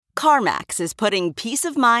CarMax is putting peace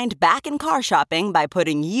of mind back in car shopping by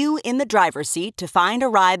putting you in the driver's seat to find a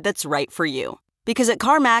ride that's right for you. Because at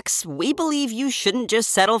CarMax, we believe you shouldn't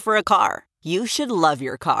just settle for a car. You should love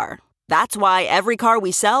your car. That's why every car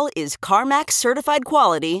we sell is CarMax certified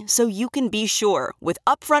quality, so you can be sure with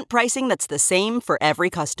upfront pricing that's the same for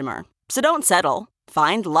every customer. So don't settle.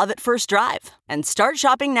 Find love at first drive and start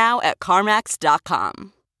shopping now at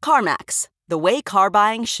CarMax.com. CarMax, the way car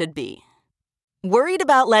buying should be. Worried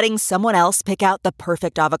about letting someone else pick out the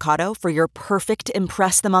perfect avocado for your perfect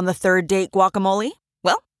impress them on the third date guacamole?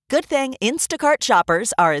 Well, good thing Instacart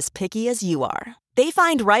shoppers are as picky as you are. They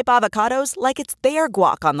find ripe avocados like it's their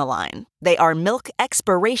guac on the line. They are milk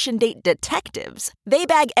expiration date detectives. They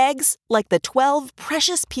bag eggs like the 12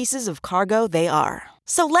 precious pieces of cargo they are.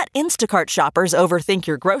 So let Instacart shoppers overthink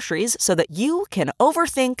your groceries so that you can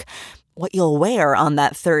overthink what you'll wear on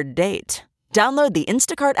that third date. Download the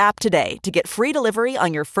Instacart app today to get free delivery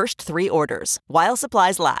on your first 3 orders, while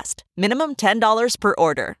supplies last. Minimum $10 per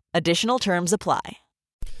order. Additional terms apply.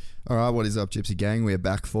 All right, what is up, Gypsy Gang? We are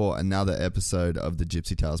back for another episode of the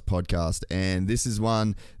Gypsy Tales podcast, and this is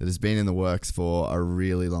one that has been in the works for a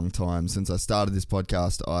really long time. Since I started this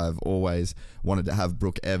podcast, I've always wanted to have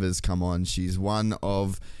Brooke Evers come on. She's one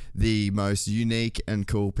of the most unique and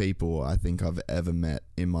cool people I think I've ever met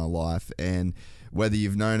in my life, and whether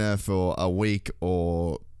you've known her for a week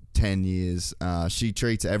or 10 years, she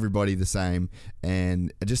treats everybody the same,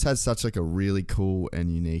 and it just has such like a really cool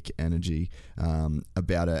and unique energy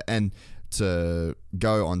about her. And to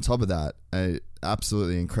go on top of that, a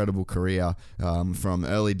absolutely incredible career, from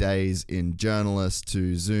early days in journalist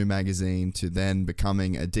to Zoo magazine to then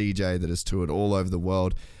becoming a DJ that has toured all over the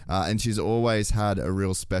world, and she's always had a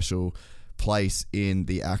real special place in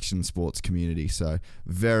the action sports community. So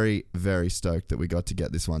very, very stoked that we got to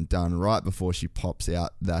get this one done right before she pops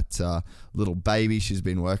out that little baby she's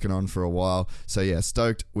been working on for a while. So yeah,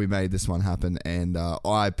 stoked we made this one happen, and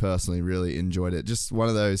I personally really enjoyed it. This is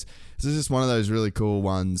just one of those really cool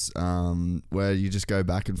ones where you just go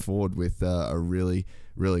back and forward with a really,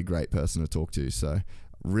 really great person to talk to. So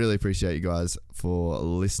really appreciate you guys for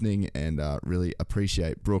listening, and really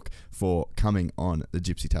appreciate Brooke for coming on the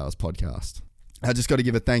Gypsy Tales podcast. I just got to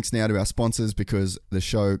give a thanks now to our sponsors, because the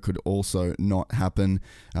show could also not happen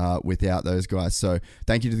without those guys. So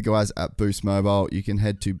thank you to the guys at Boost Mobile. You can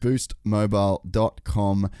head to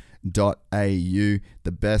boostmobile.com.au,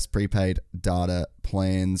 the best prepaid data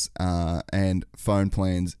plans and phone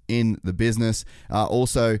plans in the business.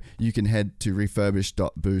 Also, you can head to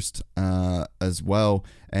refurbish.boost as well,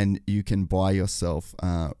 and you can buy yourself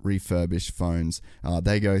refurbished phones.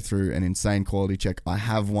 They go through an insane quality check. I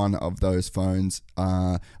have one of those phones.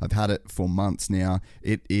 I've had it for months now.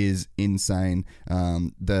 It is insane.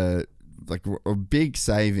 Like a big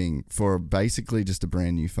saving for basically just a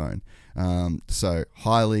brand new phone. So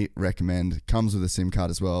highly recommend. Comes with a SIM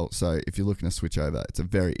card as well. So if you're looking to switch over, it's a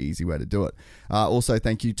very easy way to do it. Also,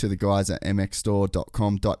 thank you to the guys at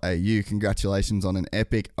mxstore.com.au. Congratulations on an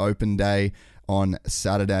epic open day on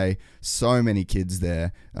Saturday. So many kids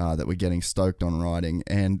there that were getting stoked on riding,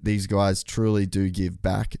 and these guys truly do give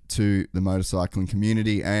back to the motorcycling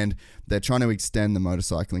community, and they're trying to extend the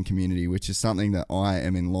motorcycling community, which is something that I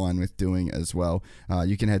am in line with doing as well.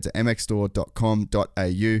 You can head to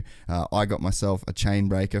mxstore.com.au. I got myself a chain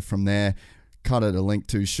breaker from there. Cut it a link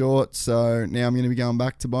too short, so now I'm going to be going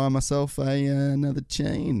back to buy myself another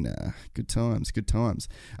chain. Good times.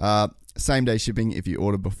 Same day shipping if you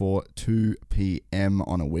order before 2 p.m.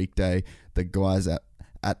 on a weekday. The guys at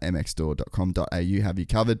mxstore.com.au have you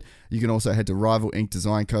covered. You can also head to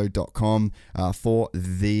rivalinkdesignco.com for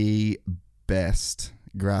the best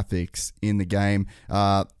graphics in the game.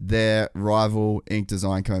 Their Rival Ink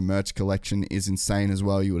Design Co merch collection is insane as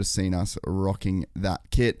well. You would have seen us rocking that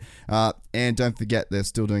kit. And don't forget, they're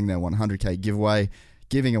still doing their 100k giveaway,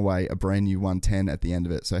 giving away a brand new 110 at the end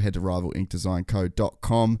of it. So head to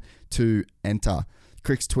rivalinkdesignco.com to enter.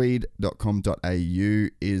 crickstweed.com.au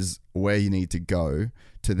is where you need to go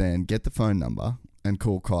to then get the phone number and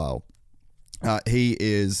call Kyle. He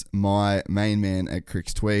is my main man at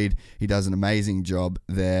Cricks Tweed. He does an amazing job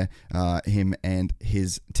there, him and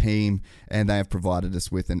his team, and they have provided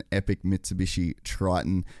us with an epic Mitsubishi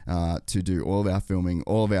Triton to do all of our filming,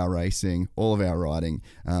 all of our racing, all of our riding,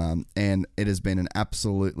 and it has been an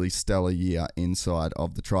absolutely stellar year inside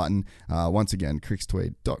of the Triton. Once again,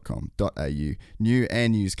 crickstweed.com.au. New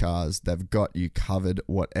and used cars, they've got you covered,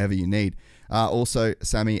 whatever you need. Also,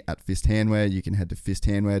 Sammy at Fist Handwear. You can head to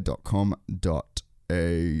fisthandwear.com.au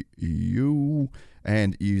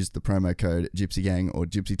and use the promo code Gypsy Gang or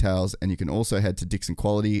Gypsy Tales. And you can also head to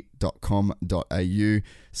dixonquality.com.au.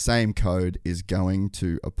 Same code is going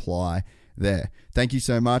to apply there. Thank you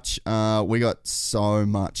so much. We got so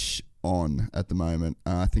much on at the moment.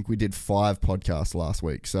 I think we did 5 podcasts last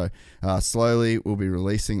week. So slowly we'll be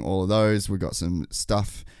releasing all of those. We've got some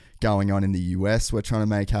stuff going on in the US we're trying to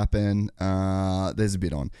make happen. There's a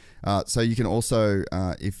bit on. So you can also,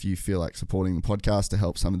 if you feel like supporting the podcast to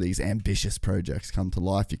help some of these ambitious projects come to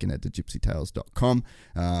life, you can head to gypsytales.com.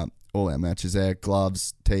 All our merch is there.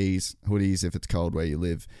 Gloves, tees, hoodies, if it's cold where you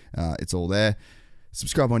live, it's all there.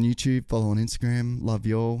 Subscribe on YouTube, follow on Instagram. Love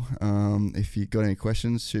you all. If you got any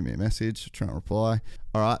questions, shoot me a message. Try and reply.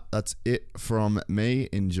 All right, that's it from me.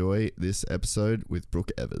 Enjoy this episode with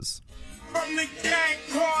Brooke Evers. From the gang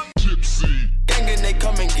called Gypsy. Gang and they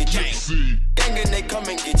come and get Gypsy. Gang and they come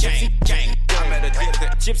and get Gypsy. Gang. I met a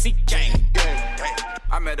Gypsy. Gang.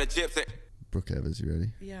 I met a Gypsy. Brooke Evers, you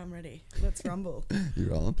ready? Yeah, I'm ready. Let's rumble. You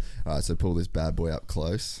rolling? All right, so pull this bad boy up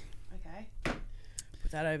close. Okay.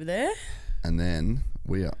 Put that over there. And then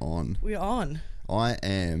we are on. We're on. I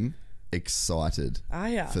am excited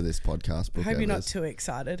for this podcast, Brooke I hope you're not Evers. too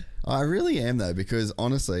excited. I really am, though, because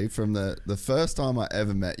honestly, from the first time I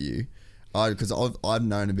ever met you, because I've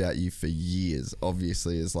known about you for years,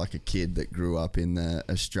 obviously, as like a kid that grew up in the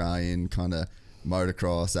Australian kind of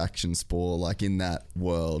motocross action sport, like in that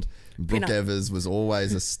world. Brooke Evers was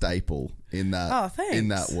always a staple in that in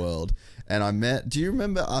that world. And do you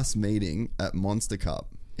remember us meeting at Monster Cup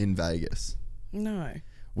in Vegas? No.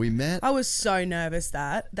 We met. I was so nervous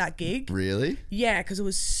that gig. Really? Yeah, because it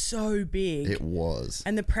was so big. It was.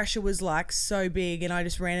 And the pressure was like so big, and I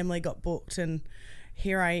just randomly got booked, and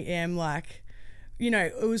here I am, like, you know,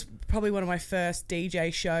 it was probably one of my first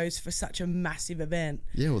DJ shows for such a massive event.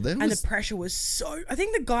 Yeah, well, and the pressure was so. I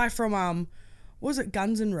think the guy from what was it,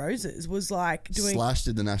 Guns N' Roses was like doing. Slash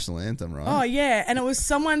did the national anthem, right? Oh yeah, and it was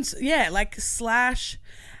someone's like Slash.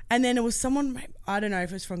 And then it was someone, I don't know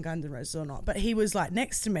if it was from Guns N' Roses or not, but he was like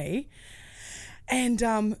next to me and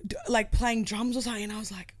like playing drums or something. And I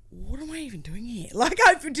was like, what am I even doing here? Like,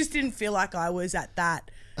 I just didn't feel like I was at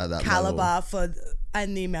that caliber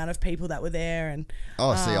and the amount of people that were there. And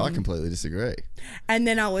I completely disagree. And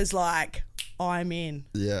then I was like, I'm in.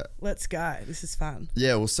 Yeah. Let's go. This is fun.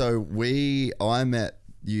 Yeah, well, so I met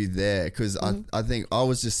you there because I think I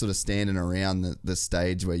was just sort of standing around the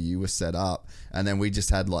stage where you were set up, and then we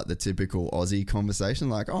just had like the typical Aussie conversation,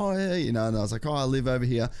 like, oh yeah, you know, and I was like, oh, I live over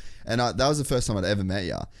here, and that was the first time I'd ever met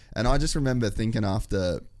you, and I just remember thinking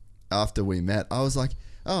after we met, I was like,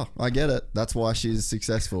 oh, I get it. That's why she's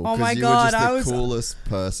successful. Oh my you God, were just I the was coolest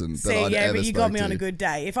person that I'd ever but you got me spoke on to. a good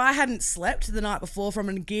day. If I hadn't slept the night before from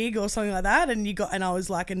a gig or something like that, and I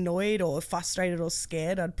was like annoyed or frustrated or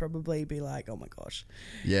scared, I'd probably be like, oh my gosh.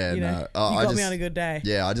 Yeah, you know, you got me on a good day.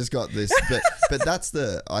 Yeah, I just got this, but that's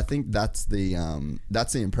the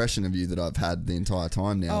impression of you that I've had the entire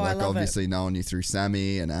time now. Oh, like, I love obviously knowing you through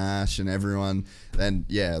Sammy and Ash and everyone, and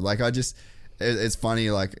yeah, like it's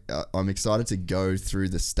funny, like I'm excited to go through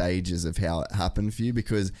the stages of how it happened for you,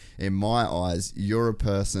 because in my eyes, you're a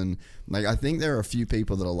person, like, I think there are a few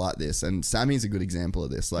people that are like this, and Sammy's a good example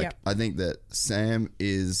of this. Like, yep. I think that Sam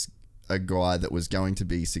is a guy that was going to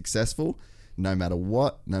be successful no matter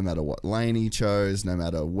what lane he chose, no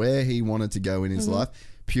matter where he wanted to go in his life,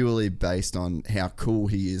 purely based on how cool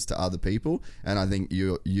he is to other people. And I think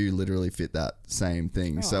you literally fit that same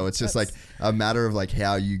thing. So it's just like a matter of like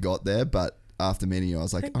how you got there, but after meeting you, I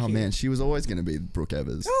was like, man, she was always going to be Brooke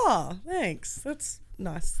Evers. Oh, thanks. That's a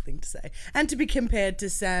nice thing to say. And to be compared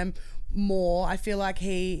to Sam more, I feel like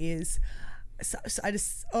he is, I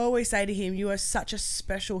just always say to him, you are such a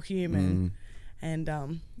special human. And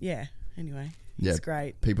anyway. Yeah, it's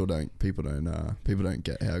great. People don't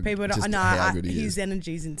get how good he is. His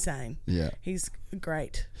energy's insane. Yeah, he's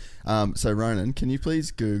great. So Ronan, can you please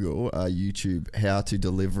Google YouTube how to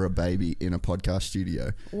deliver a baby in a podcast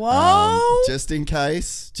studio? Whoa! Just in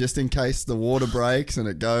case the water breaks and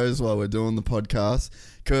it goes while we're doing the podcast,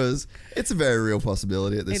 because it's a very real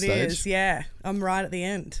possibility at this stage. It is. Yeah, I'm right at the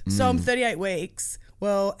end. So I'm 38 weeks.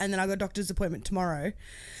 Well, and then I got a doctor's appointment tomorrow.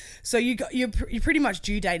 So your pretty much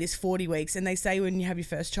due date is 40 weeks, and they say when you have your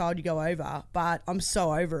first child you go over, but I'm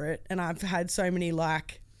so over it, and I've had so many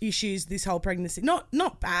like issues this whole pregnancy,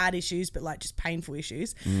 not bad issues, but like just painful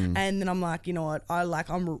issues, and then I'm like, you know what,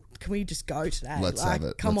 can we just go today? Let's like,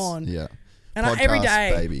 have it. Come on. Yeah. And podcast, every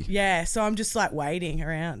day, baby. Yeah. So I'm just like waiting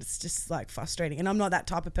around. It's just like frustrating, and I'm not that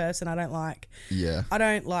type of person. I don't like. Yeah. I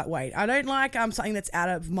don't like wait. I don't like something that's out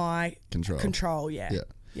of my control. Yeah. Yeah.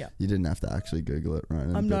 Yeah. You didn't have to actually Google it, right?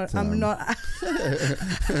 I'm not. I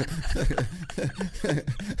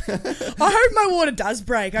hope my water does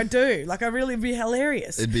break. I do. Like, I really, it'd be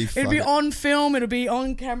hilarious. It'd be It'd be on film. It'd be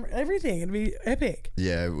on camera. Everything. It'd be epic.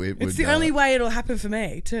 Yeah. It's the only way it'll happen for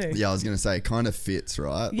me too. Yeah, I was going to say, it kind of fits,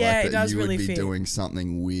 right? Yeah, like it does really You would be fit. doing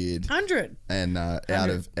something weird. 100. And out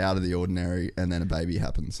of the ordinary, and then a baby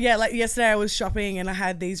happens. Yeah, like yesterday I was shopping and I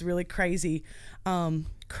had these really crazy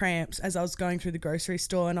cramps as I was going through the grocery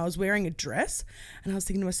store, and I was wearing a dress, and I was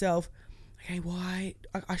thinking to myself, okay, why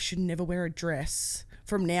I should never wear a dress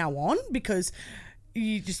from now on, because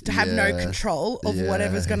you just have no control of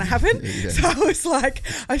whatever's going to happen. Yeah. So I was like,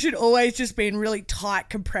 I should always just be in really tight,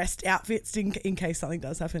 compressed outfits in case something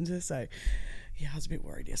does happen. So yeah, I was a bit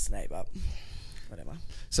worried yesterday, but whatever.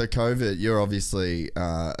 So COVID, you're obviously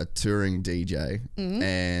a touring DJ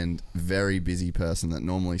and very busy person that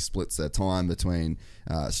normally splits their time between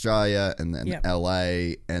Australia and then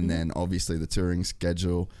LA, and then obviously the touring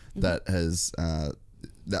schedule that has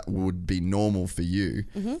that would be normal for you.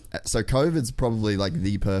 So COVID's probably like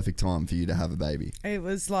the perfect time for you to have a baby. It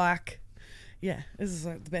was like, yeah, this is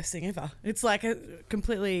like the best thing ever. It's like a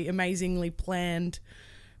completely amazingly planned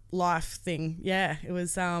life thing. Yeah, it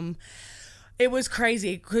was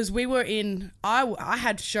crazy because we were in, I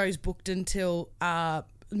had shows booked until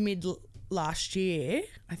mid last year.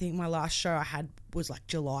 I think my last show I had was like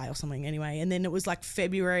July or something anyway. And then it was like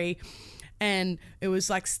February, and it was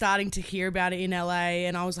like starting to hear about it in LA,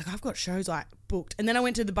 and I was like, I've got shows like booked. And then I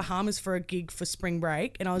went to the Bahamas for a gig for spring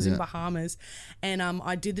break, and I was in Bahamas, and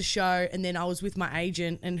I did the show, and then I was with my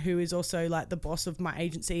agent, and who is also like the boss of my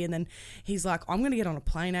agency, and then he's like, I'm gonna get on a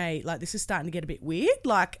plane, like this is starting to get a bit weird,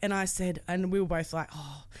 like, and I said, and we were both like,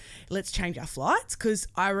 oh, let's change our flights, because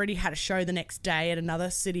I already had a show the next day at another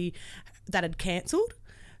city that had cancelled.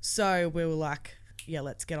 So we were like, yeah,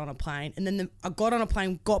 let's get on a plane. And then I got on a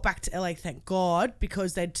plane, got back to LA, thank God,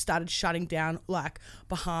 because they'd started shutting down like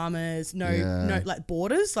Bahamas, no like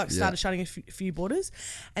borders, like started shutting a few borders.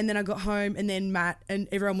 And then I got home, and then Matt and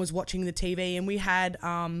everyone was watching the TV, and we had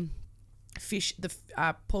Paul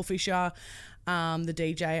Fisher, the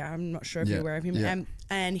DJ, I'm not sure if you're aware of him,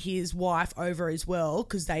 and his wife over as well,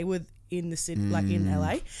 because they were in the city, like in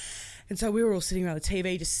LA. And so we were all sitting around the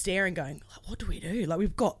TV just staring, going, what do we do? Like,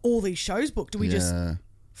 we've got all these shows booked. Do we just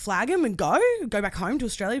flag them and go back home to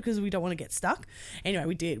Australia because we don't want to get stuck? Anyway,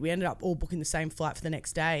 we did. We ended up all booking the same flight for the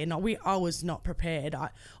next day. And I was not prepared.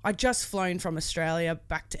 I just flown from Australia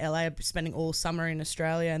back to LA, spending all summer in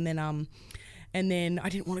Australia. And then I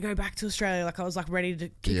didn't want to go back to Australia. Like, I was like ready to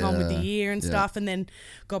kick on with the year and stuff. And then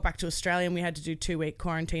got back to Australia, and we had to do 2-week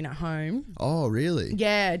quarantine at home. Oh, really?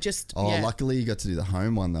 Yeah, luckily you got to do the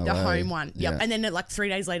home one though. The home one, yep. Yeah. And then like 3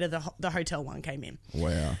 days later, the hotel one came in.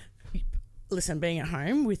 Wow. Listen, being at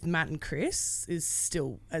home with Matt and Chris is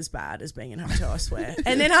still as bad as being in a hotel, I swear.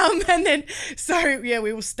 and then so yeah,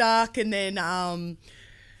 we were stuck, and then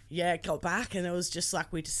got back, and it was just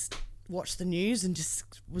like we just watched the news and just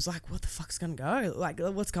was like, what the fuck's gonna go? Like,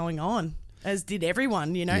 what's going on? As did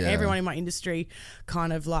everyone, everyone in my industry,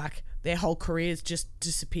 kind of like their whole careers just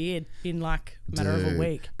disappeared in like a matter of a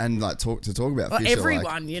week. And like talk about Fisher,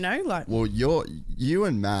 everyone, like, well, you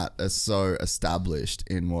and Matt are so established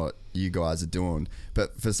in what you guys are doing,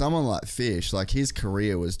 but for someone like Fish, like his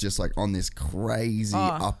career was just like on this crazy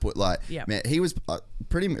upward, like man, he was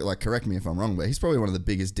pretty, like, correct me if I'm wrong, but he's probably one of the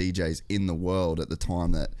biggest DJs in the world at the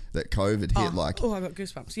time that COVID hit. Like, I got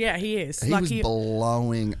goosebumps. Yeah, he is. He was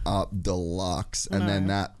blowing up deluxe, and then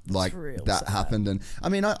that happened. And I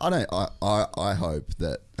mean, I hope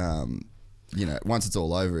that once it's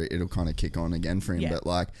all over, it'll kind of kick on again for him.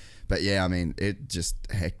 But yeah, I mean, it just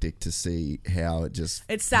hectic to see how it's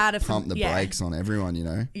sad to pump the brakes on everyone,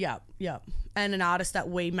 Yep. And an artist that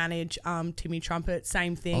we manage, Timmy Trumpet,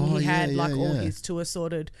 same thing. He had all his tours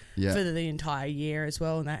sorted for the entire year as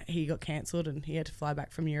well, and that he got cancelled and he had to fly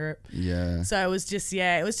back from Europe. Yeah. So it was just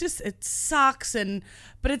it sucks,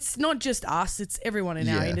 but it's not just us, it's everyone in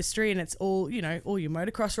our industry, and it's all, all your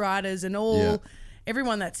motocross riders and all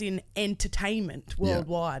everyone that's in entertainment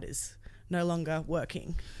worldwide is no longer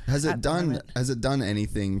working. Has it done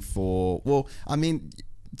anything for, well, I mean,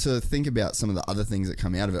 to think about some of the other things that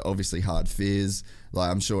come out of it, obviously Hard Fizz, like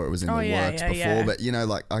I'm sure it was in the works before, but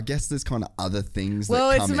like I guess there's kind of other things that come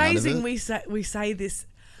out of it. Well, it's amazing we say this.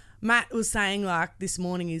 Matt was saying like this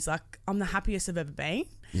morning, he's like, I'm the happiest I've ever been.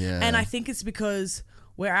 Yeah. And I think it's because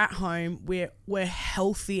we're at home, we're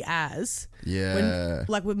healthy as. Yeah.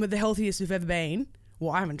 We're the healthiest we've ever been.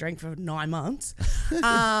 Well, I haven't drank for 9 months.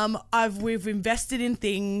 We've invested in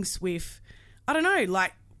things. I don't know,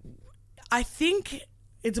 like, I think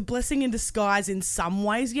it's a blessing in disguise in some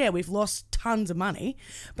ways. Yeah, we've lost tons of money,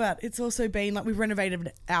 but it's also been like we've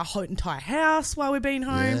renovated our whole entire house while we've been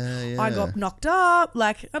home. Yeah. I got knocked up.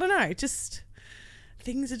 Like, I don't know, just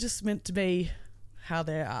things are just meant to be how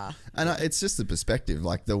they are. And it's just the perspective,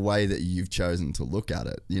 like the way that you've chosen to look at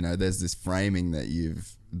it. You know, there's this framing that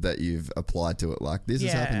you've applied to it. Like, this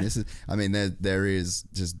has happened. This is. I mean, there is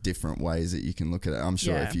just different ways that you can look at it. I'm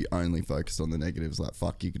sure if you only focus on the negatives, like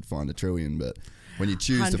fuck, you could find a trillion. But when you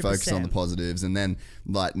choose to focus on the positives and then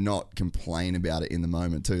like not complain about it in the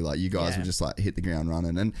moment too, like you guys were just like hit the ground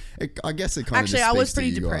running. And I guess it kind of just I was speaks pretty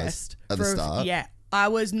to you depressed guys at the start. Yeah, I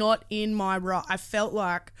was not in my right. I felt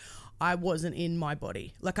like I wasn't in my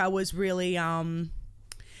body. Like I was really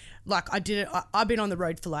like I've been on the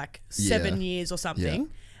road for like 7 years or something. Yeah.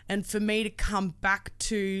 And for me to come back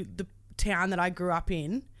to the town that I grew up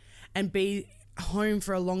in and be home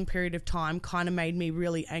for a long period of time kind of made me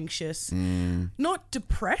really anxious. Not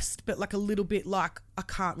depressed, but like a little bit like I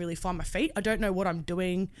can't really find my feet. I don't know what I'm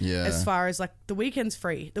doing as far as like the weekend's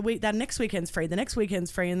free. That next weekend's free. The next weekend's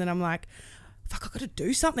free. And then I'm like, fuck, I've got to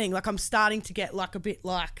do something. Like I'm starting to get like a bit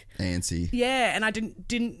like antsy. Yeah, and I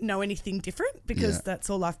didn't know anything different because that's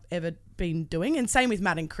all I've ever been doing. And same with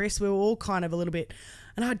Matt and Chris. We were all kind of a little bit,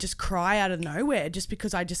 and I'd just cry out of nowhere just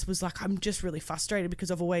because I just was like, I'm just really frustrated because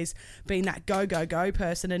I've always been that go, go, go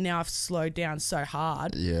person, and now I've slowed down so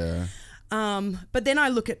hard. Yeah. But then I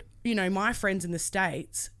look at, you know, my friends in the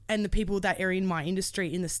States and the people that are in my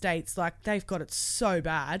industry in the States, like they've got it so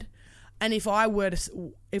bad. And if I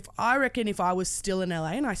reckon if I was still in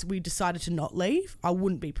LA and we decided to not leave, I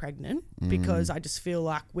wouldn't be pregnant because I just feel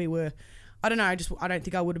like we were, I don't know, I don't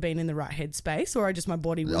think I would have been in the right headspace, or my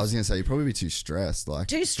body was. I was going to say, you'd probably be too stressed.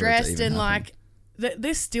 Too stressed and like,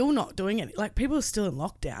 they're still not doing it. Like people are still in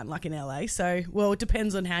lockdown, like in LA. So, well, it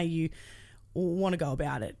depends on how you want to go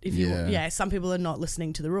about it. If you, some people are not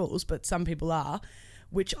listening to the rules, but some people are,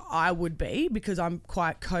 which I would be because I'm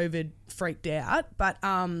quite COVID freaked out. But,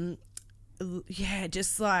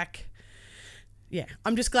 just like,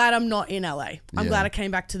 I'm just glad I'm not in LA. I'm glad I came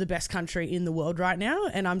back to the best country in the world right now,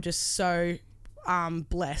 and I'm just so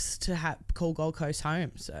blessed to call Gold Coast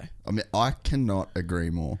home. So I mean, I cannot agree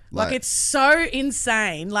more. Like it's so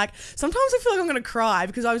insane. Like sometimes I feel like I'm gonna cry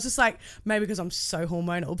because I was just like, maybe because I'm so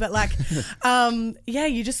hormonal, but like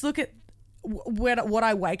you just look at what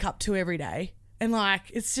I wake up to every day. And like,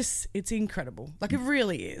 it's incredible. Like it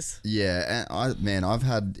really is. Yeah. And I've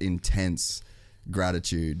had intense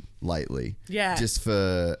gratitude lately. Yeah. Just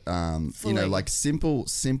for, you know, like simple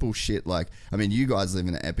shit. Like, I mean, you guys live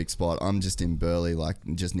in an epic spot. I'm just in Burleigh, like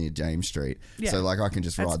just near James Street. Yeah. So like I can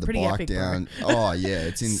just ride the bike epic, down. Bro. Oh yeah.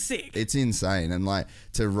 Sick. It's insane. And like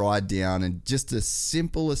to ride down and just the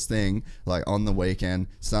simplest thing, like on the weekend,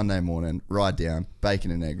 Sunday morning, ride down, bacon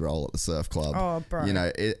and egg roll at the surf club. Oh, bro. You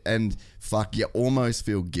know, and fuck, you almost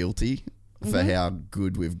feel guilty for how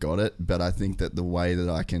good we've got it. But I think that the way that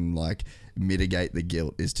I can like mitigate the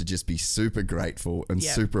guilt is to just be super grateful and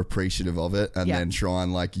super appreciative of it, and then try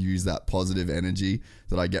and like use that positive energy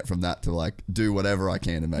that I get from that to like do whatever I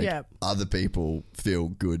can to make other people feel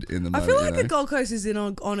good in the moment. I feel like the Gold Coast is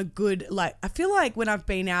on a good, like, I feel like when I've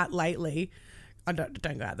been out lately, I don't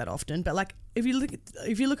go out that often, but like if you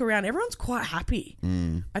look around, everyone's quite happy.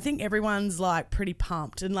 I think everyone's like pretty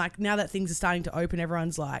pumped, and like now that things are starting to open,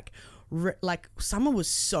 everyone's like summer was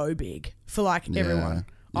so big for like everyone. Yeah.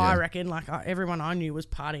 I reckon like everyone I knew was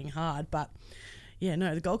partying hard, but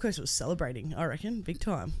the Gold Coast was celebrating, I reckon, big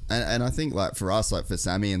time. And I think like for us, like for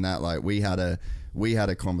Sammy and that, like we had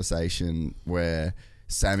a conversation where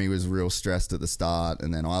Sammy was real stressed at the start,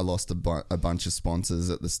 and then I lost a bunch of sponsors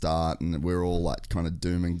at the start, and we were all like kind of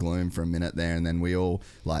doom and gloom for a minute there, and then we all,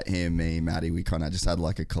 like him, me, Maddie, we kind of just had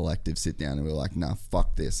like a collective sit down, and we were like, nah,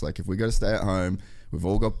 fuck this. Like if we got to stay at home, we've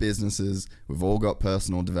all got businesses, we've all got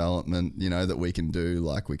personal development, you know, that we can do.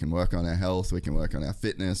 Like we can work on our health, we can work on our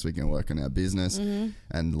fitness, we can work on our business.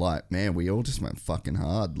 And like, man, we all just went fucking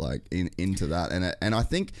hard like into that. And I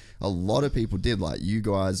think a lot of people did, like you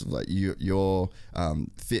guys, like your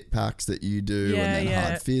fit packs that you do, and then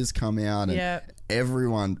Hard Fizz come out, and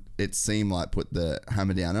everyone, it seemed like, put the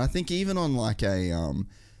hammer down. And I think even on like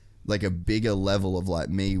a bigger level of like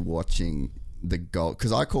me watching the gold,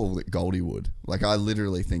 because I call it Goldiewood. Like I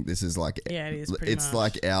literally think this is like, it is pretty it's much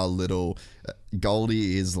like our little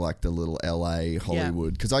Goldie is like the little LA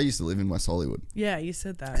Hollywood, because I used to live in West Hollywood. Yeah, you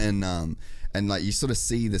said that. And like you sort of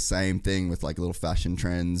see the same thing with like little fashion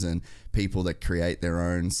trends and people that create their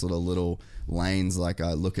own sort of little lanes. Like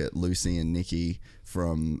I look at Lucy and Nikki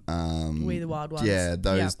from We the Wild Ones. Yeah,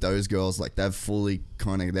 those girls, like they're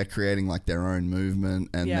creating like their own movement,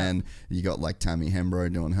 and then you got like Tammy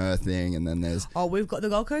Hembrow doing her thing, and then there's we've got the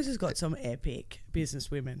Gold Coast has got some epic business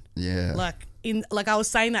women. Yeah. Like I was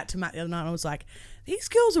saying that to Matt the other night, and I was like, these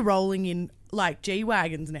girls are rolling in like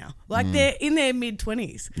G-Wagons now. Like they're in their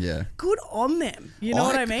mid-20s. Yeah. Good on them. You know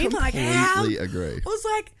what I mean? Like completely agree. I was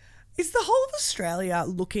like, is the whole of Australia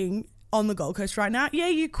looking on the Gold Coast right now? Yeah,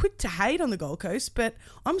 you're quick to hate on the Gold Coast, but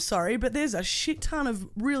I'm sorry, but there's a shit ton of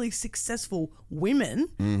really successful women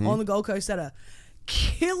on the Gold Coast that are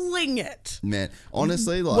killing it. Man,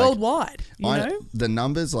 honestly, like worldwide, you know? The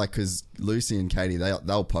numbers, like, because Lucy and Katie,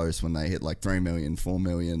 they'll post when they hit like 3 million, 4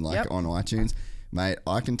 million, like on iTunes. Mate,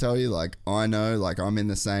 I can tell you, like, I know, like, I'm in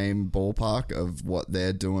the same ballpark of what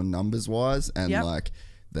they're doing numbers wise, and like,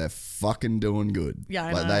 they're fucking doing good. Yeah,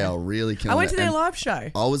 I like, know. they are really killing it. I went to their live show.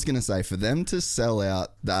 I was going to say, for them to sell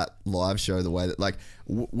out that live show the way that, like,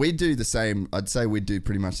 we do the same, I'd say we do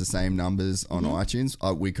pretty much the same numbers on iTunes.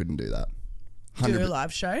 We couldn't do that. Do a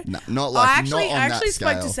live show? No, not like, I actually scale.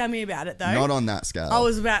 spoke to Sammy about it though. Not on that scale.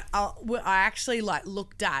 I actually like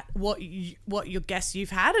looked at what your guests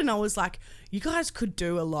you've had, and I was like, you guys could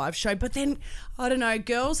do a live show, but then I don't know,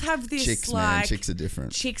 girls have this chicks are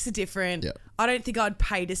different. Chicks are different. Yep. I don't think I'd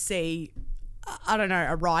pay to see, I don't know,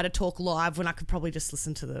 a writer talk live when I could probably just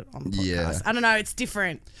listen to the on the podcast. Yeah. I don't know, it's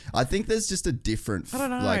different. I think there's just a different. I don't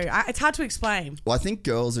know. It's hard to explain. Well, I think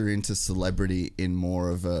girls are into celebrity in more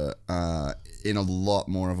of a in a lot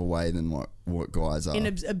more of a way than what guys are. In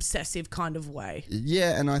an obsessive kind of way.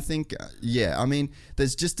 Yeah, and I think I mean,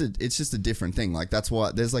 it's just a different thing. Like, that's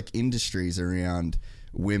why there's like industries around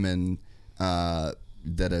women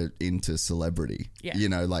that are into celebrity. Yeah. You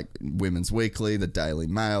know, like Women's Weekly, the Daily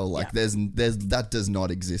Mail, like there's that does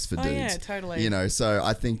not exist for dudes. Yeah, totally. You know, so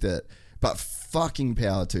I think that, but fucking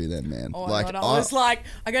power to them, man. Oh like, my God, I was like,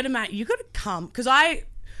 I go to Matt, you got to come, because I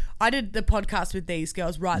did the podcast with these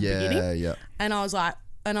girls right at the beginning. Yeah. And I was like,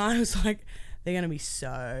 they're going to be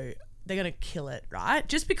they're going to kill it, right?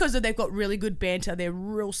 Just because they've got really good banter, they're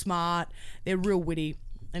real smart, they're real witty.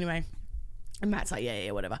 Anyway, and Matt's like, yeah,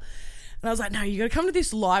 whatever. And I was like, no, you got to come to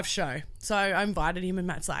this live show. So I invited him, and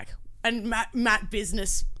Matt's like, and Matt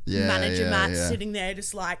business manager, Matt's sitting there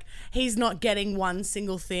just like, he's not getting one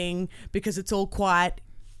single thing because it's all quite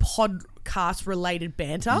podcast related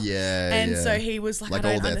banter. And so he was like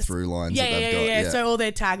all their through lines that they've got. Yeah. So all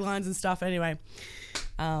their taglines and stuff. Anyway,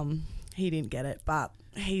 he didn't get it, but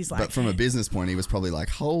he's like, but from a business point, he was probably like,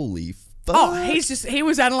 holy fuck. Oh, he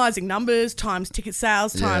was analysing numbers times ticket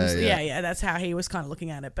sales times. Yeah. That's how he was kind of looking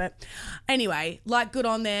at it. But anyway, like, good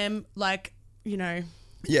on them. Like, you know.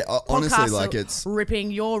 Yeah, honestly, like, it's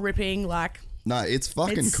you're ripping, like. No, it's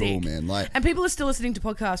fucking cool, sick. man. Like, and people are still listening to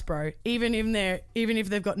podcasts, bro. Even if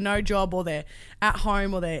they've got no job, or they're at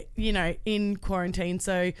home, or they're, you know, in quarantine.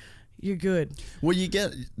 So you're good. Well, you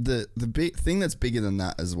get the big thing that's bigger than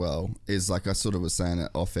that as well is, like, I sort of was saying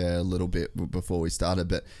it off air a little bit before we started,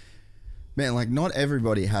 but man, like, not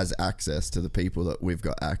everybody has access to the people that we've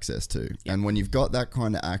got access to. Yep. And when you've got that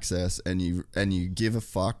kind of access and you give a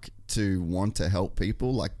fuck to want to help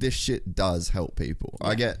people, like, this shit does help people. Yeah.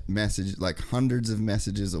 I get hundreds of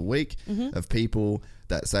messages a week of people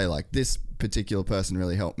that say, like, this particular person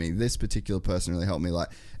really helped me, this particular person really helped me, like,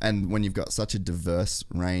 and when you've got such a diverse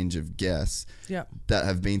range of guests that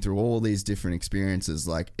have been through all these different experiences,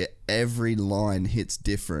 like, every line hits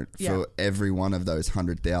different for every one of those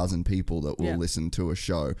 100,000 people that will listen to a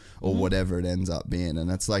show or whatever it ends up being. And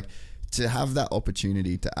it's like, to have that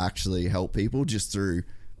opportunity to actually help people just through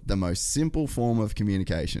the most simple form of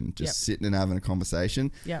communication, just sitting and having a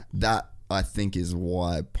conversation, that I think is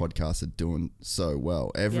why podcasts are doing so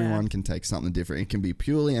well. Everyone can take something different. It can be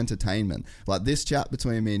purely entertainment. Like, this chat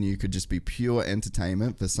between me and you could just be pure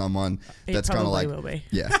entertainment for someone that's kind of like, will be.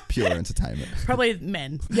 Pure entertainment. Probably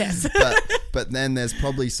men, yes. but then there's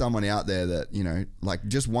probably someone out there that, you know, like,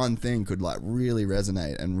 just one thing could, like, really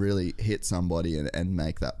resonate and really hit somebody and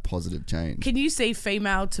make that positive change. Can you see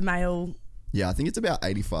female to male? Yeah, I think it's about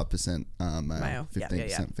 85% male,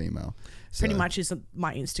 15% female. So, pretty much is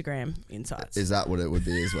my Instagram insights. Is that what it would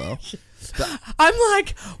be as well? I'm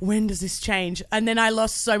like, when does this change? And then I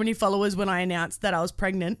lost so many followers when I announced that I was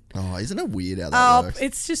pregnant. Oh, isn't it weird how that works?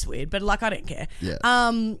 It's just weird, but, like, I don't care. Yeah.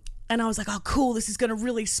 And I was like, oh, cool, this is going to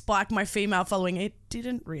really spike my female following. It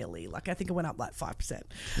didn't really. Like, I think it went up like 5%.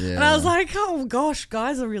 Yeah. And I was like, oh, gosh,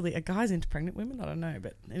 are guys into pregnant women? I don't know.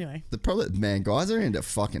 But anyway. The problem, man, guys are into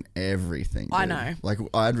fucking everything. Dude. I know. Like,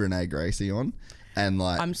 I had Renee Gracie on. And,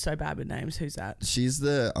 like, I'm so bad with names. Who's that? She's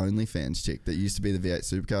the OnlyFans chick that used to be the V8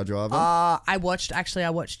 supercar driver. I watched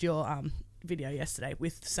your video yesterday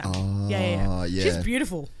with Sammy. Yeah. She's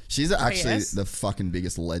beautiful. She's actually the fucking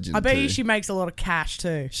biggest legend. I bet you she makes a lot of cash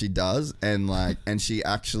too. She does, and she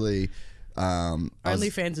actually.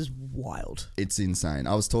 OnlyFans is wild. It's insane.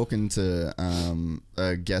 I was talking to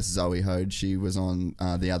a guest, Zoe Hode. She was on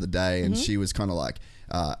the other day, and she was kind of like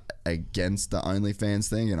against the OnlyFans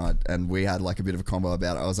thing, and we had like a bit of a combo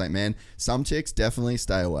about it. I was like, man, some chicks definitely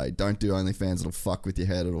stay away. Don't do OnlyFans. It'll fuck with your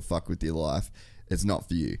head. It'll fuck with your life. It's not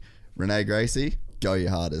for you. Renee Gracie, go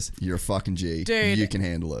your hardest. You're a fucking G. Dude. You can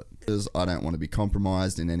handle it. I don't want to be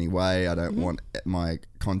compromised in any way. I don't want my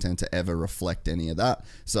content to ever reflect any of that.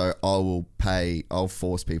 So I'll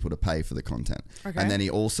force people to pay for the content. Okay. And then he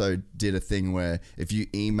also did a thing where if you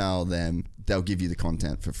email them, they'll give you the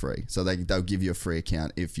content for free. So they'll give you a free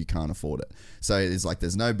account if you can't afford it. So it's like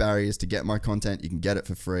there's no barriers to get my content. You can get it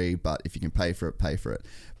for free, but if you can pay for it, pay for it.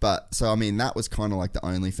 But so, I mean, that was kind of like the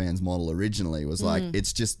OnlyFans model originally was like,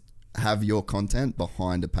 it's just have your content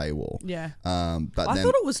behind a paywall. Yeah. But I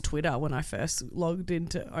thought it was Twitter when I first logged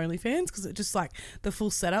into OnlyFans because it just like the full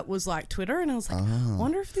setup was like Twitter, and I was like, I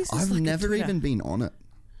wonder if this is I've like never even been on it.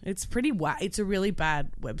 It's pretty it's a really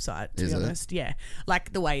bad website, to be honest. Yeah.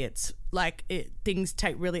 Like the way it's like things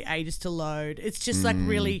take really ages to load. It's just like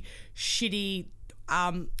really shitty.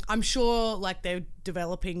 I'm sure like they're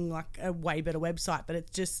developing like a way better website, but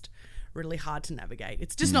it's just really hard to navigate.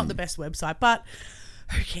 It's just not the best website, but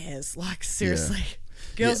who cares? Like, seriously.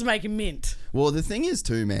 Girls are making mint. Well, the thing is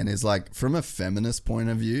too, man, is like from a feminist point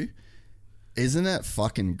of view, isn't it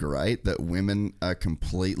fucking great that women are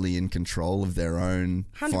completely in control of their own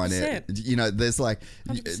 100%. finance? You know, there's like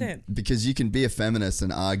 100%. Because you can be a feminist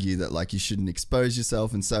and argue that like you shouldn't expose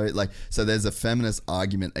yourself, and so there's a feminist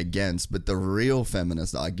argument against, but the real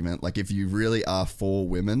feminist argument, like if you really are for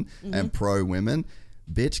women and pro women,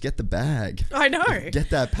 bitch, get the bag. I know. Get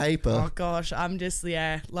that paper. Oh gosh, I'm just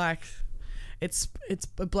like it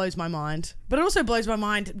blows my mind. But it also blows my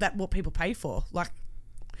mind that what people pay for. Like,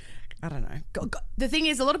 I don't know. The thing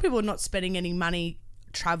is, a lot of people are not spending any money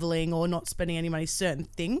traveling or not spending any money certain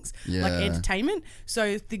things like entertainment.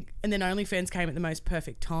 So and then OnlyFans came at the most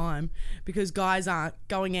perfect time because guys aren't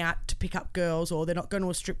going out to pick up girls, or they're not going to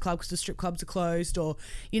a strip club because the strip clubs are closed, or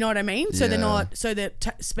you know what I mean. So they're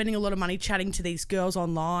spending a lot of money chatting to these girls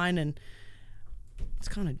online, and it's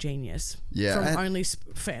kind of genius from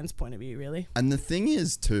OnlyFans' point of view, really. And the thing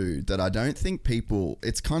is too that I don't think people,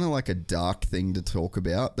 it's kind of like a dark thing to talk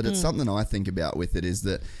about, but it's something I think about with it is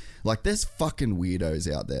that like there's fucking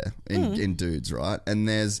weirdos out there in dudes, right? And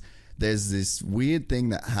there's this weird thing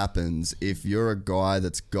that happens if you're a guy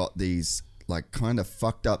that's got these like kind of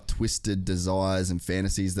fucked up twisted desires and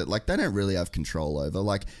fantasies that like they don't really have control over.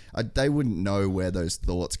 Like they wouldn't know where those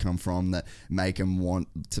thoughts come from that make them want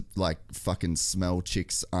to like fucking smell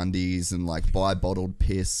chicks' undies and like buy bottled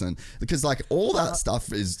piss, and because like all that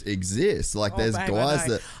stuff exists. Like there's guys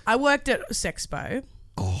that I worked at Sexpo.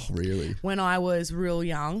 Oh, really? When I was real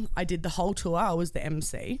young, I did the whole tour. I was the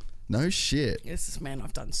MC. No shit. Yes, man,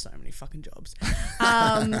 I've done so many fucking jobs.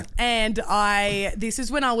 And this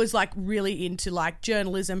is when I was like really into like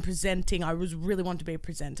journalism, presenting. I was really wanted to be a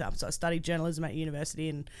presenter. So I studied journalism at university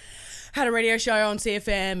and had a radio show on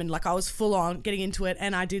CFM, and like I was full on getting into it.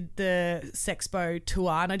 And I did the Sexpo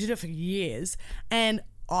tour, and I did it for years. And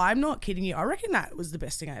I'm not kidding you. I reckon that was the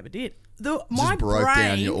best thing I ever did. My broke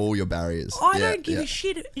down all your barriers. I don't give a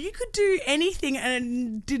shit. You could do anything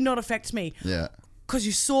and it did not affect me. Yeah. Because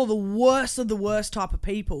you saw the worst of the worst type of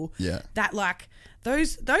people. Yeah. That like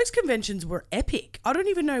those conventions were epic. I don't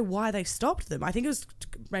even know why they stopped them. I think it was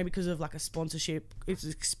maybe because of like a sponsorship. It was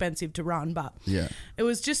expensive to run, but it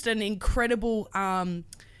was just an incredible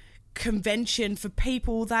convention for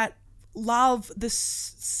people that love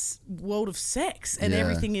this world of sex and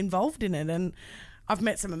everything involved in it. And I've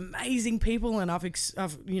met some amazing people, and I've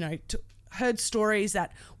heard stories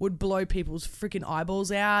that would blow people's freaking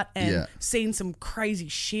eyeballs out, and seen some crazy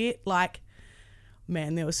shit. Like,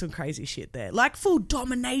 man, there was some crazy shit there. Like full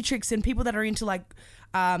dominatrix and people that are into like,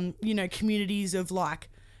 communities of like,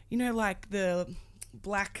 like the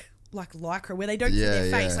black like lycra where they don't see their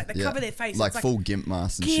face, like they cover their face. Like full gimp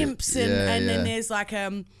masks and gimps shit. And then there's like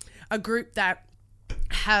a group that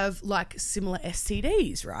have like similar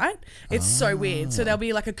STDs, right? It's so weird. So there'll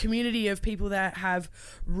be like a community of people that have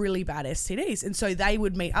really bad STDs, and so they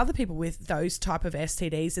would meet other people with those type of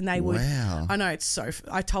STDs, and they would. Wow. I know,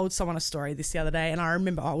 I told someone a story this the other day, and I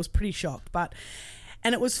remember I was pretty shocked,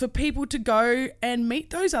 and it was for people to go and meet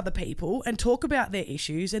those other people and talk about their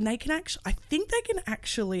issues, and they can actually, I think they can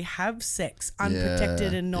actually have sex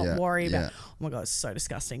unprotected and not worry about. Oh my god, it's so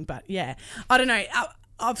disgusting. But yeah, I don't know.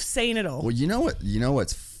 I've seen it all. Well, you know what? You know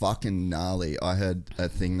what's fucking gnarly? I heard a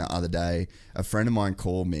thing the other day. A friend of mine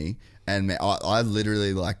called me, and I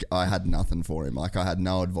literally, like, I had nothing for him. Like, I had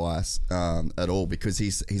no advice at all, because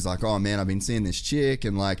he's like, oh man, I've been seeing this chick,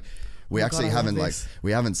 and like, we actually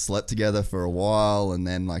haven't slept together for a while, and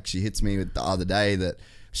then like she hits me with the other day that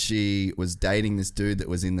she was dating this dude that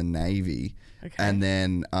was in the Navy. Okay. And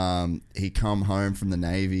then he come home from the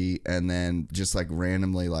Navy and then just like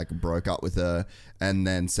randomly like broke up with her, and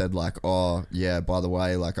then said like, oh yeah, by the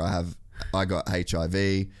way, like I got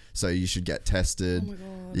HIV, so you should get tested. Oh my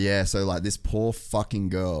God. Yeah, so like this poor fucking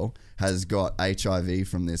girl has got HIV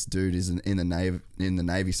from this dude who's in the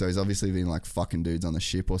Navy, so he's obviously been like fucking dudes on the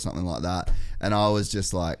ship or something like that. And I was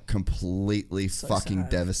just like completely fucking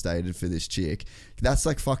devastated for this chick. That's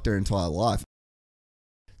like fucked her entire life.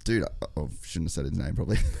 Dude, I shouldn't have said his name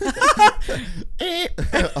probably.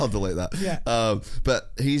 I'll delete that. Yeah.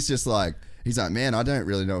 But he's like, man, I don't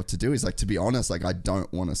really know what to do. He's like, to be honest, like I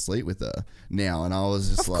don't want to sleep with her now. And I was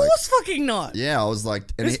just like, of course fucking not. Yeah, I was like,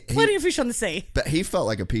 and there's plenty of fish on the sea. But he felt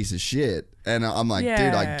like a piece of shit. And I'm like, dude,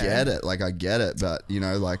 I get it. Like, I get it. But, you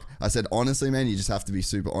know, like I said, honestly, man, you just have to be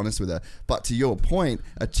super honest with her. But to your point,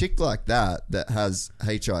 a chick like that has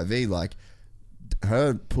HIV, like,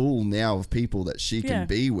 her pool now of people that she can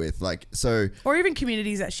be with, like, so, or even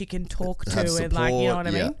communities that she can talk to, support, and like, you know what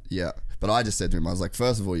I mean? Yeah. But I just said to him, I was like,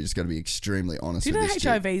 first of all, you just got to be extremely honest. Do you know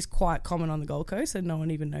HIV is quite common on the Gold Coast and no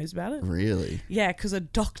one even knows about it? Really? Yeah, because a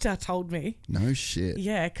doctor told me. No shit.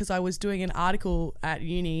 Yeah, because I was doing an article at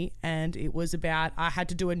uni and it was about, I had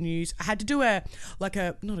to do a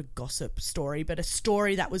not a gossip story, but a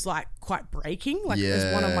story that was like quite breaking, like it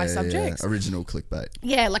was one of my subjects. Yeah. Original clickbait.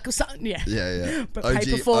 Yeah, like yeah. But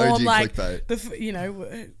paper form, OG like clickbait. you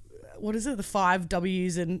know. What is it? The 5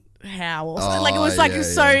 W's and how? Or something. Like it was like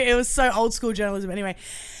it was so old school journalism. Anyway,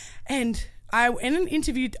 and I in an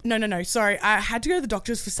interview. No. Sorry, I had to go to the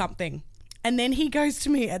doctors for something, and then he goes to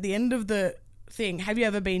me at the end of the thing. Have you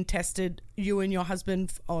ever been tested? You and your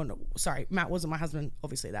husband? Oh no, sorry, Matt wasn't my husband.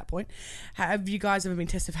 Obviously, at that point, have you guys ever been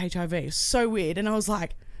tested for HIV? It was so weird, and I was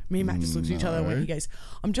like, me and Matt just looked at each other, and he goes,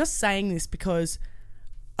 "I'm just saying this because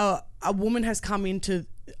a woman has come in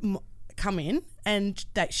and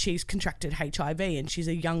that she's contracted HIV and she's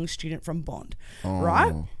a young student from Bond,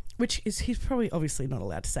 right? Which is, he's probably obviously not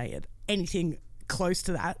allowed to say it, anything close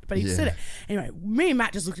to that, but he said it. Anyway, me and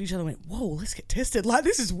Matt just looked at each other and went, whoa, let's get tested. Like,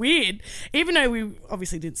 this is weird. Even though we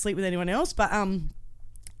obviously didn't sleep with anyone else, but, and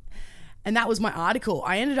that was my article.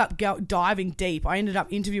 I ended up diving deep. I ended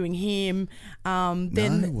up interviewing him.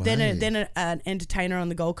 Then an entertainer on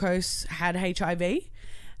the Gold Coast had HIV.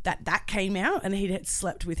 That came out, and he had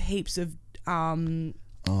slept with heaps of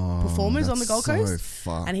performers on the Gold Coast,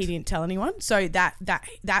 fucked. And he didn't tell anyone. So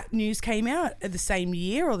that news came out the same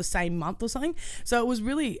year or the same month or something. So it was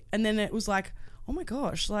really, and then it was like, oh my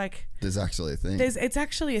gosh, like there's actually a thing. It's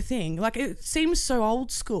actually a thing. Like, it seems so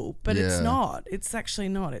old school, but it's not. It's actually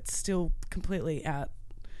not. It's still completely out.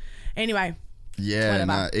 Anyway. Yeah,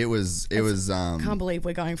 whatever. no, it was. Can't believe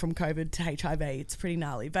we're going from COVID to HIV. It's pretty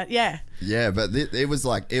gnarly, but yeah. Yeah, but it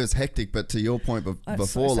was hectic. But to your point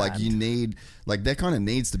before, so like, you need, like, there kind of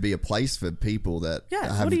needs to be a place for people that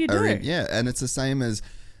what do you do? Yeah, and it's the same as,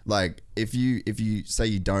 like, if you say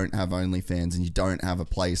you don't have OnlyFans and you don't have a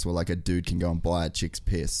place where like a dude can go and buy a chick's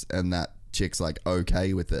piss and that chick's like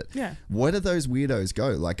okay with it. Yeah. Where do those weirdos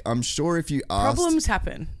go? Like, I'm sure if you ask, problems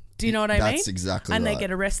happen. Do you know what I mean? That's exactly and right. And they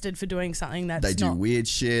get arrested for doing something that's they do weird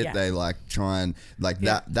shit. Yeah. They like try and like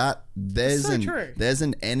that. There's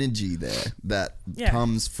an energy there that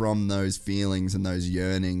comes from those feelings and those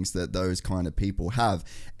yearnings that those kind of people have.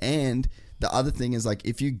 And the other thing is, like,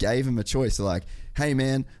 if you gave them a choice, like, hey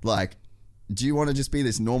man, like, do you want to just be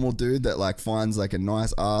this normal dude that like finds like a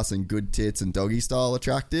nice ass and good tits and doggy style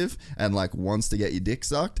attractive and like wants to get your dick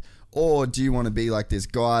sucked? Or do you want to be like this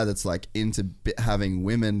guy that's like into having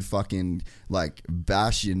women fucking like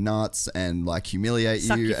bash your nuts and like humiliate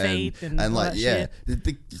suck you your feet and like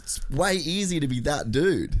it's way easy to be that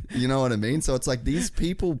dude. You know what I mean? So it's like these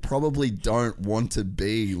people probably don't want to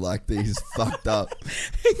be like these fucked up.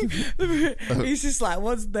 He's just like,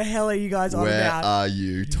 what the hell are you guys on about? Where are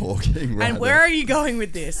you talking right and where are you going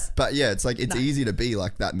with this? But yeah, it's like it's easy to be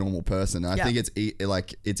like that normal person. I think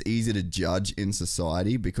it's easy to judge in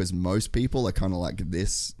society because most people are kind of like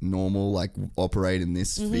this normal, like operate in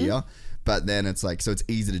this sphere. But then it's like, so it's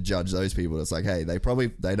easy to judge those people. It's like, hey, they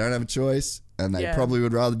don't have a choice and they probably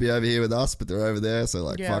would rather be over here with us, but they're over there. So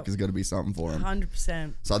like, fuck, there's got to be something for them.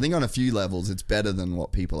 100%. So I think on a few levels, it's better than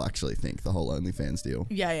what people actually think, the whole OnlyFans deal.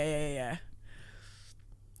 Yeah.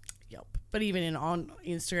 Yep. But even on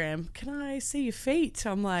Instagram, can I see your feet?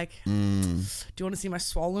 I'm like, do you want to see my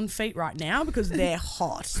swollen feet right now? Because they're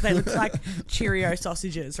hot. They look like Cheerio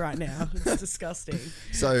sausages right now. It's disgusting.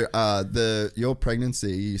 So your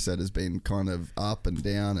pregnancy, you said, has been kind of up and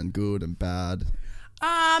down and good and bad.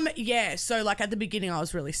 Yeah. So like at the beginning I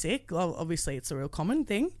was really sick. Well, obviously it's a real common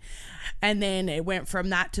thing. And then it went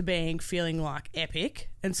from that to feeling like epic.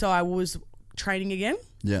 And so I was training again.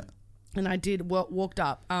 Yeah. And I walked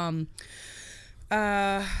up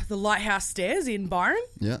the lighthouse stairs in Byron.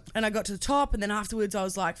 Yeah. And I got to the top, and then afterwards I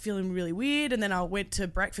was like feeling really weird, and then I went to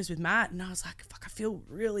breakfast with Matt, and I was like, fuck, I feel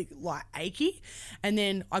really like achy. And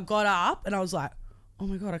then I got up and I was like, oh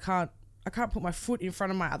my God, I can't put my foot in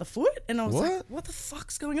front of my other foot. And I was like, what the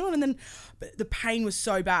fuck's going on? And then the pain was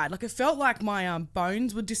so bad. Like it felt like my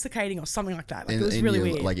bones were dislocating or something like that. Like it was really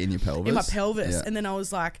weird. Like in your pelvis? In my pelvis. Yeah. And then I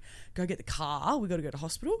was like, go get the car. We got to go to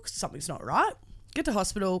hospital because something's not right. Get to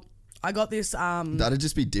hospital. I got this... That'd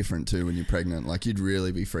just be different too when you're pregnant. Like you'd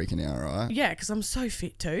really be freaking out, right? Yeah, because I'm so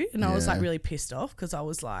fit too. And I was like really pissed off because I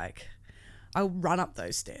was like... I'll run up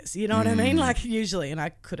those stairs, you know what I mean? Like usually, and I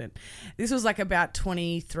couldn't. This was like about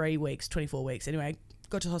 24 weeks. Anyway,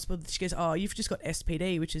 got to the hospital. She goes, oh, you've just got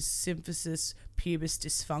SPD, which is symphysis pubis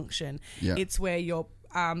dysfunction. Yeah. It's where your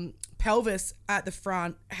pelvis at the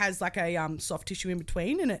front has like a soft tissue in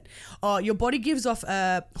between, and your body gives off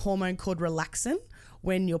a hormone called relaxin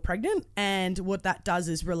when you're pregnant, and what that does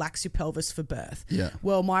is relax your pelvis for birth. Yeah.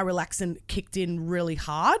 Well, my relaxin kicked in really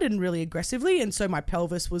hard and really aggressively, and so my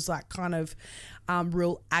pelvis was like kind of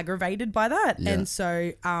real aggravated by that. Yeah. And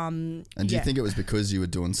so and do you think it was because you were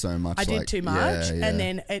doing so much? I did too much, and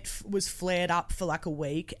then it was flared up for like a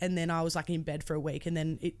week, and then I was like in bed for a week, and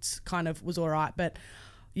then it kind of was all right. But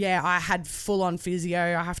yeah, I had full on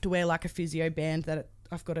physio. I have to wear like a physio band that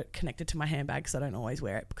I've got it connected to my handbag because I don't always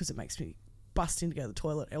wear it because it makes me busting to go to the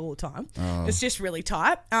toilet all the time. It's just really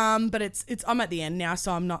tight. But it's I'm at the end now,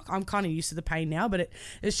 so I'm kind of used to the pain now, but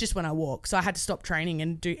it's just when I walk. So I had to stop training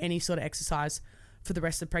and do any sort of exercise for the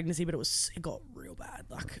rest of the pregnancy, but it got real bad.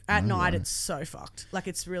 Like at night it's so fucked. Like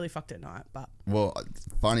it's really fucked at night. But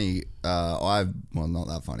funny, not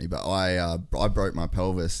that funny, but I broke my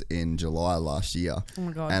pelvis in July last year. Oh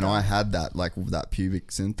my God. And I had that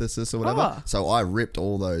pubic synthesis or whatever. So I ripped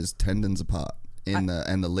all those tendons apart. And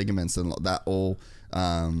the ligaments and that all,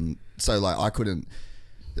 so like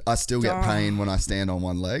I still get pain when I stand on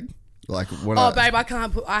one leg. Like when babe, I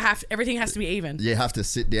can't everything has to be even. You have to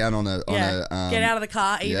sit down on a get out of the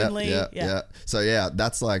car evenly. Yeah. So yeah,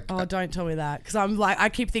 that's like. Oh, don't tell me that, because I'm like, I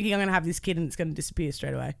keep thinking I'm gonna have this kid and it's gonna disappear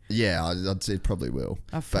straight away. Yeah, I'd say it probably will.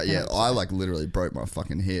 But yeah, I like literally broke my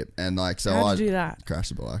fucking hip, and like so How'd you do that?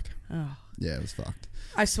 Crashed a bike. Oh. Yeah, it was fucked.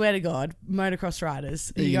 I swear to God, motocross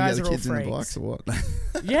riders, you guys are all kids freaks. In the bikes or what?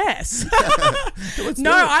 Yes.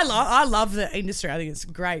 No, I love the industry. I think it's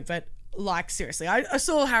great, but like seriously, I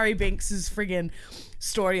saw Harry Binks's friggin'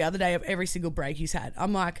 story the other day of every single break he's had.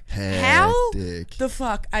 I'm like, how the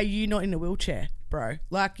fuck are you not in a wheelchair, bro?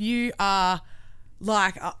 Like you are,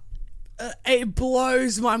 like, it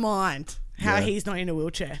blows my mind how he's not in a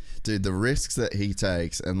wheelchair. Dude, the risks that he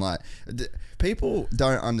takes, and like people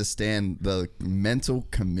don't understand the mental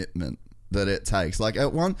commitment that it takes. Like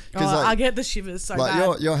at one, because I get the shivers so like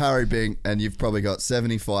bad. You're Harry Bink, and you've probably got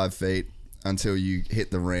 75 feet until you hit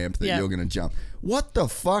the ramp that you're going to jump. What the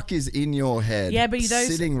fuck is in your head? Yeah, but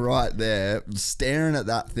sitting right there, staring at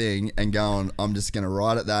that thing and going, I'm just going to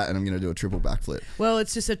ride at that and I'm going to do a triple backflip. Well,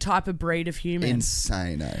 it's just a type of breed of human.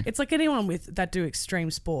 Insane, eh? It's like anyone that do extreme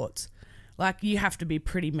sports. Like, you have to be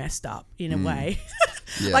pretty messed up in a way.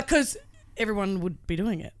 Like, because everyone would be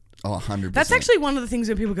doing it. Oh, 100%. That's actually one of the things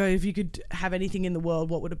when people go, if you could have anything in the world,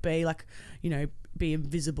 what would it be? Like, you know, be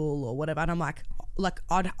invisible or whatever. And I'm like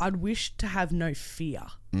I'd wish to have no fear.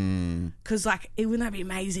 Because, like, wouldn't that be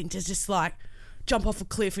amazing to just, like, jump off a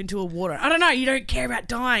cliff into a water? I don't know. You don't care about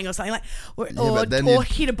dying or something, like, or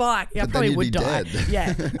hit a bike. Yeah, I probably would die.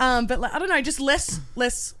 Yeah. But, like, I don't know, just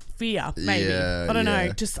less fear, maybe. I don't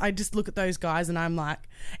know. I just look at those guys and I'm like,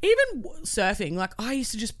 even surfing, like, I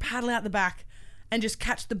used to just paddle out the back and just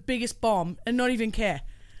catch the biggest bomb and not even care.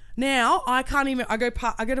 Now I can't even. I go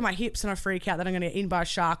to my hips and I freak out that I'm going to get eaten by a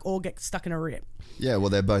shark or get stuck in a rip. Yeah, well,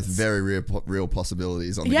 they're both very real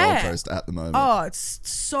possibilities on the Gold Coast at the moment. Oh, it's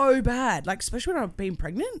so bad. Like, especially when I'm being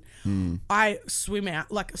pregnant, I swim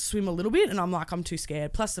a little bit, and I'm too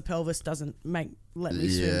scared. Plus, the pelvis doesn't let me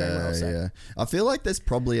swim very well. So. Yeah, I feel like there's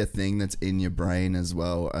probably a thing that's in your brain as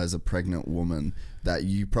well as a pregnant woman that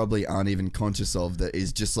you probably aren't even conscious of that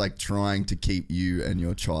is just like trying to keep you and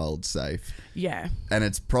your child safe. Yeah. And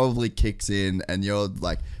it's probably kicks in and you're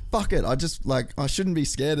like, fuck it, I shouldn't be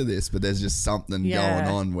scared of this, but there's just something going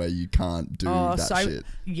on where you can't do shit.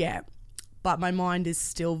 Yeah. But my mind is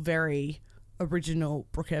still very original,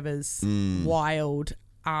 Brooke Evers, wild,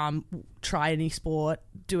 try any sport,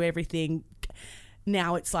 do everything.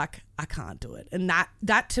 Now it's like, I can't do it. And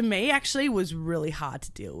that to me actually was really hard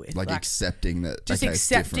to deal with. Like accepting that. Just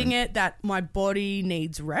accepting it, that my body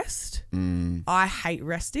needs rest. I hate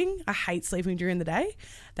resting. I hate sleeping during the day.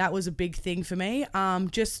 That was a big thing for me.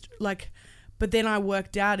 But then I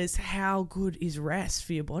worked out is how good is rest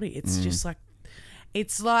for your body. It's just like,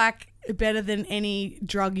 it's like better than any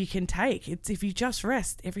drug you can take. It's if you just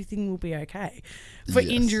rest, everything will be okay. For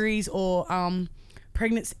injuries or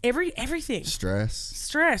pregnancy, everything.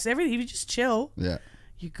 Stress, everything. If you just chill,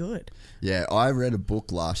 you're good. Yeah, I read a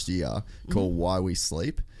book last year called Why We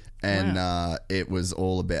Sleep. And it was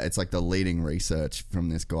all about, it's like the leading research from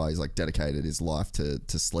this guy. He's like dedicated his life to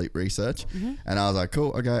sleep research. And I was like,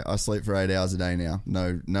 cool, okay, I sleep for 8 hours a day now.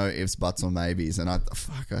 No ifs, buts or maybes. And I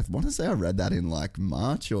want to say I read that in like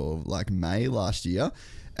March or like May last year.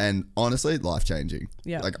 And honestly, life-changing.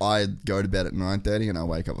 Yeah. Like I go to bed at 9:30 and I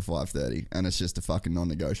wake up at 5:30 and it's just a fucking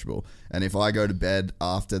non-negotiable. And if I go to bed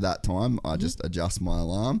after that time, I just adjust my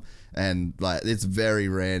alarm. And like it's very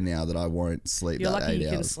rare now that I won't sleep that 8 hours. You're lucky you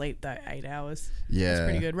can sleep that 8 hours. Yeah. It's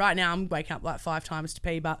pretty good. Right now I'm waking up like 5 times to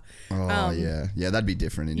pee, but... yeah, that'd be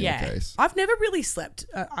different in your case. I've never really slept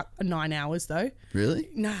 9 hours though. Really?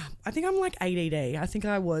 Nah, I think I'm like ADD. I think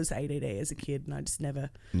I was ADD as a kid and I just never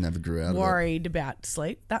grew out worried about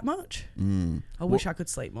sleep that much. I wish I could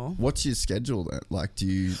sleep more. What's your schedule then? Like do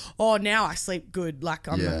you... Oh, now I sleep good. Like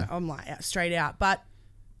I'm like straight out. But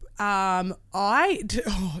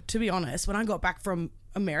to be honest, when I got back from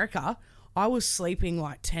America, I was sleeping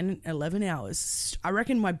like 10, 11 hours. I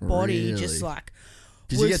reckon my body just like...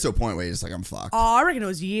 Because you get to a point where you're just like, I'm fucked. Oh, I reckon it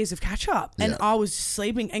was years of catch up. And I was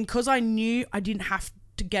sleeping. And because I knew I didn't have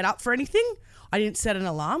to get up for anything, I didn't set an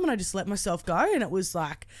alarm and I just let myself go. And it was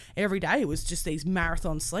like every day it was just these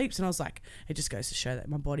marathon sleeps. And I was like, it just goes to show that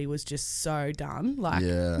my body was just so done, like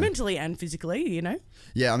mentally and physically, you know?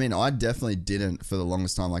 Yeah, I mean, I definitely didn't for the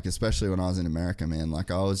longest time, like especially when I was in America, man. Like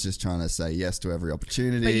I was just trying to say yes to every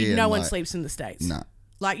opportunity. But no one sleeps in the States. No.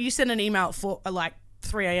 Like you send an email at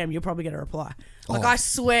 3 a.m, you'll probably get a reply. Like I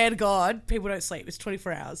swear to God, people don't sleep. It's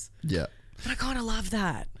 24 hours. Yeah. But I kind of love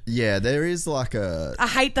that. Yeah, there is like a... I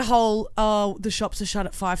hate the whole, the shops are shut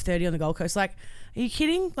at 5:30 on the Gold Coast. Like, are you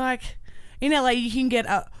kidding? Like, in LA, you can get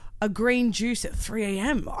a green juice at 3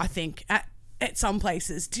 a.m, I think, at some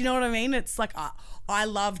places. Do you know what I mean? It's like, I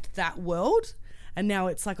loved that world. And now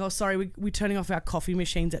it's like, oh, sorry, we're turning off our coffee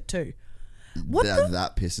machines at 2.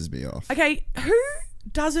 That pisses me off. Okay, who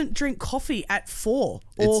doesn't drink coffee at 4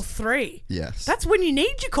 or 3? Yes. That's when you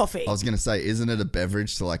need your coffee. I was going to say, isn't it a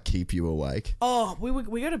beverage to like keep you awake? Oh,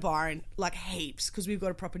 we go to Byron like heaps because we've got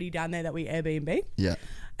a property down there that we Airbnb. Yeah.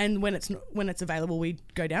 And when it's available, we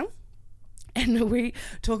go down and we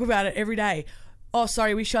talk about it every day. Oh,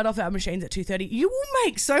 sorry, we shut off our machines at 2:30. You will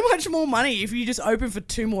make so much more money if you just open for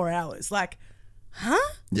 2 more hours. Like,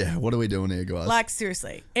 huh? Yeah, what are we doing here, guys? Like,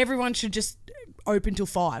 seriously, everyone should just open till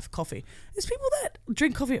 5 coffee. There's people that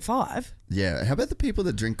drink coffee at 5. Yeah. How about the people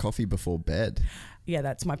that drink coffee before bed? Yeah,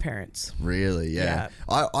 that's my parents. Really? Yeah.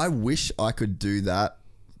 I wish I could do that.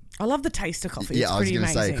 I love the taste of coffee. Yeah, it's I was going to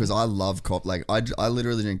say, because I love coffee. Like, I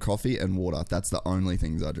literally drink coffee and water. That's the only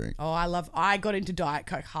things I drink. Oh, I got into Diet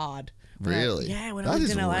Coke hard. Really? When I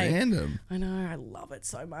was in LA. That is random. I know, I love it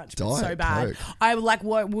so much. Diet so bad. Coke. I like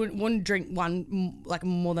wouldn't drink one like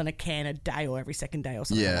more than a can a day or every second day or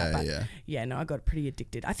something like that. But yeah, no, I got pretty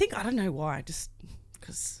addicted. I don't know why, just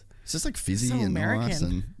because it's just like fizzy so and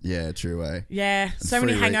American. Nice and true way. Yeah, so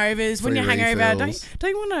many hangovers. When you're hungover,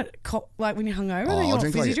 don't you want to like when you're hungover? Don't you want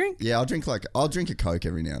a fizzy drink? Yeah, I'll drink a Coke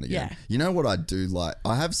every now and again. Yeah. You know what I do like?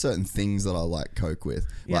 I have certain things that I like Coke with,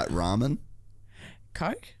 like ramen.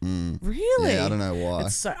 Coke? Really? Yeah, I don't know why.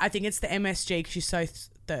 I think it's the MSG because you're so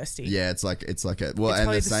thirsty. Yeah, it's like a well, and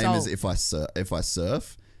the same as if I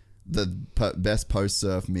surf, the best post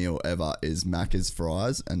surf meal ever is Macca's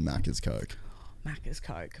fries and Macca's Coke. Macca's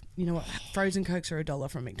Coke. You know what? Frozen Cokes are $1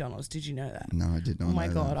 from McDonald's. Did you know that? No, I did not. Oh my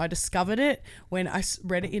God. I discovered it when I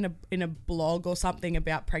read it in a blog or something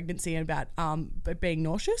about pregnancy and about being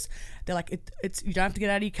nauseous. They're like, it's you don't have to get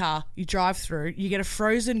out of your car. You drive through. You get a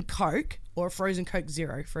frozen Coke or a frozen Coke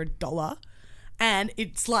Zero for $1. And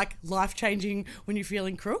it's like life-changing when you're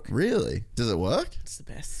feeling crook. Really? Does it work? It's the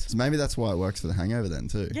best. So maybe that's why it works for the hangover then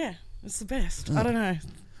too. Yeah, it's the best. I don't know.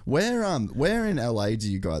 Where in LA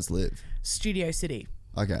do you guys live? Studio City.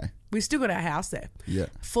 Okay. We still got our house there. Yeah.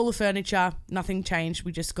 Full of furniture. Nothing changed.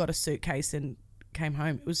 We just got a suitcase and came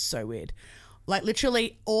home. It was so weird. Like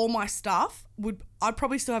literally all my stuff I'd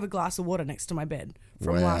probably still have a glass of water next to my bed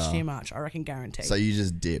from last year March. I reckon, guaranteed. So you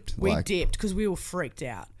just dipped. We dipped because we were freaked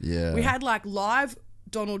out. Yeah. We had like live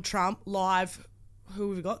Donald Trump, live, who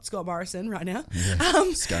have we got? Scott Morrison right now. Yeah.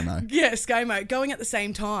 ScoMo. Yeah, ScoMo. Going at the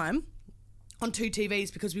same time on 2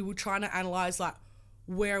 TVs because we were trying to analyse like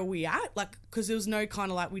where are we at? Like, because there was no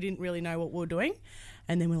kind of like, we didn't really know what we were doing.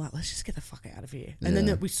 And then we're like, let's just get the fuck out of here. And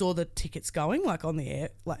then we saw the tickets going like on the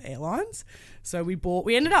airlines. So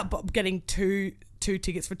we ended up getting two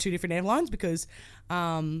tickets for 2 different airlines because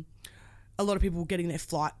a lot of people were getting their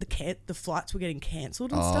flight. The flights were getting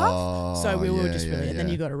cancelled and stuff. So we were just really, and then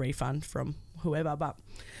you got a refund from whoever. But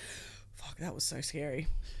fuck, that was so scary.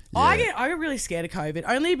 Yeah. I get really scared of COVID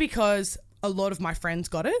only because a lot of my friends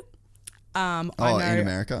got it. I know in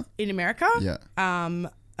America? In America. Yeah.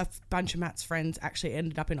 A bunch of Matt's friends actually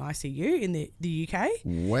ended up in ICU in the UK.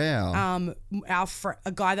 Wow.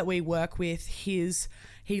 A guy that we work with, he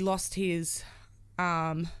lost his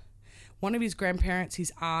one of his grandparents,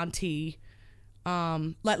 his auntie,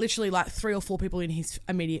 like literally like 3 or 4 people in his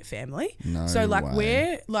immediate family. No so like way.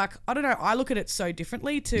 we're like, I don't know, I look at it so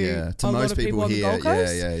differently to a most lot of people on the here. Gold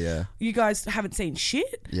Coast. Yeah. You guys haven't seen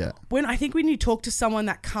shit. Yeah. When you talk to someone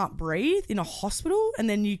that can't breathe in a hospital and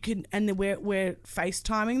then we're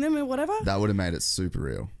FaceTiming them or whatever. That would have made it super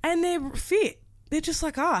real. And they're fit. They're just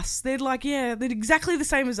like us. They're like, they're exactly the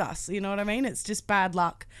same as us. You know what I mean? It's just bad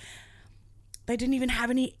luck. They didn't even have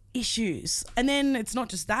any issues. And then it's not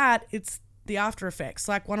just that, it's the after effects.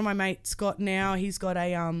 Like one of my mates he's got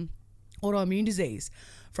a autoimmune disease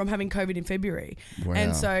from having COVID in February. Wow.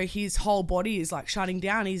 And so his whole body is like shutting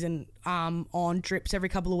down. He's on drips every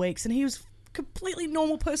couple of weeks, and he was a completely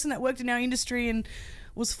normal person that worked in our industry and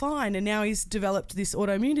was fine, and now he's developed this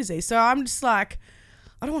autoimmune disease. So I'm just like,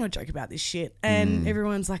 I don't want to joke about this shit. And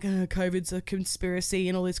everyone's like, COVID's a conspiracy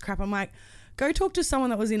and all this crap. I'm like, go talk to someone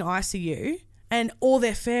that was in ICU or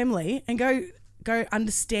their family and go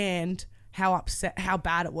understand how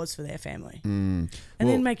bad it was for their family, and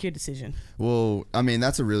then make your decision. Well, I mean,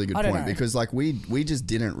 that's a really good point because like we just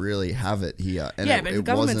didn't really have it here. And but the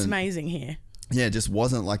government's amazing here. Yeah, it just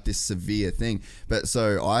wasn't like this severe thing. But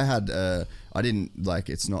so I had, I didn't like,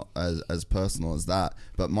 it's not as personal as that,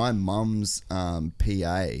 but my mum's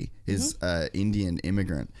PA is Indian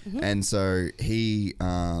immigrant. And so he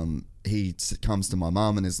comes to my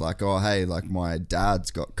mum and is like, oh, hey, like my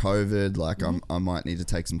dad's got COVID. Like I might need to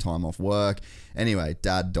take some time off work. Anyway,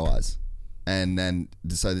 dad dies. And then,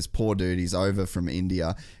 so this poor dude, he's over from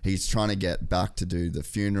India. He's trying to get back to do the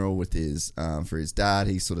funeral with his for his dad.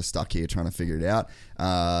 He's sort of stuck here trying to figure it out.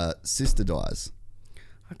 Sister dies.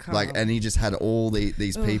 Like, and he just had all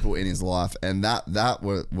these people in his life, and that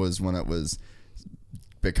was when it was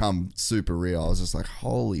become super real. I was just like,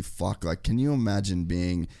 holy fuck! Like, can you imagine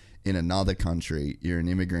being in another country? You're an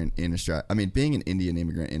immigrant in Australia. I mean, being an Indian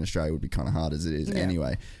immigrant in Australia would be kind of hard as it is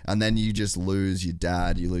anyway. And then you just lose your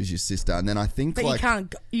dad, you lose your sister, and then I think but like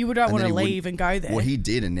you don't want to leave and go there. Well, he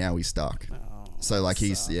did, and now he's stuck. So like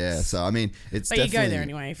sucks. So I mean, it's but definitely, you go there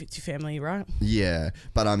anyway if it's your family, right? Yeah,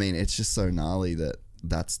 but I mean, it's just so gnarly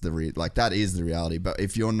that's that is the reality. But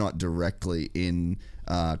if you're not directly in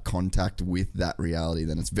contact with that reality,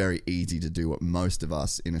 then it's very easy to do what most of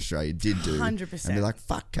us in Australia did do. 100%. And be like,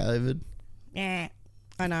 fuck COVID. Yeah,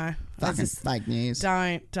 I know. Fucking fake news.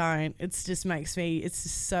 Don't. It just makes me, it's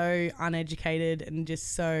just so uneducated and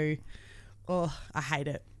just so, I hate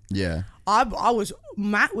it. Yeah.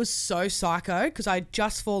 Matt was so psycho because I'd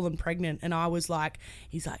just fallen pregnant and I was like,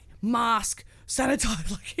 he's like, mask,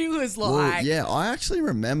 sanitize. Like he was like, well, yeah, I actually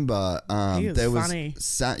remember he was there was funny.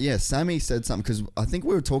 Sammy said something because I think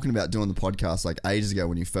we were talking about doing the podcast like ages ago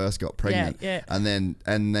when you first got pregnant. Yeah. And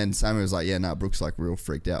then Sammy was like, yeah, no, Brooke's like real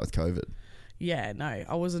freaked out with COVID. Yeah, no,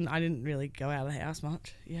 I didn't really go out of the house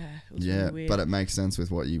much. Yeah, it was really weird. But it makes sense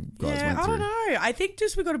with what you guys went through. I don't know. I think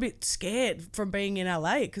just we got a bit scared from being in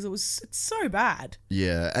LA because it's so bad.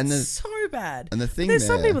 Yeah, and so bad. And the thing there's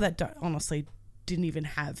some people that didn't even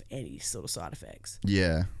have any sort of side effects.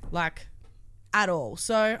 Yeah, like at all.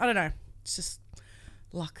 So I don't know. It's just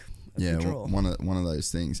luck. Yeah, one of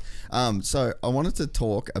those things. So I wanted to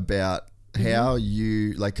talk about how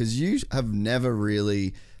you because you have never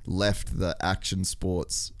really left the action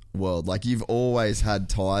sports world. Like you've always had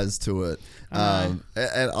ties to it, and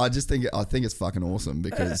I think it's fucking awesome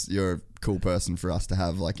because you're a cool person for us to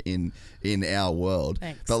have like in our world.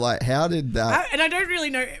 Thanks. But like, how did that? And I don't really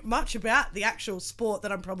know much about the actual sport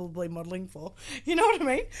that I'm probably modelling for. You know what I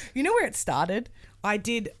mean? You know where it started? I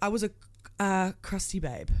was a crusty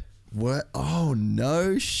babe What? Oh,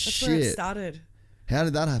 no That's shit. where it started. How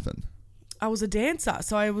did that happen? I was a dancer,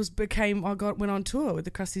 so I went on tour with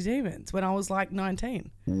the Crusty Demons when I was like 19.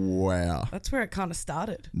 Wow. That's where it kind of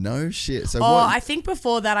started. No shit. So I think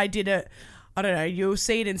before that I did it. I don't know. You'll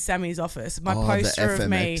see it in Sammy's office. My poster the of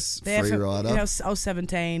me. FMX Freerider. I was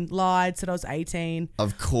 17. Lied, said I was 18.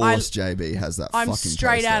 Of course, JB has that fucking I'm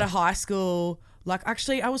straight poster. out of high school. Like,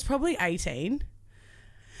 actually, I was probably 18.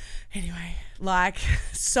 Anyway, like,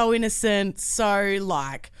 so innocent, so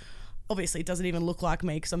like... Obviously, it doesn't even look like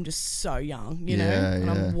me because I'm just so young, you know, and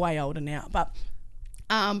I'm way older now. But,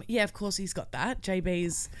 yeah, of course he's got that.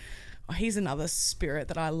 He's another spirit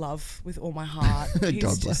that I love with all my heart. He's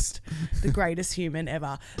God bless. just the greatest human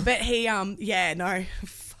ever. But he,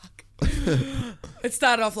 fuck. It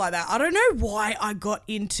started off like that. I don't know why I got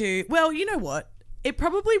into, well, you know what? It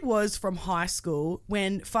probably was from high school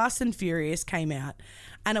when Fast and Furious came out,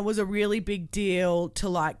 and it was a really big deal to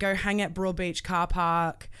like go hang at Broadbeach car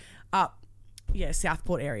park,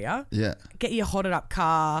 Southport area. Yeah. Get your hotted up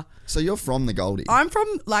car. So you're from the Goldie? I'm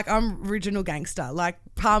original gangster, like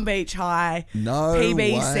Palm Beach High, No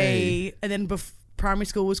PBC, way. and then primary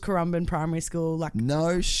school was Currumbin Primary School. Like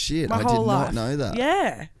No shit. my I whole did life. not know that.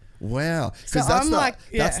 Yeah. Wow. So Because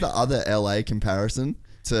that's the other LA comparison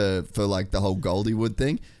for like the whole Goldiewood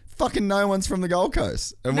thing. Fucking no one's from the Gold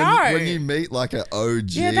Coast. And when you meet like an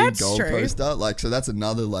OG Gold Coaster, like, so that's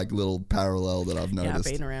another like little parallel that I've noticed.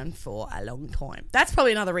 Yeah, I've been around for a long time. That's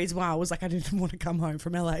probably another reason why I was like, I didn't want to come home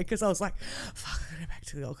from LA because I was like, fuck, I gotta go back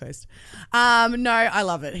to the Gold Coast. No, I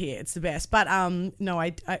love it here. It's the best. But no,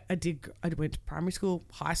 I went to primary school,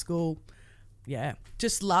 high school. Yeah,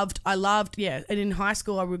 I loved, yeah. And in high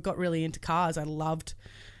school, I got really into cars.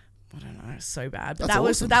 I don't know, so bad. But that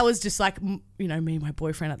was just like, you know, me and my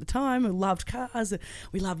boyfriend at the time who loved cars.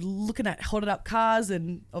 We loved looking at hotted up cars,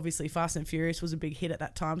 and obviously Fast and Furious was a big hit at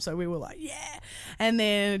that time. So we were like, yeah. And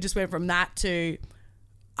then it just went from that to,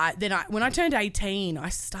 when I turned 18, I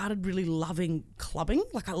started really loving clubbing.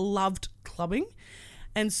 Like I loved clubbing.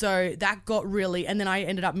 And so that got really, and then I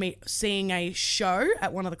ended up seeing a show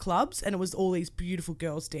at one of the clubs, and it was all these beautiful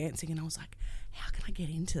girls dancing, and I was like, how can I get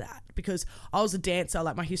into that? Because I was a dancer,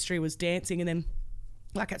 like my history was dancing, and then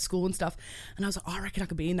like at school and stuff, and I was like, I reckon I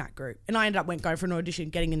could be in that group. And I ended up going for an audition,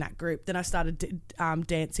 getting in that group. Then I started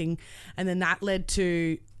dancing, and then that led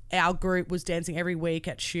to our group was dancing every week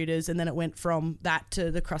at Shooters, and then it went from that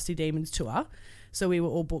to the Crusty Demons tour. So we were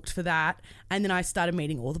all booked for that. And then I started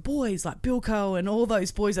meeting all the boys like Bilko and all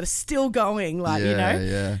those boys that are still going, like, you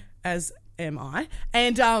know, as am I.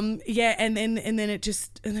 And and then it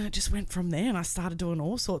just went from there, and I started doing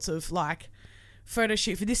all sorts of like photo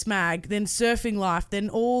shoot for this mag, then Surfing Life, then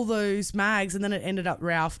all those mags, and then it ended up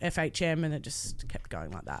Ralph, FHM, and it just kept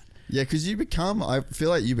going like that. Yeah, because I feel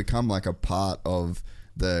like you become like a part of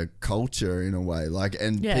the culture in a way, like,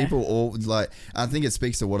 and people all like, I think it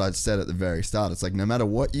speaks to what I said at the very start. It's like, no matter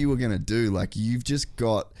what you were going to do, like, you've just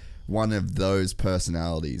got one of those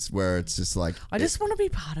personalities where it's just like, I just want to be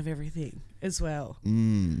part of everything as well.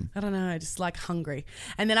 I don't know, just like hungry.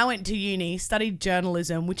 And then I went to uni, studied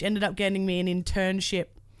journalism, which ended up getting me an internship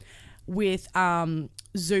with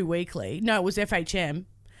Zoo Weekly. No, it was FHM,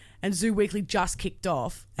 and Zoo Weekly just kicked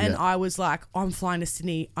off, and I was like, I'm flying to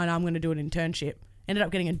Sydney and I'm going to do an internship. Ended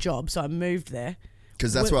up getting a job, so I moved there.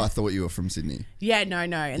 Because that's where I thought you were from, Sydney. Yeah, no.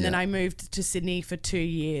 And then I moved to Sydney for 2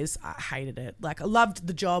 years. I hated it. Like, I loved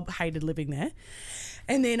the job, hated living there.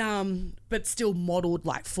 And then, but still modelled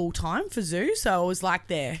like full time for Zoo. So I was like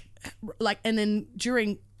there. Like, and then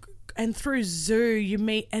through Zoo, you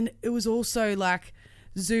meet, and it was also like,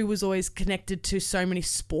 Zoo was always connected to so many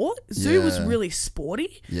sport. Zoo was really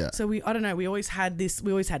sporty. Yeah. So we always had,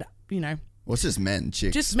 you know, well, it's just men,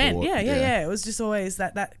 chicks. Just men, sport. Yeah. It was just always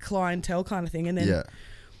that clientele kind of thing. And then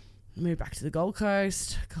moved back to the Gold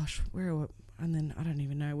Coast. Gosh, and then I don't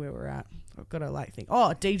even know where we're at. I've got to like think.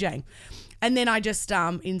 Oh, DJing. And then I just,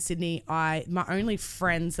 in Sydney, my only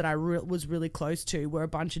friends that I was really close to were a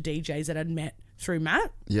bunch of DJs that I'd met through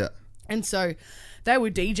Matt. Yeah. And so they were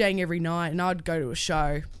DJing every night, and I'd go to a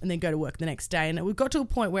show and then go to work the next day. And it got to a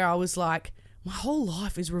point where I was like, my whole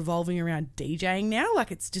life is revolving around DJing now.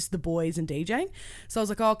 Like, it's just the boys and DJing. So I was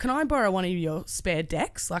like, oh, can I borrow one of your spare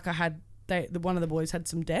decks? Like, one of the boys had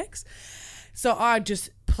some decks. So I'd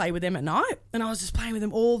just play with them at night. And I was just playing with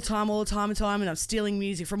them all the time. And I was stealing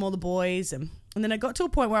music from all the boys. And then I got to a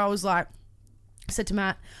point where I was like, I said to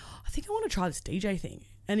Matt, I think I want to try this DJ thing.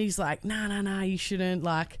 And he's like, nah, you shouldn't.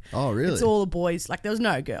 Like, oh, really? It's all the boys. Like, there was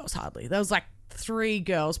no girls hardly. There was like 3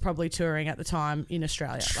 girls probably touring at the time in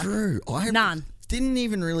Australia. True. Like, none. Didn't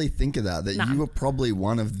even really think of that you were probably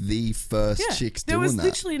one of the first chicks doing that. There was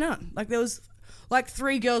literally none. Like, there was like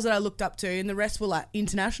 3 girls that I looked up to, and the rest were like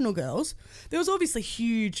international girls. There was obviously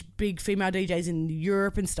huge, big female DJs in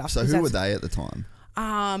Europe and stuff. So who were they at the time?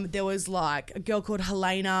 There was like a girl called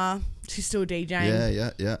Helena. She's still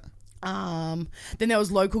DJing. Yeah. Then there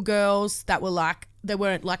was local girls that were like, they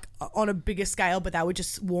weren't like on a bigger scale, but they were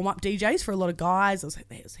just warm up DJs for a lot of guys.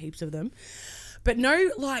 There was heaps of them, but no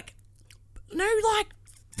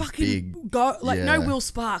fucking Big, no Will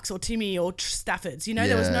Sparks or Timmy or Staffords. You know,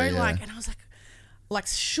 there was no like, and I was like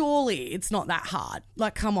surely it's not that hard.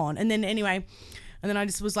 Like, come on. And then anyway, and then I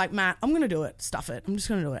just was like, Matt, I'm gonna do it. Stuff it. I'm just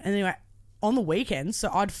gonna do it. And anyway, on the weekends, so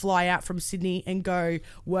I'd fly out from Sydney and go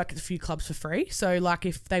work at a few clubs for free. So like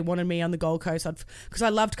if they wanted me on the Gold Coast, because I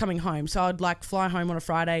loved coming home. So I'd like fly home on a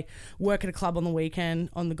Friday, work at a club on the weekend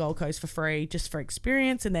on the Gold Coast for free, just for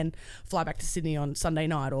experience, and then fly back to Sydney on Sunday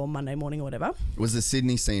night or Monday morning or whatever. Was the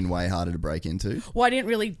Sydney scene way harder to break into? Well, I didn't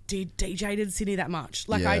really DJ in Sydney that much.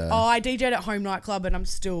 Like I DJ'd at Home Nightclub, and I'm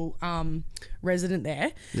still resident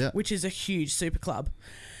there, which is a huge super club.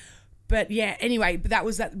 But yeah, anyway, but that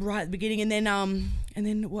was that right at the beginning, and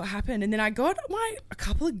then what happened? And then I got a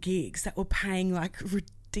couple of gigs that were paying like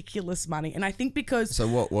ridiculous money, and I think because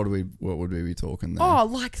what would we be talking there? Oh,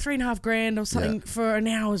 like $3,500 or something for an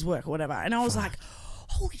hour's work or whatever, and I was like,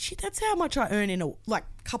 holy shit, that's how much I earn in a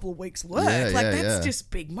couple of weeks' work. That's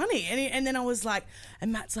just big money. And then I was like,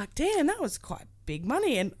 and Matt's like, damn, that was quite big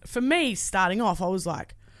money. And for me, starting off, I was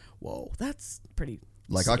like, whoa, that's pretty.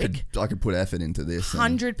 Like sick. I could put effort into this.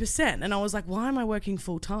 100%. And I was like, why am I working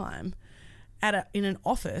full time in an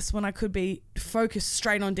office when I could be focused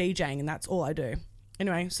straight on DJing, and that's all I do.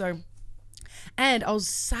 Anyway, so, and I was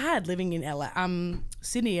sad living in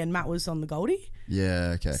Sydney, and Matt was on the Goldie.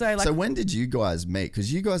 Yeah, okay. So when did you guys meet?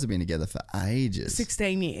 Because you guys have been together for ages.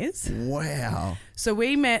 16 years. Wow. So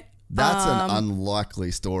we met. That's an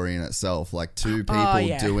unlikely story in itself. Like two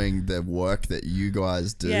people doing the work that you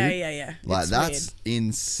guys do. Yeah. Like that's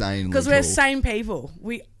insanely because cool. we're same people.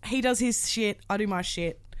 He does his shit, I do my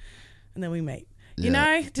shit, and then we meet. You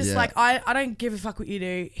know, just like I don't give a fuck what you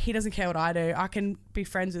do. He doesn't care what I do. I can be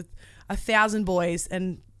friends with 1,000 boys,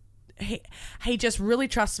 and he just really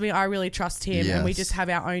trusts me. I really trust him, and we just have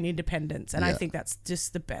our own independence. And I think that's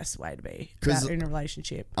just the best way to be in a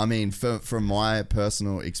relationship. I mean, from my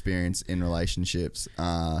personal experience in relationships,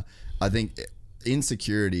 I think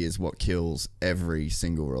insecurity is what kills every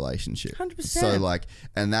single relationship. 100%. So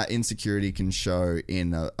and that insecurity can show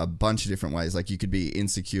in a bunch of different ways. Like you could be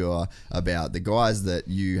insecure about the guys that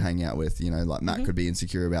you hang out with, you know, like Matt could be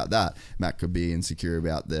insecure about that. Matt could be insecure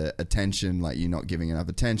about the attention, like you not giving enough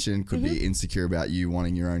attention, could be insecure about you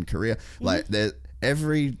wanting your own career. Like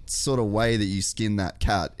every sort of way that you skin that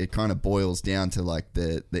cat, it kind of boils down to like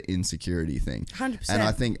the insecurity thing. 100%. And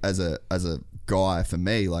I think as a guy, for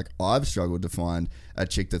me, like I've struggled to find a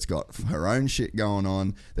chick that's got her own shit going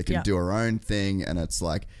on, that can do her own thing, and it's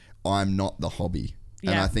like I'm not the hobby.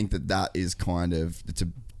 And I think that is kind of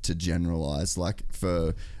to generalize, like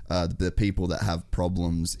for the people that have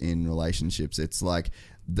problems in relationships, it's like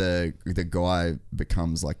the guy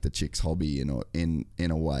becomes like the chick's hobby in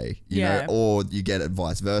a way, you know, or you get it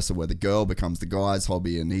vice versa, where the girl becomes the guy's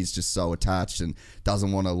hobby, and he's just so attached and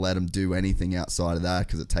doesn't want to let him do anything outside of that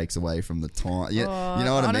because it takes away from the time. You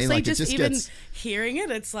know what honestly, I mean? Like just it just even gets. hearing it,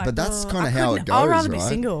 it's like. But that's kind of how it goes. I'd rather right? be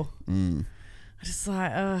single. I just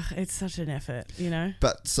like, it's such an effort, you know.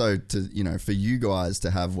 But so for you guys to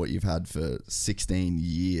have what you've had for 16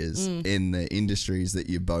 years in the industries that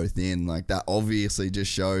you're both in, like that obviously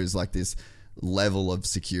just shows like this level of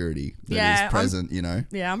security that is present, you know.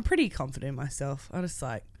 Yeah, I'm pretty confident in myself. I just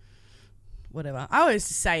like, whatever. I always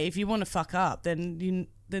say, if you want to fuck up, then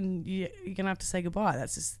you're gonna have to say goodbye.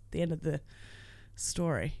 That's just the end of the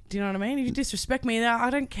story. Do you know what I mean? If you disrespect me, I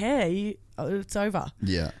don't care. It's over.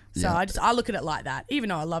 Yeah. So I look at it like that. Even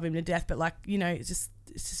though I love him to death, but like, you know, it's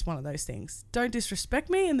just one of those things. Don't disrespect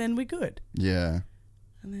me, and then we're good. Yeah.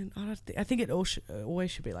 And then I think it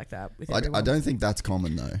always should be like that with everyone. I don't think that's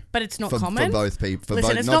common though. But it's not common for both people.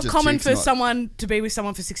 Listen, it's not common for someone to be with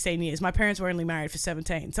someone for 16 years. My parents were only married for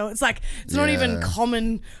 17, so it's like it's not even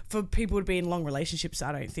common for people to be in long relationships.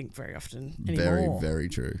 I don't think very often anymore. Very, very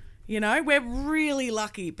true. You know, we're really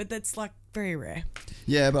lucky, but that's like very rare.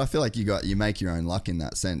 Yeah, but I feel like you make your own luck in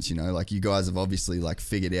that sense, you know? Like you guys have obviously like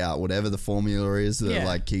figured out whatever the formula is that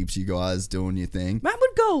like keeps you guys doing your thing. Matt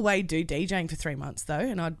would go away do DJing for 3 months though,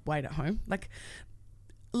 and I'd wait at home. Like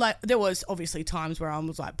there was obviously times where I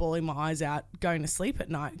was like bawling my eyes out going to sleep at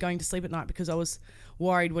night because I was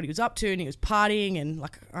worried what he was up to, and he was partying, and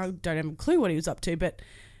like I don't have a clue what he was up to, but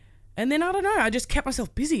and then I don't know, I just kept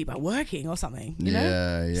myself busy by working or something, you know?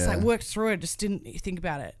 Yeah. Just like worked through it, just didn't think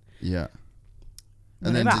about it. Yeah.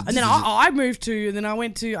 And then, I moved to, and then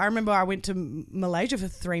I remember I went to Malaysia for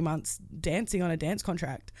 3 months dancing on a dance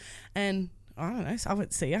contract. And I don't know, so I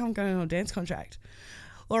went, see ya, I'm going on a dance contract.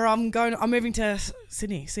 Or I'm moving to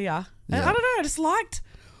Sydney, see ya. And I don't know,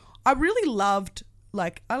 I really loved,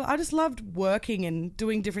 like, I just loved working and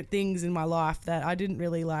doing different things in my life that I didn't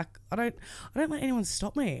really like. I don't let anyone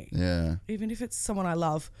stop me. Yeah. Even if it's someone I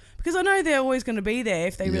love. Because I know they're always going to be there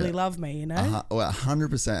if they really love me, you know?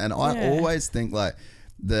 100%. And I always think, like,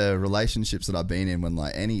 the relationships that I've been in, when,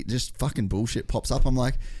 like, any just fucking bullshit pops up, I'm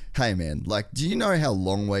like, hey, man, like, do you know how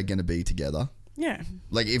long we're going to be together? Yeah.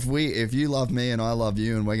 Like, if you love me and I love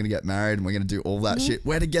you and we're going to get married and we're going to do all that shit,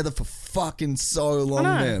 we're together for fucking so long,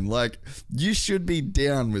 man. Like, you should be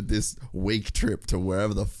down with this week trip to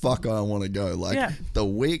wherever the fuck I want to go. Like, the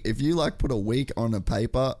week, if you, like, put a week on a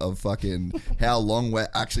paper of fucking how long we're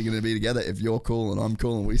actually going to be together, if you're cool and I'm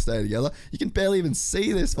cool and we stay together, you can barely even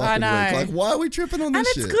see this fucking week. Like, why are we tripping on this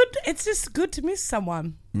shit? And it's good. It's just good to miss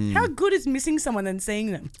someone. How good is missing someone than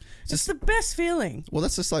seeing them? It's the best feeling. Well,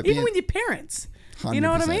 that's just like even with your parents. 100%. You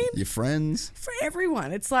know what I mean? Your friends. For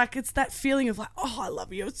everyone. It's like, it's that feeling of like, oh, I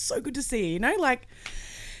love you. It's so good to see you. You know, like,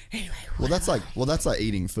 anyway. Well, that's like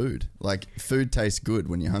eating food. Like, food tastes good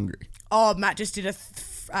when you're hungry. Oh, Matt just did a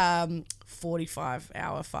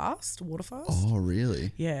 45-hour fast, water fast. Oh,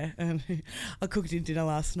 really? Yeah. And I cooked him dinner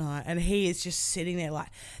last night and he is just sitting there like,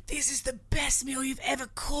 this is the best meal you've ever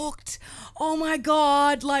cooked. Oh my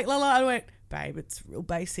God. Like, I went, babe, it's real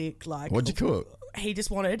basic. Like, what'd you cook? He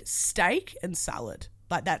just wanted steak and salad.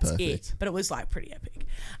 Like, that's it. But it was like pretty epic.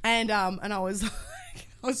 And I was like,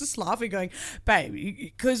 I was just laughing, going, babe,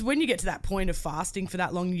 because when you get to that point of fasting for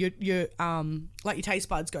that long, you like your taste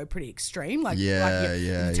buds go pretty extreme. Like, you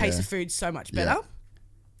taste the food so much better. Yeah.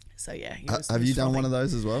 So yeah. Have you done one of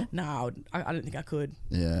those as well? No, I don't think I could.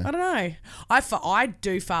 Yeah. I don't know. I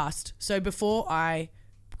do fast. So before I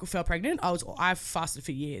fell pregnant, I fasted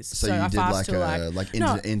for years. So you did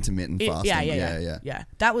intermittent fasting. Yeah.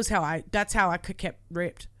 That's how I kept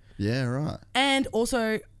ripped. Yeah, right. And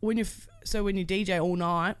also when you DJ all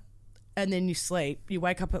night and then you sleep, you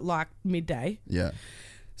wake up at like midday. Yeah.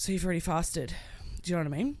 So you've already fasted. Do you know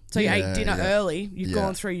what I mean? So you ate dinner early, you've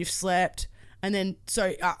gone through, you've slept, and then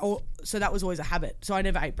so that was always a habit. So I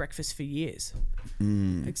never ate breakfast for years.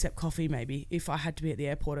 Except coffee, maybe, if I had to be at the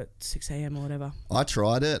airport at 6 a.m. or whatever. I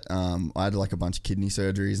tried it. I had like a bunch of kidney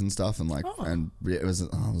surgeries and stuff, and it was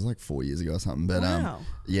like 4 years ago or something. But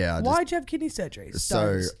why'd you have kidney surgeries?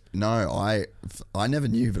 So I never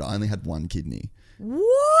knew, but I only had one kidney.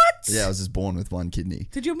 What? Yeah, I was just born with one kidney.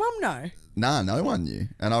 Did your mum know? Nah, no one knew.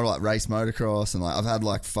 And I like race motocross, and like I've had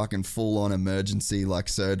like fucking full on emergency like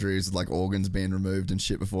surgeries with like organs being removed and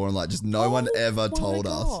shit before, and like just no one ever told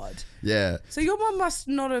us. Yeah. So your mum must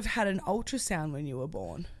not have had an ultrasound when you were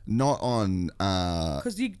born. Not on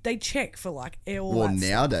because they check for like all. Well,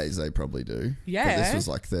 nowadays they probably do. Yeah. But this was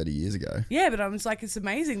like 30 years ago. Yeah, but I was like, it's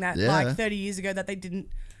amazing that like 30 years ago that they didn't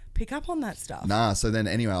pick up on that stuff. Nah, so then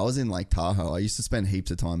anyway, I was in Lake Tahoe. I used to spend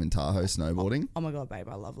heaps of time in Tahoe snowboarding. Oh my God, babe,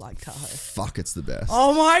 I love Lake Tahoe. Fuck, it's the best.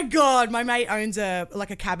 Oh my God, my mate owns a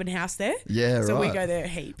cabin house there. Yeah, right. So we go there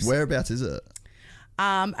heaps. Whereabouts is it?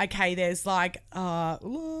 Okay, there's like I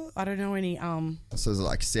don't know any So is it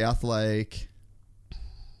like South Lake?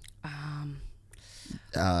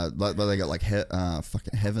 Like they got like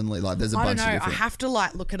fucking Heavenly, like there's a bunch of different. I have to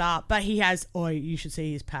like look it up, but he has. Oh, you should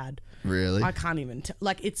see his pad. Really? I can't even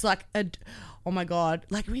like it's like a. Oh my God!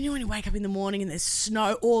 Like when you wake up in the morning and there's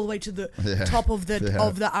snow all the way to the top of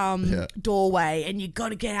the doorway, and you got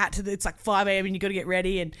to get out to it's like 5 a.m. and you got to get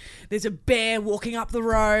ready, and there's a bear walking up the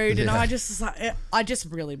road, and I just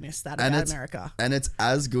really miss that about America. And it's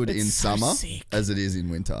as good in summer as it is in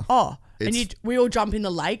winter. Oh. And we all jump in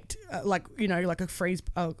the lake, like a freeze,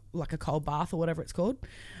 like a cold bath or whatever it's called.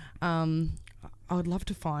 I would love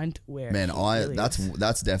to find where. Man,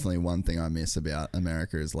 that's definitely one thing I miss about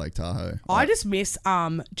America is Lake Tahoe. I just miss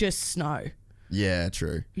just snow. Yeah,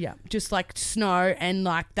 true. Yeah, just like snow and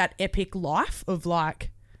like that epic life of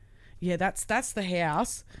like, that's the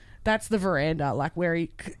house. That's the veranda, like where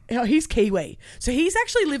he's Kiwi. So he's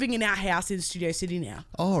actually living in our house in Studio City now.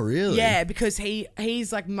 Oh, really? Yeah, because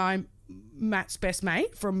he's like Matt's best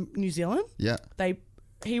mate from New Zealand. Yeah.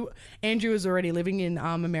 Andrew was already living in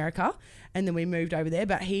America, and then we moved over there,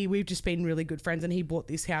 but we've just been really good friends, and he bought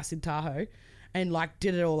this house in Tahoe and like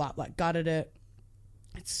did it all up, like gutted it.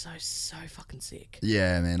 It's so fucking sick.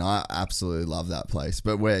 Yeah, man, I absolutely love that place.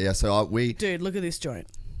 But dude, look at this joint.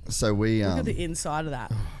 So we look at the inside of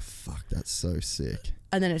that. Oh fuck, that's so sick.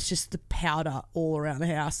 And then it's just the powder all around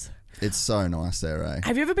the house. It's so nice there, eh?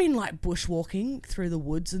 Have you ever been like bushwalking through the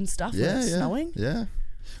woods and stuff when it's snowing? Yeah.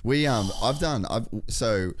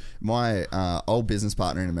 So my old business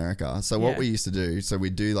partner in America. So what Yeah. we used to do, so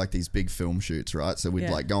we'd do like these big film shoots, right? So we'd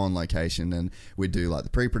like go on location and we'd do like the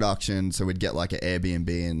pre-production. So we'd get like an Airbnb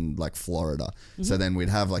in like Florida. So then we'd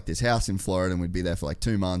have like this house in Florida and we'd be there for like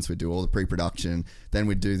 2 months. We'd do all the pre-production. Then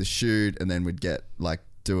we'd do the shoot and then we'd get like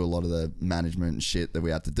do a lot of the management and shit that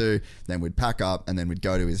we had to do. Then we'd pack up and then we'd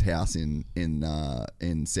go to his house in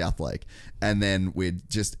South Lake, and then we'd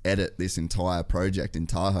just edit this entire project in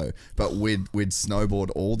Tahoe. But we'd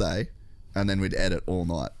snowboard all day, and then we'd edit all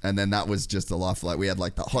night, and then that was just the life. Like we had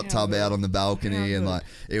like the hot tub out on the balcony, and like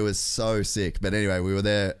it was so sick. But anyway, we were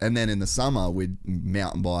there, and then in the summer we'd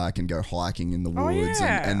mountain bike and go hiking in the woods.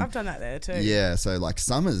 And I've done that there too. Yeah, so like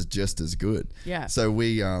summer's just as good. Yeah. So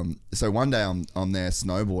we so one day I'm there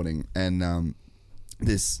snowboarding, and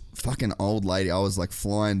this fucking old lady, I was like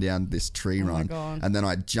flying down this tree run, God. and then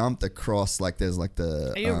I jumped across like there's like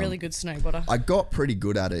the. Are you a really good snowboarder? I got pretty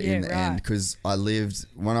good at it in the right. end because I lived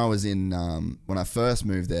when I was in when I first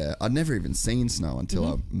moved there. I'd never even seen snow until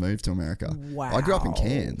I moved to America. Wow. I grew up in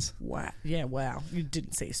Cairns. Wow. Yeah. Wow. You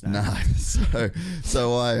didn't see snow. No,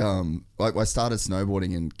 so I started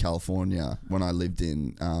snowboarding in California when I lived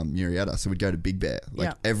in Murrieta. So we'd go to Big Bear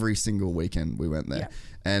every single weekend. We went there. Yep.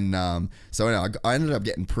 And so anyway, I ended up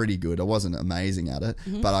getting pretty good. I wasn't amazing at it,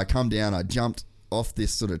 but I come down, I jumped off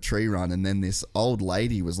this sort of tree run, and then this old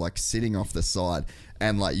lady was like sitting off the side,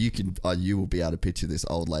 and like you will be able to picture this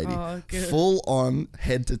old lady, full on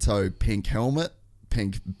head to toe pink helmet,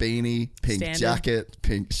 pink beanie, pink jacket,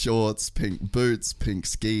 pink shorts, pink boots, pink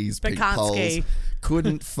skis, but pink can't poles. ski.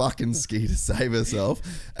 Couldn't fucking ski to save herself.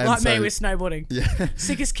 And Like me with snowboarding. Yeah.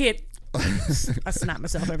 Sickest kit. I snap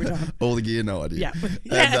myself every time. All the gear, no idea.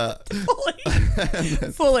 Yeah.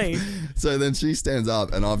 Fully. So then she stands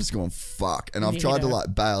up and I've just gone, fuck. And I've tried to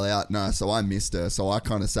like bail out. No, so I missed her. So I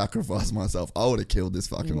kind of sacrificed myself. I would have killed this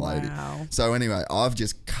fucking lady. So anyway, I've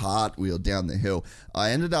just cartwheeled down the hill.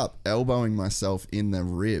 I ended up elbowing myself in the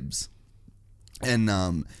ribs. And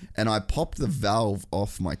I popped the valve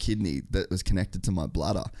off my kidney that was connected to my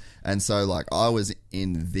bladder, and so like I was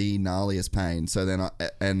in the gnarliest pain. So then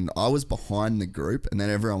I was behind the group, and then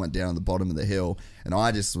everyone went down the bottom of the hill, and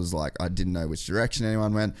I just was like, I didn't know which direction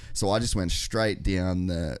anyone went, so I just went straight down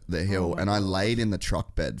the hill, and I laid in the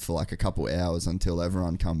truck bed for like a couple hours until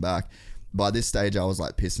everyone come back. By this stage, I was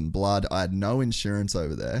like pissing blood. I had no insurance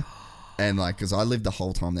over there, and like because I lived the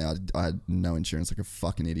whole time there, I had no insurance, like a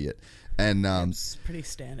fucking idiot. And it's pretty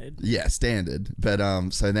standard. Yeah, standard. But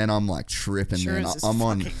so then I'm like tripping. Insurance Then I'm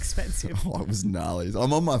on. Expensive. Oh, it was gnarly.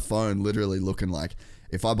 I'm on my phone, literally looking like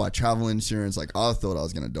if I buy travel insurance, like I thought I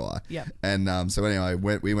was gonna die. Yeah. And so anyway,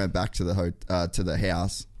 we went back to the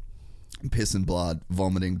house, pissing blood,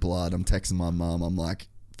 vomiting blood. I'm texting my mum. I'm like,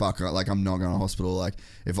 fuck, like I'm not going to hospital. Like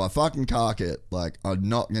if I fucking cark it, like I'm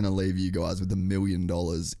not going to leave you guys with $1 million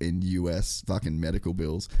in US fucking medical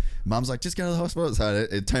bills. Mum's like, just go to the hospital. So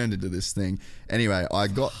it turned into this thing. Anyway, I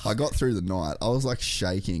got through the night. I was like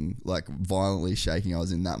shaking, like violently shaking. I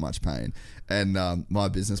was in that much pain. And my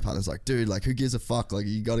business partner's like, dude, like who gives a fuck? Like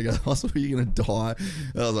you got to go to the hospital. You're going to die.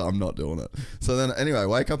 And I was like, I'm not doing it. So then anyway, I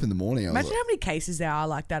wake up in the morning. Imagine how many cases there are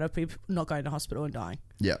like that of people not going to hospital and dying.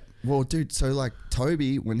 Yeah. Well, dude, so like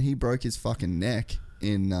Toby, when he broke his fucking neck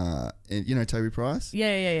in you know Toby Price?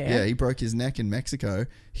 Yeah. Yeah, he broke his neck in Mexico.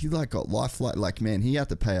 He like got life flight. Like, man, he had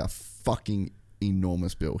to pay a fucking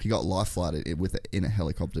enormous bill. He got life flighted in a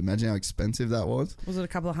helicopter. Imagine how expensive that was. Was it a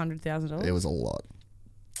couple of $100,000? It was a lot.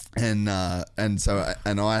 And I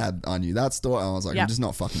knew that story. I was like, I'm just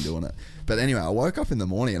not fucking doing it. But anyway, I woke up in the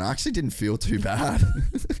morning and I actually didn't feel too bad.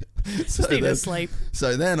 Just need to sleep.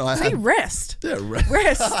 So then I had rest. Yeah,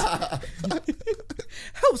 rest.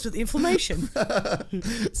 Helps with the inflammation.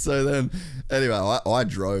 So then, anyway, I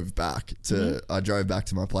drove back to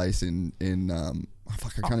my place in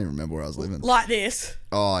fuck, I can't even remember where I was living. Like this.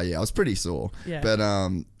 Oh yeah, I was pretty sore. Yeah.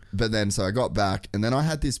 But then so I got back, and then I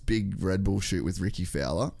had this big Red Bull shoot with Ricky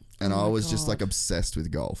Fowler. And I was just like obsessed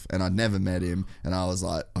with golf, and I'd never met him, and I was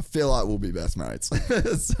like, I feel like we'll be best mates.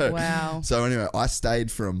 Wow. So anyway, I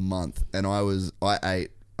stayed for a month, and I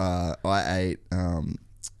ate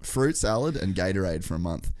fruit salad and Gatorade for a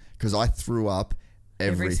month because I threw up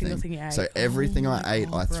everything. Every single thing you ate. So everything I ate,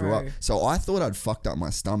 I threw up. Bro. So I thought I'd fucked up my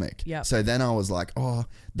stomach. Yep. So then I was like,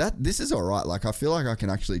 this is all right. Like I feel like I can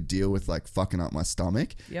actually deal with like fucking up my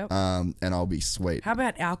stomach. Yep. And I'll be sweet. How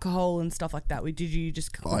about alcohol and stuff like that? Did you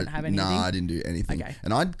just couldn't have anything? Nah, I didn't do anything. Okay.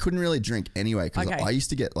 And I couldn't really drink anyway because I used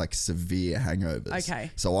to get like severe hangovers. Okay.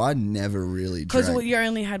 So I never really drank. Because you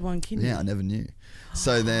only had one kidney. Yeah, I never knew.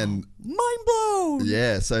 So then... Mind blown.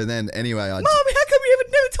 Yeah, so then anyway... Mom, how come you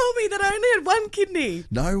never told me that I only had one kidney? Really?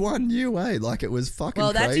 No one knew, Like, it was fucking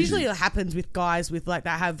Well, crazy. that's usually what happens with guys with like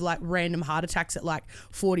that have like random heart attacks at like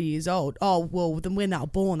 40 years old. Oh, well, then when they were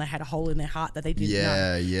born, they had a hole in their heart that they didn't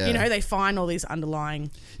know. Yeah. You know, they find all these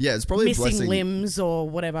underlying It's probably a missing blessing. limbs or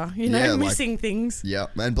whatever. You know, Yeah, like- missing things. Yeah,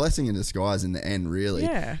 and blessing in disguise in the end, really.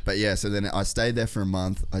 Yeah. But yeah, so then I stayed there for a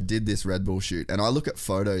month. I did this Red Bull shoot, and I look at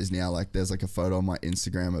photos now. Like, there's like a photo on my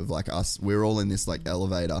Instagram of like us. We're all in this like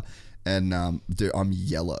elevator, and dude, I'm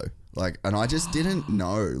yellow. Like, and I just didn't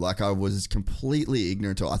know. Like, I was completely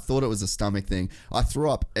ignorant to it. I thought it was a stomach thing. I threw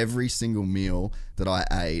up every single meal that I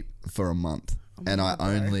ate for a month. And I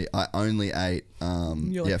only ate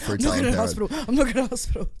You're like, fruit I'm not salad. going to and hospital. I'm not going to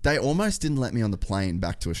hospital. They almost didn't let me on the plane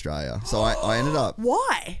back to Australia. So I ended up,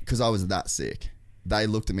 Why? because I was that sick. They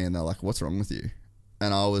looked at me and they're like, "What's wrong with you?"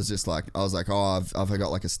 And I was just like, "Oh, I've got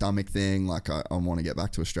like a stomach thing. Like, I want to get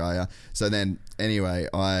back to Australia." So then, anyway,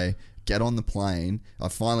 I get on the plane. I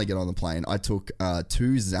finally get on the plane. I took 2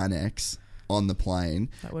 Xanax on the plane.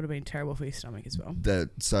 That would have been terrible for your stomach as well.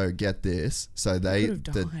 So get this. So could have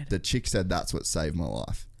died. the chick said that's what saved my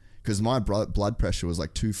life, because my blood pressure was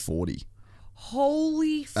like 240.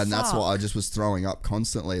 Holy fuck. And that's why I just was throwing up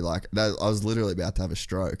constantly. Like, that, I was literally about to have a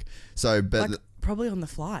stroke. So, but Like, probably on the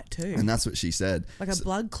flight too. and that's what she said. Like a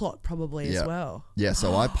blood clot probably as well. Yeah,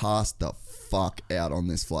 so I passed the fuck out on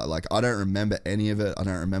this flight. Like, I don't remember any of it. I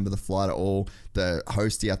don't remember the flight at all. The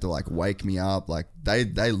hostie had to like wake me up. Like, they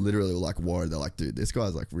literally were like worried. They're like, "Dude, this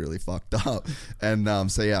guy's like really fucked up."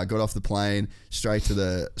 And so yeah, I got off the plane straight to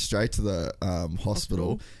the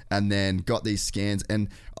hospital, and then got these scans, and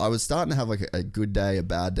I was starting to have like a good day, a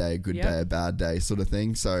bad day, a good day, a bad day sort of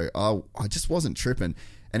thing. So I just wasn't tripping.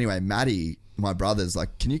 Anyway, Maddie, my brother's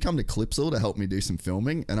like, "Can you come to Clipsal to help me do some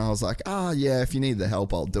filming?" And I was like, yeah, if you need the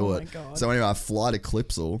help, I'll do it. My God. So anyway, I fly to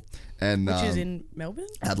Clipsal, and Which is in Melbourne?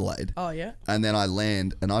 Adelaide. Oh, yeah. And then I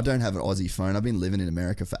land, and I don't have an Aussie phone. I've been living in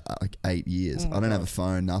America for like 8 years. I don't have a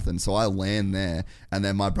phone, nothing. So I land there, and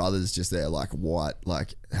then my brother's just there like, "What?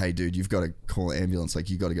 Like, hey, dude, you've got to call an ambulance. Like,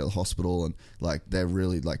 you got to go to the hospital, and like, they're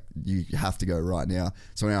really like, you have to go right now."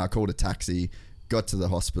 So anyway, I called a taxi, got to the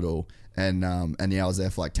hospital, and yeah, I was there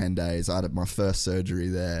for like 10 days. I had my first surgery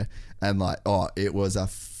there, and like, it was a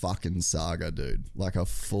fucking saga, dude. Like a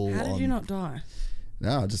full How did you not die?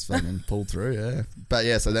 No, I just fucking pulled through, yeah. But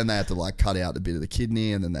yeah, so then they had to like cut out a bit of the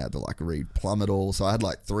kidney, and then they had to like replumb it all. So I had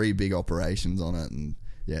like 3 big operations on it, and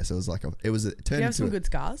yeah, so it was like it turned Do you have into some good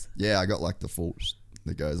scars? Yeah, I got like the full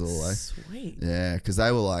that goes all the way. Sweet. Yeah, because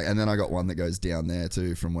they were like, and then I got one that goes down there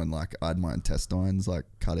too, from when like I had my intestines like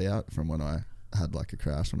cut out from when I had like a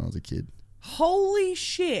crash when I was a kid. Holy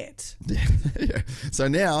shit. Yeah. So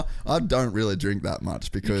now I don't really drink that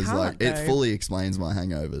much because can't, like it though. fully explains my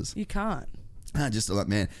hangovers. You can't. I just like,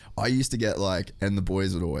 man, I used to get like, and the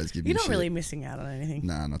boys would always give me You're not shit. really missing out on anything.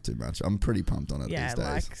 Nah, not too much. I'm pretty pumped on it Yeah, these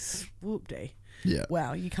days. like, whoop-dee. Yeah.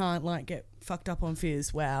 Wow, you can't like get fucked up on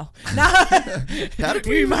fizz. Wow. No. How did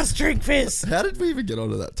we You must drink fizz. How did we even get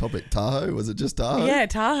onto that topic? Tahoe? Was it just Tahoe? Yeah,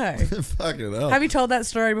 Tahoe. Fucking hell. Have you told that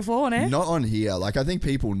story before on air? Not on here. Like, I think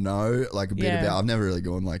people know like a bit Yeah. about. I've never really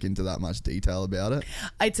gone like into that much detail about it.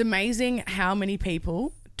 It's amazing how many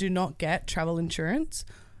people do not get travel insurance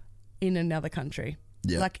in another country.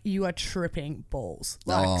 Yeah. Like, you are tripping balls.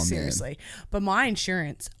 Like, Oh, man. seriously. But my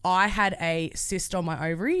insurance, I had a cyst on my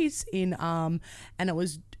ovaries and I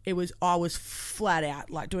was flat out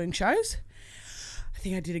like doing shows. I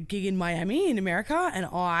think I did a gig in Miami in America, and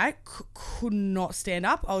I could not stand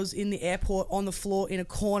up. I was in the airport on the floor in a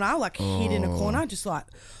corner, like hid in a corner, just like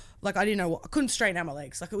I didn't know what, I couldn't straighten out my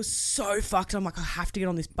legs. Like, it was so fucked. I'm like, I have to get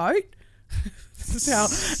on this boat. This is how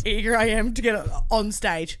eager I am to get on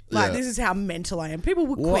stage. Like, Yeah. this is how mental I am. People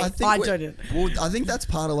would Well, quit. I didn't. Well, I think that's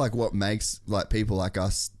part of like what makes like people like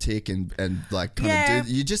us tick and like kind Yeah. of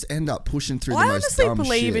do. You just end up pushing through the I most honestly dumb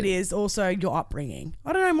believe shit. it is also your upbringing.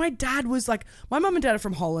 I don't know. My dad was like, my mum and dad are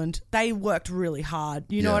from Holland. They worked really hard.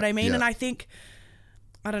 You know Yeah, what I mean? yeah. And I think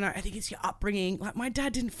it's your upbringing. Like, my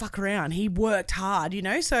dad didn't fuck around. He worked hard, you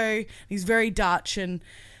know? So he's very Dutch, and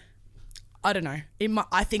I don't know.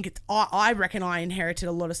 I reckon I inherited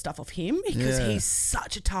a lot of stuff off him because Yeah. he's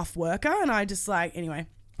such a tough worker, and I just like, anyway.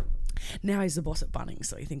 Now he's the boss at Bunnings,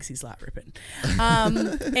 so he thinks he's like ripping.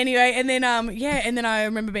 Anyway, and then and then I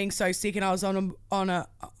remember being so sick, and I was I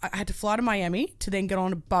had to fly to Miami to then get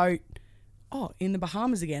on a boat, in the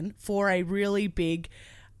Bahamas again for a really big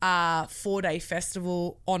 4-day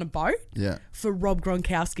festival on a boat. Yeah. For Rob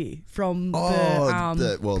Gronkowski from the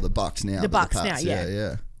Bucks now. the but Bucks Pats, now, yeah.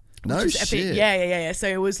 Yeah. No which is shit. epic. Yeah. So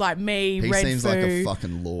it was like me, He Red seems Foo, like a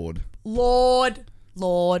fucking lord. Lord.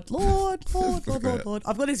 Lord. I've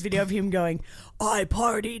got this video of him going, I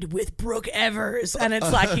partied with Brooke Evers. And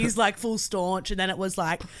it's like, he's like full staunch. And then it was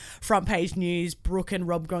like front page news, Brooke and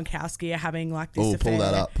Rob Gronkowski are having like this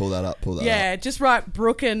affair. Pull that up. Yeah, just write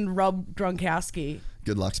Brooke and Rob Gronkowski.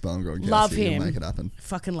 Good luck spelling Gronkowski. Love him. You'll make it happen.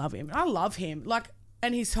 Fucking love him. I love him. Like,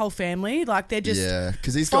 and his whole family, like they're just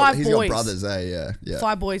because he's got brothers, yeah.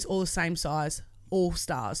 5 boys, all the same size, all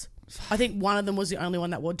stars. I think one of them was the only one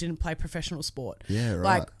that didn't play professional sport. Yeah,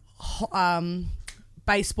 right. Like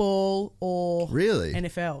baseball or really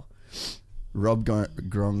NFL. Rob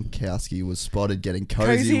Gronkowski was spotted getting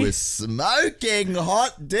cozy with smoking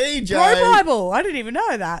hot DJ. Bro Bible. I didn't even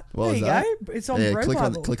know that. What there you that? go. It's on Bro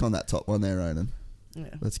Bible. Click on that top one there, Ronan. Yeah.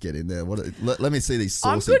 Let's get in there. Let me see these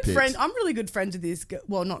saucy I'm good pics. friends. I'm really good friends with this.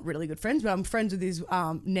 Well, not really good friends, but I'm friends with his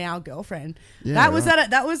now girlfriend. Yeah,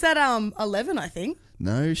 that was at 11, I think.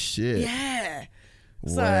 No shit. Yeah.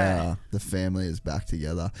 Wow. The family is back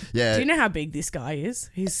together. Yeah. Do you know how big this guy is?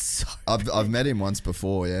 He's so. I've met him once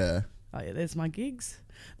before. Yeah. Oh yeah, there's my gigs.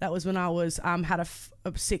 That was when I was had a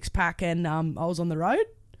 6-pack and I was on the road.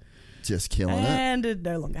 Just killing it. And it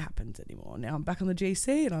no longer happens anymore. Now I'm back on the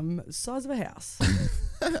GC and I'm the size of a house.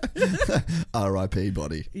 R.I.P.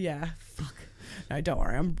 body. Yeah, fuck. No, don't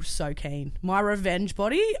worry. I'm so keen. My revenge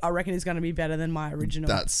body, I reckon, is going to be better than my original.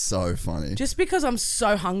 That's so funny. Just because I'm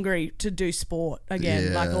so hungry to do sport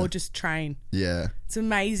again, or just train. Yeah. It's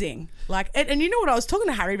amazing. Like, and you know what? I was talking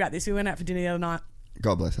to Harry about this. We went out for dinner the other night.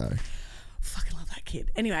 God bless Harry. Fucking love that kid.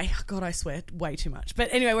 Anyway, God, I swear way too much. But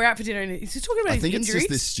anyway, we're out for dinner and he's talking about his injuries. I think it's just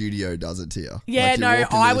this studio does it to you. Yeah,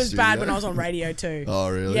 like I was bad when I was on radio too. Oh,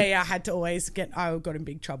 really? Yeah, I had to always I got in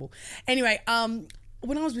big trouble. Anyway,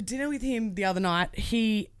 when I was with dinner with him the other night,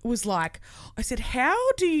 he was like, I said, how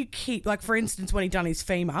do you keep, like, for instance, when he done his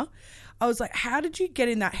femur, I was like, how did you get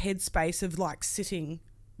in that headspace of like sitting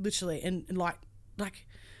literally and like,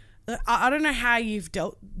 I don't know how you've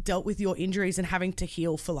dealt with your injuries and having to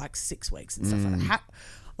heal for like 6 weeks and stuff like that.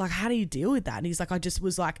 How do you deal with that? And he's like, I just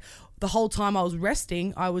was like, the whole time I was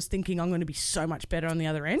resting, I was thinking I'm going to be so much better on the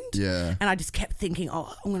other end. Yeah. And I just kept thinking,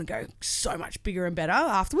 oh, I'm going to go so much bigger and better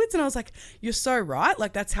afterwards. And I was like, you're so right.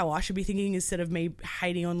 Like, that's how I should be thinking instead of me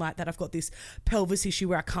hating on like that I've got this pelvis issue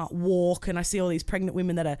where I can't walk. And I see all these pregnant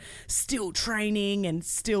women that are still training and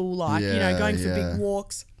still like, going for big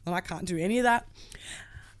walks. And I can't do any of that.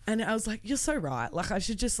 And I was like, you're so right. Like, I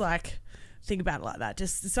should just like think about it like that.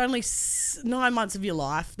 Just, it's only 9 months of your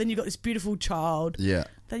life. Then you've got this beautiful child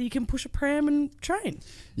that you can push a pram and train.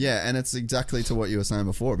 Yeah, and it's exactly to what you were saying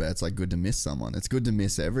before about it's like good to miss someone. It's good to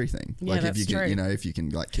miss everything. Yeah, like that's if you true. can, if you can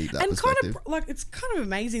like keep that and perspective. kind of like, it's kind of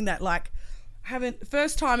amazing that like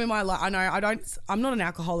first time in my life, I know I'm not an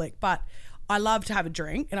alcoholic, but I love to have a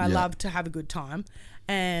drink and I love to have a good time.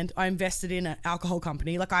 And I invested in an alcohol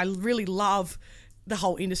company. Like, I really love the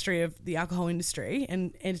whole industry of the alcohol industry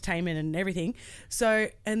and entertainment and everything. So,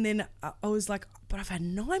 and then I was like, but I've had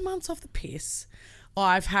 9 months off the piss.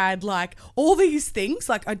 I've had like all these things.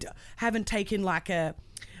 Like, I haven't taken like I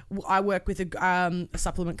work with a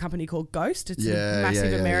supplement company called Ghost. It's a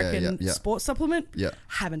massive American sports supplement. Yeah.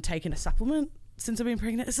 Haven't taken a supplement since I've been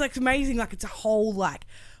pregnant. It's like amazing. Like, it's a whole like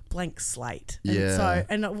blank slate. And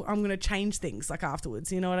and I'm going to change things like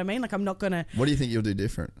afterwards. You know what I mean? Like, I'm not going to. What do you think you'll do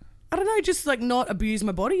different? I don't know, just like not abuse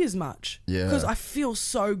my body as much. Yeah. Because I feel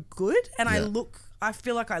so good and I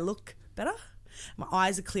feel like I look better. My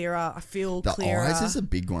eyes are clearer. I feel clearer. The eyes is a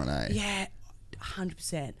big one, eh? Yeah,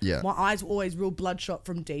 100%. Yeah. My eyes were always real bloodshot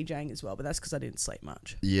from DJing as well, but that's because I didn't sleep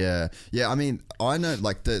much. Yeah. Yeah, I mean, I know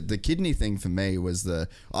like the kidney thing for me was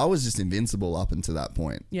I was just invincible up until that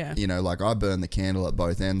point. Yeah. Like I burned the candle at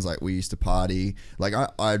both ends. Like we used to party. Like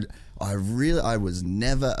I was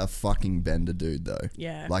never a fucking bender dude though.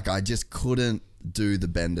 Yeah. Like I just couldn't do the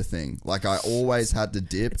bender thing. Like I always had to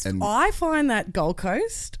dip. I find that Gold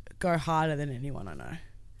Coast go harder than anyone I know.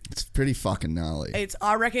 It's pretty fucking gnarly.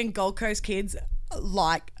 I reckon Gold Coast kids,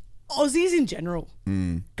 like Aussies in general,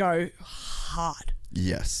 go hard.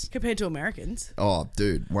 Yes. Compared to Americans. Oh,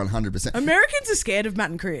 dude, 100%. Americans are scared of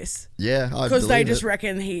Matt and Chris. Yeah, because they just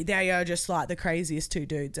reckon they are just like the craziest two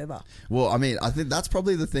dudes ever. Well, I mean, I think that's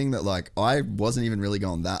probably the thing that like I wasn't even really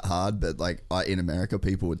going that hard, but like in America,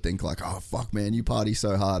 people would think like, oh fuck, man, you party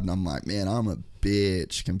so hard, and I'm like, man, I'm a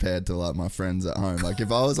bitch compared to like my friends at home. Like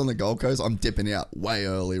if I was on the Gold Coast, I'm dipping out way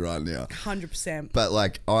early right now. 100%. But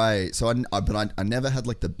like I never had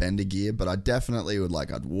like the bender gear, but I definitely would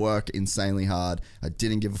like I'd work insanely hard. I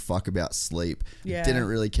didn't give a fuck about sleep. Yeah. Didn't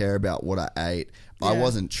really care about what I ate. I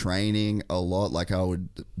wasn't training a lot. Like I would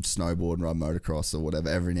snowboard and ride motocross or whatever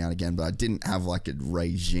every now and again, but I didn't have like a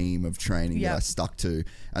regime of training that I stuck to.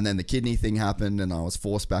 And then the kidney thing happened and I was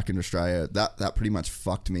forced back into Australia. That pretty much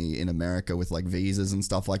fucked me in America with like visas and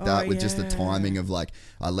stuff like that, with just the timing of like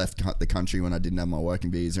I left the country when I didn't have my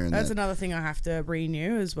working visa. And that's another thing I have to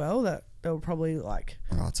renew as well, that they'll probably like...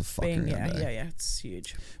 Oh, it's a fucking yeah, it's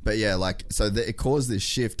huge. But yeah, like, so it caused this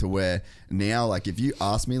shift to where now, like, if you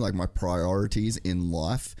ask me, like, my priorities in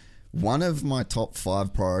life, one of my top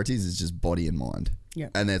 5 priorities is just body and mind. Yeah.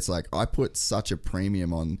 And it's like, I put such a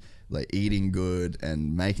premium on, like, eating good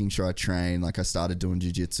and making sure I train. Like, I started doing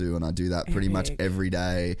jiu-jitsu and I do that pretty much every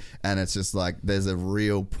day. And it's just like, there's a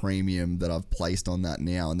real premium that I've placed on that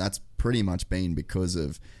now. And that's pretty much been because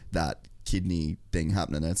of that kidney thing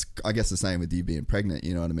happening. It's, I guess, the same with you being pregnant,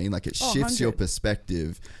 you know what I mean? Like, it shifts your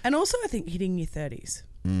perspective. And also I think hitting your 30s,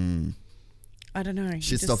 I don't know,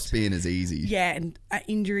 shit stops being as easy. Yeah, and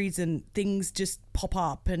injuries and things just pop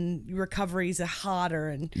up and recoveries are harder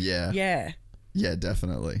and yeah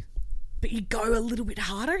definitely. But you go a little bit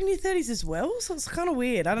harder in your 30s as well, so it's kind of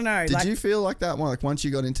weird. I don't know. Did you feel like that? Like, once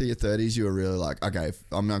you got into your 30s, you were really like, okay,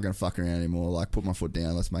 I'm not going to fuck around anymore. Like, put my foot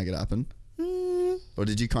down, let's make it happen? Or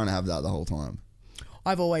did you kind of have that the whole time?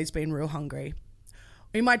 I've always been real hungry.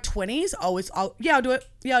 In my 20s, I'll do it.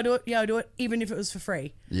 Yeah, I'll do it. Even if it was for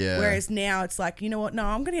free. Yeah. Whereas now it's like, you know what? No,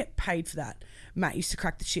 I'm going to get paid for that. Matt used to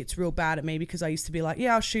crack the shits real bad at me because I used to be like,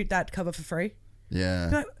 yeah, I'll shoot that cover for free.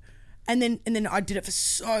 Yeah. And then I did it for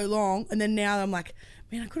so long. And then now I'm like,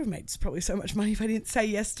 man, I could have made probably so much money if I didn't say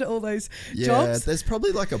yes to all those jobs. Yeah, there's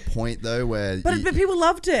probably like a point though where... But people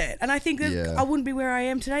loved it. And I think that I wouldn't be where I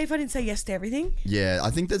am today if I didn't say yes to everything. Yeah, I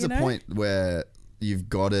think there's a point where you've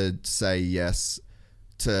got to say yes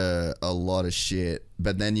to a lot of shit,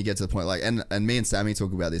 but then you get to the point like, and me and Sammy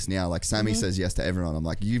talk about this now, like Sammy says yes to everyone. I'm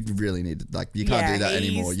like, you really need to, like, you can't do that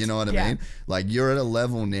anymore, you know what I mean? Like, you're at a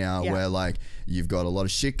level now where like you've got a lot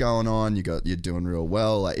of shit going on, you're doing real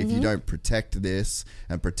well. Like, if you don't protect this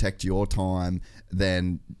and protect your time,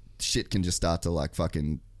 then shit can just start to like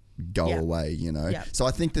fucking go away, you know? So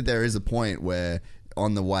I think that there is a point where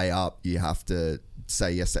on the way up you have to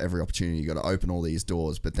say yes to every opportunity. You got to open all these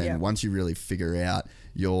doors, but then once you really figure out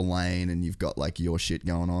your lane and you've got like your shit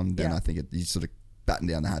going on, then I think you sort of batten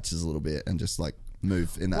down the hatches a little bit and just like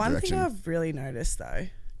move in that direction. One thing I've really noticed though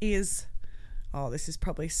is, this is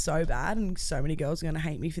probably so bad and so many girls are going to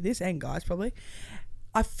hate me for this, and guys probably.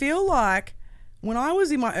 I feel like when I was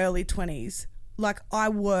in my early 20s, like, I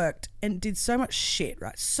worked and did so much shit,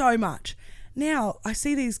 right? So much. Now I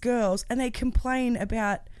see these girls and they complain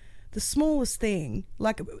about the smallest thing,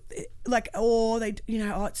 or they,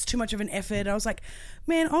 it's too much of an effort. And I was like,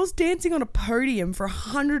 man, I was dancing on a podium for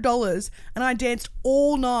 $100 and I danced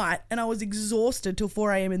all night and I was exhausted till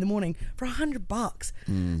 4 a.m. in the morning for $100,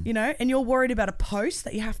 you know, and you're worried about a post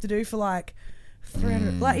that you have to do for like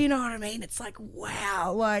 300, like, you know what I mean? It's like,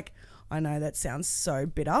 wow. Like, I know that sounds so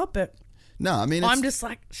bitter, but no, I mean, I'm just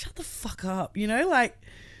like, shut the fuck up, you know, like,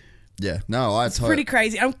 yeah, no, it's pretty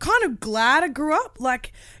crazy. I'm kind of glad I grew up.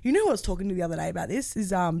 Like, you know who I was talking to the other day about this is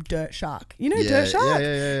Dirt Shark. You know Dirt Shark?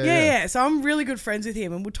 Yeah. So I'm really good friends with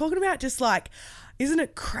him, and we're talking about just like, isn't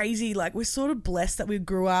it crazy? Like, we're sort of blessed that we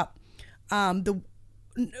grew up.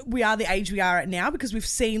 We are the age we are at now because we've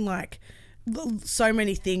seen like so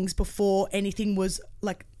many things before anything was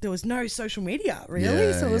like, there was no social media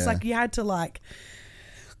really. So it was like you had to like,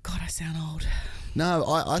 God, I sound old. No,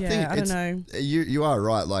 I think I don't know. You are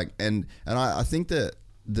right. Like, and I think that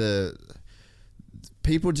the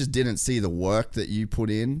people just didn't see the work that you put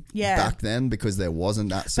in back then because there wasn't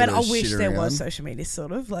that sort of shit around. But I wish there was social media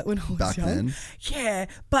sort of like when I was back young. Then. Yeah,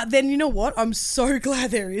 but then you know what? I'm so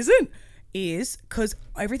glad there isn't. Is because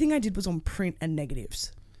everything I did was on print and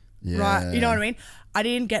negatives. Yeah. Right? You know what I mean? I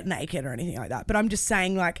didn't get naked or anything like that. But I'm just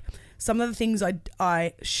saying, like, some of the things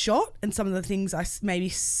I shot and some of the things I maybe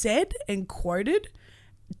said and quoted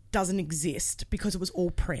doesn't exist because it was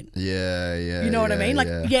all print. Yeah. You know what I mean? Like,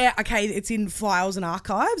 okay, it's in files and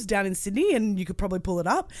archives down in Sydney and you could probably pull it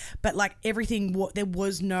up. But like everything, there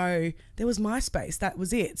was MySpace. That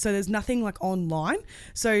was it. So there's nothing like online.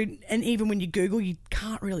 So, and even when you Google, you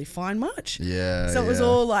can't really find much. Yeah. So it was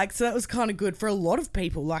all like, so that was kind of good for a lot of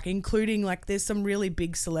people, like including like there's some really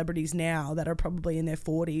big celebrities now that are probably in their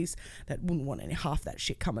 40s that wouldn't want any half that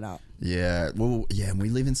shit coming up. Yeah. Well, yeah, and we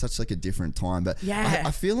live in such like a different time. But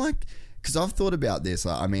I feel like, because I've thought about this,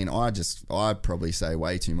 I mean, I probably say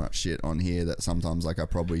way too much shit on here that sometimes like I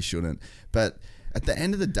probably shouldn't. But at the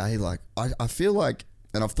end of the day, like I feel like,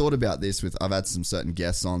 and I've thought about this I've had some certain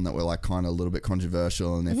guests on that were like kind of a little bit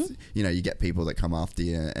controversial. And if, you know, you get people that come after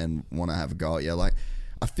you and want to have a go at you, like,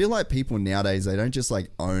 I feel like people nowadays, they don't just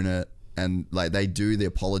like own it and like they do the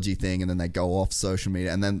apology thing and then they go off social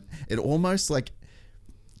media and then it almost like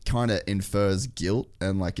kind of infers guilt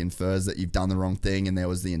and like infers that you've done the wrong thing and there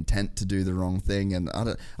was the intent to do the wrong thing. And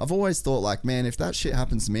I've always thought like, man, if that shit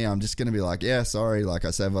happens to me, I'm just going to be like, yeah, sorry. Like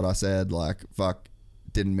I said what I said, like, fuck,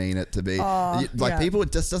 didn't mean it to be. People,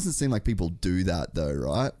 it just doesn't seem like people do that though,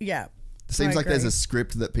 right? Yeah. It seems like there's a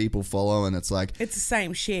script that people follow and it's like... It's the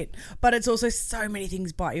same shit. But it's also so many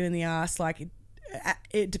things bite you in the ass. Like,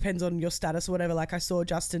 it depends on your status or whatever. Like, I saw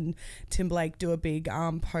Justin Timberlake do a big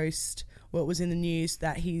post where it was in the news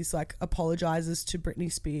that he's, like, apologises to Britney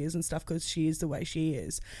Spears and stuff because she is the way she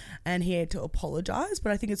is. And he had to apologise.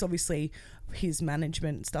 But I think it's obviously his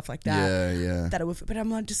management and stuff like that. Yeah. But I'm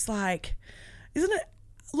like, just like... Isn't it...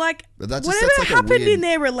 Like, whatever like happened in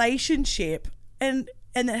their relationship and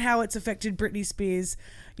then how it's affected Britney Spears,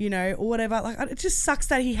 you know, or whatever. Like, it just sucks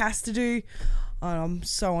that he has to do. Oh, I'm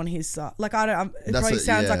so on his side. Like, it probably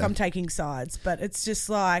sounds like I'm taking sides, but it's just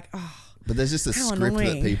like, oh. But there's just a script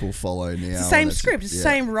annoying. that people follow now. It's the same script. It's the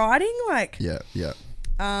same writing. Like, yeah.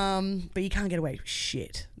 But you can't get away with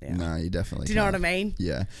shit now. No, you definitely. Do you know what I mean?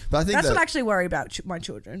 Yeah, but I think that's what I actually worry about my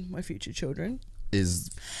children, my future children. Is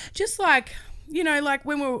just like, you know, like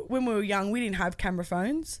when we were young, we didn't have camera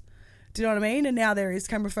phones. Do you know what I mean? And now there is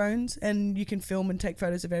camera phones and you can film and take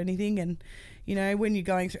photos of anything. And, you know, when you're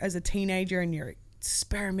going through as a teenager and you're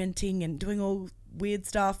experimenting and doing all weird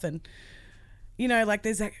stuff and, you know, like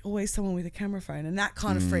there's like always someone with a camera phone and that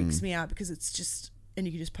kind of freaks me out because it's just, and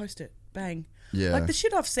you can just post it, bang. Yeah. Like the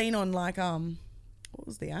shit I've seen on like, what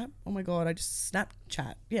was the app? Oh my God, I just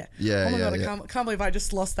Snapchat. Yeah. Yeah. Oh my God, I can't believe I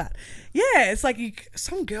just lost that. Yeah, it's like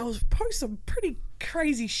some girls post some pretty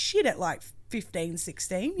crazy shit at like 15,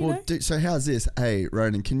 16, you know? So how's this? Hey,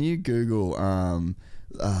 Ronan, can you Google, I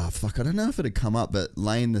don't know if it'd come up, but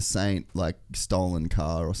Lane the Saint, like stolen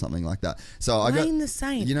car or something like that. So Lane the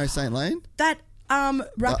Saint. You know Saint Lane? That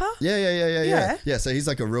rapper? Yeah. Yeah, so he's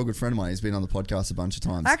like a real good friend of mine. He's been on the podcast a bunch of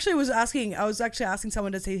times. I was actually asking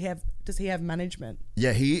someone, does he have management?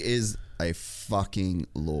 Yeah, he is a fucking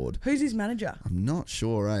lord. Who's his manager? I'm not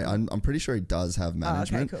sure, I'm pretty sure he does have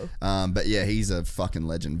management. Oh, okay, cool. But yeah, he's a fucking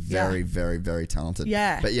legend. Very, very, very talented.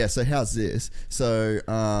 Yeah. But yeah, so how's this? So,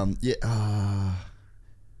 him.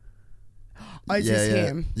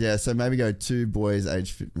 Yeah, so maybe go 2 boys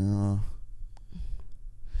aged 15.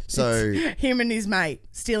 So it's him and his mate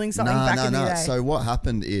stealing something back in the day. So what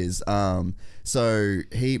happened is, so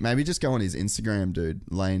he maybe just go on his Instagram, dude.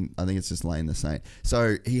 Lane, I think it's just Lane the Saint.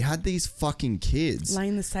 So he had these fucking kids.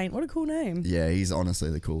 Lane the Saint, what a cool name. Yeah, he's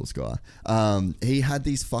honestly the coolest guy. He had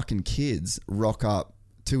these fucking kids rock up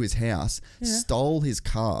to his house, stole his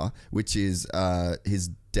car, which is his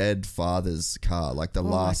dead father's car, like the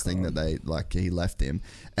last thing that he left him.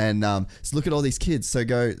 And so look at all these kids. So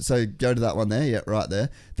go to that one there, yeah, right there.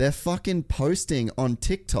 They're fucking posting on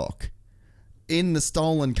TikTok in the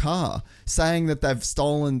stolen car, saying that they've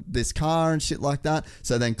stolen this car and shit like that.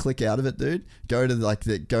 So then click out of it, dude. Go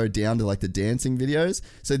down to the dancing videos.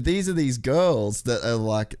 So these are these girls that are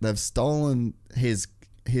like, they've stolen his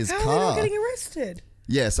car. How are they not getting arrested?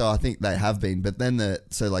 Yeah, so I think they have been, but then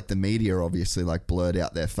the media obviously like blurred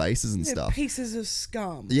out their faces and stuff. Pieces of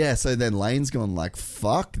scum. Yeah, so then Lane's gone like,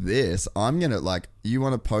 fuck this. I'm gonna you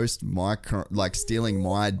want to post my stealing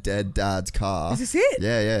my dead dad's car? Is this it?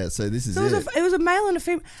 Yeah. So this is it. It was a male and a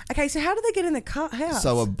female. Okay, so how did they get in the house?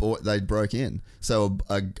 So they broke in. So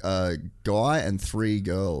a guy and 3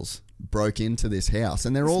 girls broke into this house,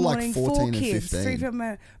 and they're all like 14 and 15. 3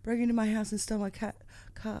 people broke into my house and stole my car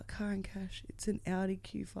and cash. It's an Audi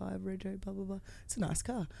Q5 Rego, blah blah blah. It's a nice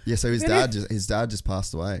car. Yeah, so his dad just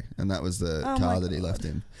passed away, and that was the car that he left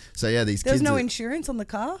him. So yeah, these There's kids. no insurance on the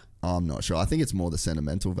car? I'm not sure. I think it's more the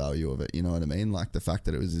sentimental value of it. You know what I mean? Like the fact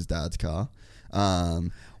that it was his dad's car.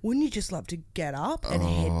 Wouldn't you just love to get up and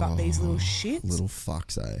headbutt these little shits? Little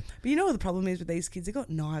fucks, eh? But you know what the problem is with these kids? They've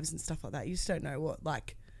got knives and stuff like that. You just don't know what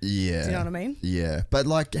Yeah. Do you know what I mean? Yeah. But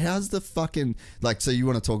how's the fucking so you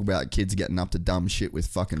want to talk about kids getting up to dumb shit with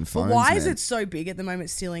fucking phones? But why is it so big at the moment,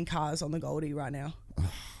 stealing cars on the Goldie right now?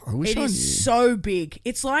 I wish it I is knew. so big.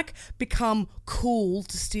 It's become cool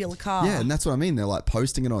to steal a car. Yeah, and that's what I mean. They're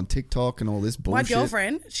posting it on TikTok and all this bullshit. My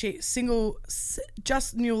girlfriend, she's single,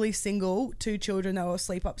 just newly single, 2 children, they were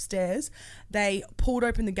asleep upstairs. They pulled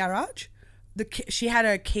open the garage. She had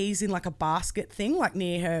her keys in a basket thing,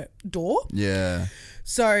 near her door. Yeah.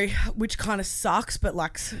 So, which kind of sucks, but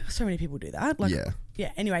so many people do that.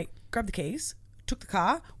 Yeah. Anyway, grabbed the keys, took the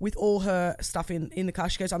car with all her stuff in the car.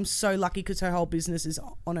 She goes, I'm so lucky because her whole business is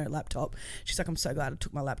on her laptop. She's like, I'm so glad I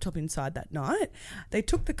took my laptop inside that night. They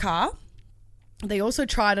took the car. They also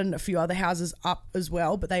tried on a few other houses up as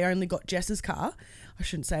well, but they only got Jess's car. I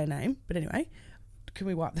shouldn't say her name, but anyway, can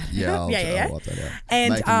we wipe that out? Yeah, I'll wipe that out.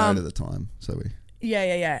 And make a note of the time, so we.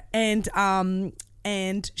 Yeah. And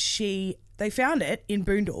they found it in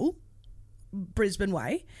Boondall, Brisbane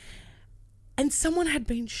Way, and someone had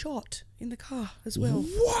been shot in the car as well.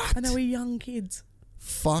 What? And they were young kids.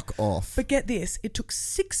 Fuck off. But get this, it took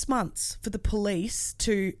 6 months for the police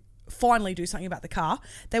to finally do something about the car.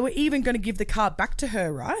 They were even going to give the car back to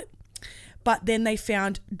her, right? But then they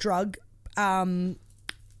found drug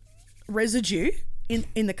residue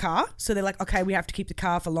in the car. So they're like, okay, we have to keep the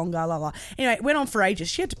car for longer, blah, blah. Anyway, it went on for ages.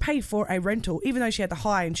 She had to pay for a rental, even though she had the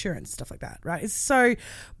high insurance, stuff like that, right? It's so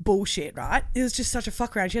bullshit, right? It was just such a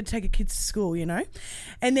fuck around. She had to take her kids to school, you know?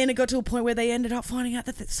 And then it got to a point where they ended up finding out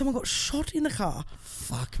that someone got shot in the car.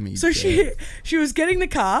 Fuck me. So she was getting the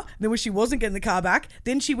car, then when she wasn't getting the car back,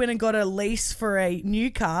 then she went and got a lease for a new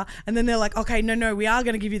car, and then they're like, okay, no, we are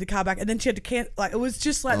going to give you the car back, and then she had to cancel. Like, it was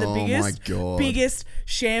just like the biggest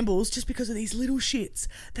shambles, just because of these little shits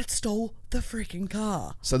that stole the freaking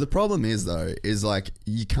car. So the problem is though, is like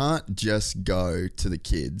you can't just go to the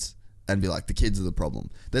kids and be like, the kids are the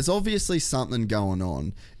problem. There's obviously something going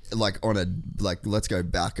on. Like let's go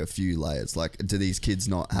back a few layers. Like, do these kids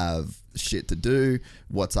not have shit to do?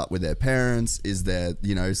 What's up with their parents? Is there,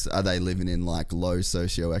 are they living in like low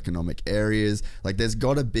socioeconomic areas? Like, there's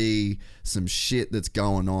got to be some shit that's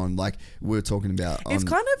going on. Like we were talking about. It's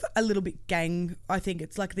kind of a little bit gang. I think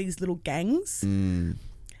it's like these little gangs.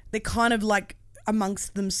 They're kind of like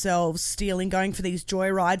amongst themselves stealing, going for these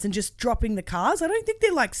joyrides and just dropping the cars. I don't think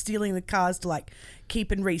they're like stealing the cars to like keep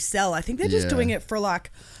and resell. I think they're just doing it for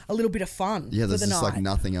like a little bit of fun. Yeah, there's for the just night. like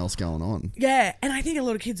nothing else going on. Yeah, and I think a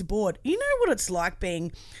lot of kids are bored. You know what it's like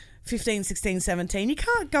being 15, 16, 17. You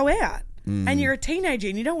can't go out. And you're a teenager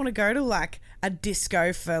and you don't want to go to like a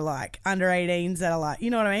disco for like under 18s that are like, you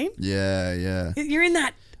know what I mean? Yeah. You're in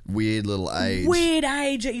that weird little age. Weird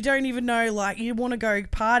age that you don't even know, like you want to go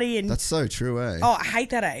party and... That's so true, eh? Oh, I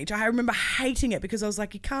hate that age. I remember hating it because I was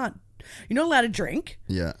like, you're not allowed to drink.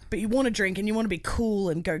 Yeah. But you want to drink and you want to be cool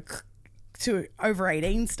and go to over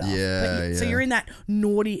 18 stuff. Yeah. So you're in that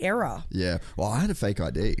naughty era. Yeah. Well, I had a fake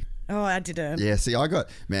ID. Oh, I didn't. Yeah, see, I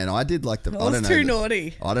did like the... I was too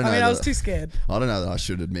naughty. I was too scared. I don't know that I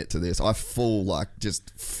should admit to this. I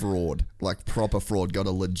just fraud, like proper fraud, got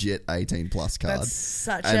a legit 18 plus card. That's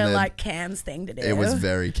such a Cairns thing to do. It was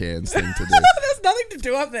very Cairns thing to do. There's nothing to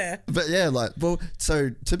do up there. But yeah,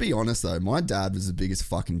 so to be honest though, my dad was the biggest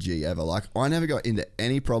fucking G ever. Like, I never got into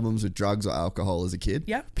any problems with drugs or alcohol as a kid.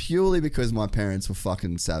 Yep. Purely because my parents were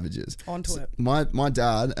fucking savages. Onto it. My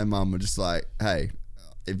dad and mum were just like, hey...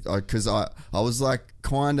 Because I was like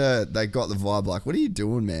they got the vibe like, what are you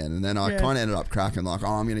doing, man? And then I kind of ended up cracking like,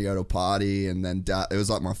 oh, I'm going to go to a party. And then it was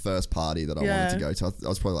like my first party that I wanted to go to. I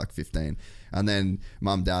was probably like 15. And then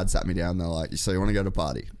mum, dad sat me down and they're like, so you want to go to a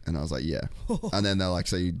party? And I was like, yeah. And then they're like,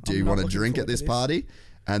 so do you want to drink at this party?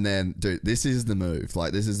 And then, dude, this is the move.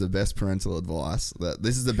 Like, this is the best parental advice.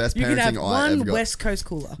 This is the best parenting I ever got. You can have one West Coast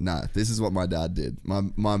cooler. No, this is what my dad did. My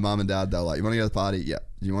mum and dad, they're like, you want to go to the party? Yeah.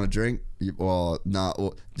 Do you want to drink? Or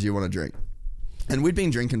do you want to drink? And we'd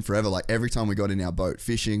been drinking forever. Like, every time we got in our boat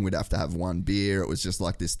fishing, we'd have to have one beer. It was just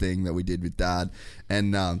like this thing that we did with dad.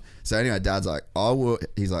 And so anyway, dad's like,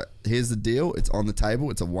 he's like, here's the deal. It's on the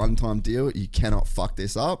table. It's a one-time deal. You cannot fuck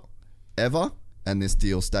this up ever. And this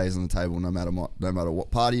deal stays on the table no matter what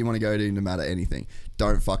party you want to go to, no matter anything.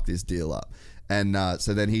 Don't fuck this deal up. And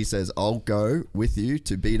so then he says, I'll go with you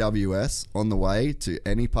to BWS on the way to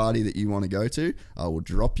any party that you want to go to. I will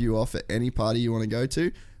drop you off at any party you want to go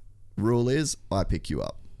to. Rule is, I pick you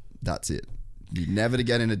up. That's it. You never to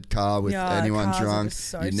get in a car with anyone drunk.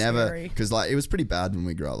 So you never, because like it was pretty bad when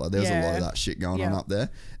we grew up. Like there was a lot of that shit going on up there.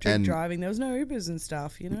 Drink driving. There was no Ubers and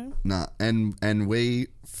stuff, you know. Nah, and we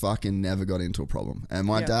fucking never got into a problem. And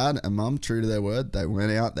my dad and mum, true to their word, they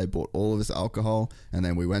went out, they bought all of us alcohol, and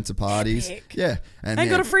then we went to parties. Epic. Yeah, and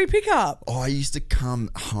got a free pickup. I used to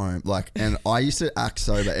come home and I used to act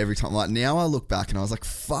sober every time. Like now I look back and I was like,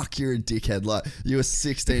 "Fuck, you're a dickhead." Like you were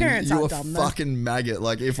 16, you were fucking maggot.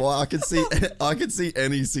 Like if I could see. I could see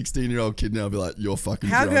any 16-year-old kid now be like, you're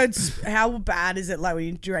fucking drunk. How bad is it like when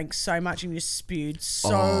you drank so much and you spewed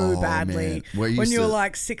so badly when you were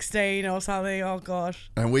like 16 or something? Oh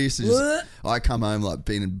gosh. And we used to just, I come home like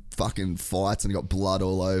being in fucking fights and got blood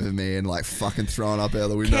all over me and like fucking throwing up out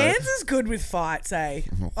the window. Cairns is good with fights, eh?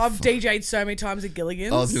 I've DJ'd so many times at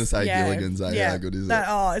Gilligan's. I was going to say Gilligan's, eh? Yeah. How good is it?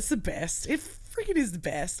 Oh, it's the best. It freaking is the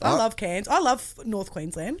best. I love Cairns. I love North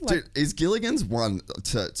Queensland. Dude, is Gilligan's one?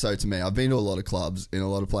 So to me, I've been to a lot of clubs in a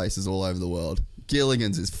lot of places all over the world.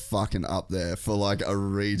 Gilligan's is fucking up there for like a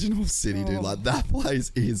regional city, dude. Like that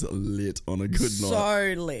place is lit on a good night.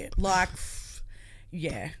 So lit. Like,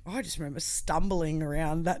 yeah, I just remember stumbling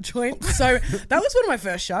around that joint. So that was one of my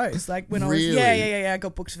first shows. Like when I was, I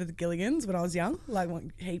got booked for the Gilligan's when I was young. Like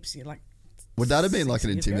heaps, like. Would that have been like an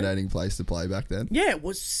intimidating place to play back then? Yeah, it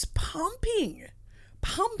was pumping.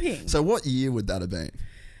 So what year would that have been?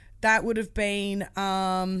 That would have been,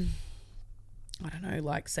 I don't know,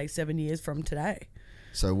 like say 7 years from today.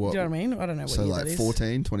 So what? Do you know what I mean? I don't know what year like that is.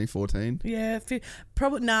 2014? Yeah,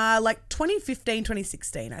 probably, like 2015,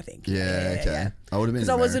 2016, I think. Yeah, okay. Yeah. I would have been in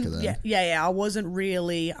America then. Yeah. I wasn't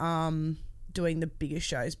really doing the biggest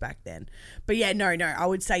shows back then. But yeah, no, I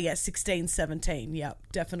would say 16, 17. Yeah,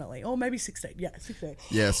 definitely. Or maybe 16. Yeah, 16.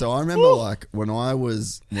 Yeah, so I remember like when I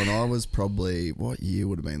was probably, what year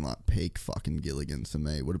would have been like peak fucking Gilligan's for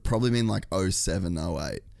me? Would have probably been like 07,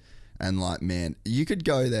 08. And like, man, you could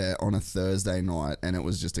go there on a Thursday night and it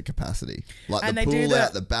was just a capacity. Like and the pool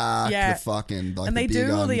out the back, the fucking like. And they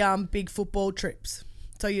do all the big football trips.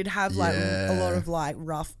 So you'd have like a lot of like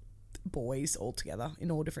rough boys all together in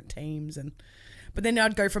all different teams, but then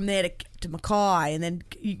I'd go from there to Mackay, and then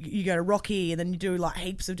you go to Rocky, and then you do like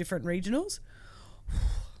heaps of different regionals.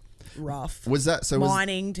 Rough. Was that so?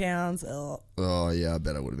 Mining towns. Oh yeah, I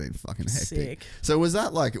bet it would have been fucking hectic. Sick. So was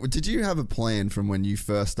that like? Did you have a plan from when you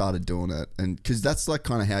first started doing it? And because that's like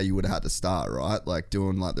kind of how you would have had to start, right? Like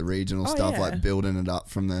doing like the regional stuff, like building it up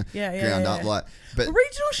from the ground up. Like, but the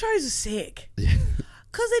regional shows are sick. Yeah.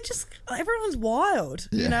 Because they're just, everyone's wild,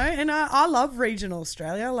 you know? And I love regional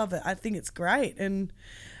Australia. I love it. I think it's great. And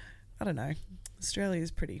I don't know. Australia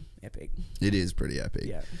is pretty epic. It is pretty epic.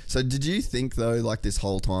 Yeah. So did you think, though, like this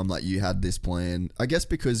whole time, like you had this plan, I guess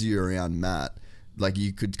because you're around Matt, like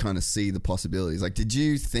you could kind of see the possibilities. Like, did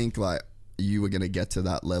you think like you were going to get to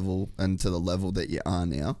that level and to the level that you are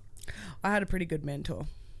now? I had a pretty good mentor.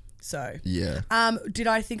 So yeah. Did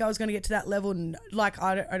I think I was going to get to that level? Like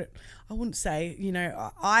I wouldn't say. You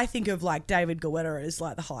know, I think of like David Guetta as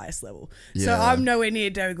like the highest level. Yeah. So I'm nowhere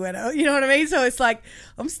near David Guetta. You know what I mean? So it's like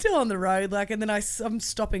I'm still on the road. Like, and then I'm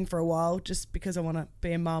stopping for a while just because I want to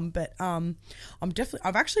be a mum. But I've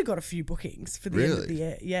actually got a few bookings for the end of the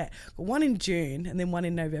year. Yeah, one in June and then one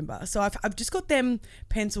in November. So I've just got them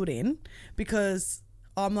penciled in because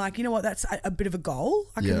I'm like, you know what? That's a bit of a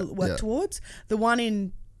goal I can work towards. The one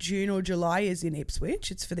in June or July is in Ipswich.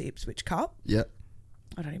 It's for the Ipswich Cup. Yep.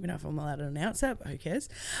 I don't even know if I'm allowed to announce that, but who cares?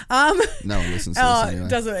 No one listens to this anyway.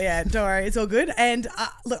 Doesn't, yeah, don't worry. It's all good. And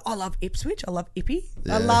look, I love Ipswich. I love Ippy.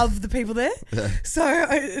 Yeah. I love the people there. Yeah. So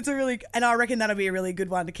it's and I reckon that'll be a really good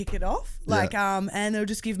one to kick it off. Like, and it'll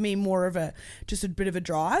just give me more of a bit of a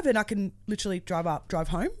drive, and I can literally drive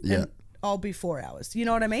home. Yeah. And I'll be 4 hours. You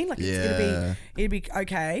know what I mean? Like, it'll be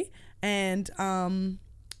okay. And,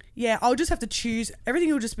 yeah, I'll just have to choose.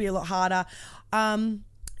 Everything will just be a lot harder. In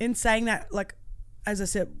saying that, like, as I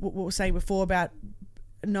said, what we were saying before about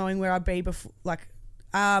knowing where I'd be before,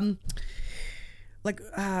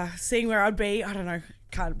 seeing where I'd be. I don't know,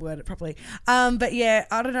 can't word it properly. But yeah,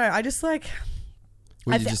 I don't know. I just like.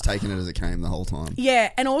 Were you just taking it as it came the whole time?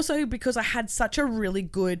 Yeah, and also because I had such a really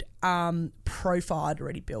good profile I'd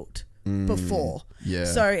already built. Before. Yeah.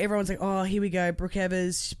 So everyone's like, oh, here we go, Brooke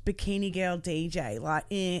Evers, bikini girl DJ. Like,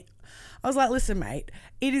 I was like, listen, mate,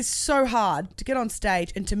 it is so hard to get on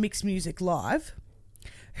stage and to mix music live.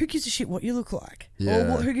 Who gives a shit what you look like?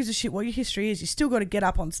 Yeah. Or who gives a shit what your history is? You still got to get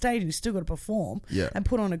up on stage and you still got to perform and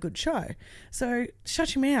put on a good show. So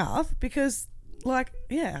shut your mouth because... Like,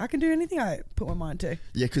 yeah, I can do anything I put my mind to.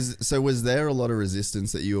 Yeah, so was there a lot of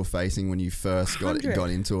resistance that you were facing when you first got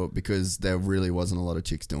into it because there really wasn't a lot of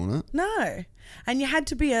chicks doing it? No. And you had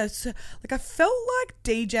to be I felt like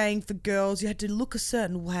DJing for girls, you had to look a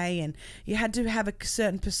certain way and you had to have a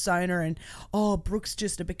certain persona and, oh, Brooke's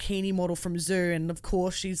just a bikini model from Zoo and of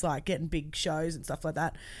course she's like getting big shows and stuff like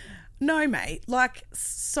that. No, mate, like,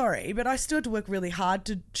 sorry, but I still had to work really hard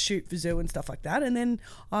to shoot for Zoo and stuff like that. And then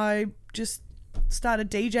I just... started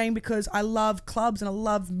DJing because I love clubs and I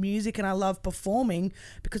love music and I love performing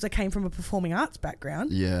because I came from a performing arts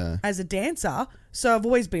background as a dancer. So I've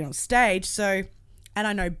always been on stage. So, and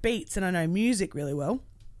I know beats and I know music really well.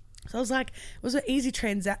 So I was like, it was an easy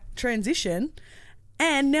transition.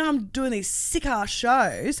 And now I'm doing these sick ass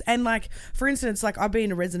shows. And like, for instance, like I've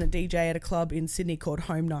been a resident DJ at a club in Sydney called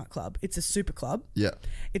Home Night Club. It's a super club. Yeah.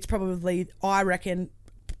 It's probably, I reckon,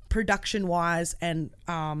 production wise and,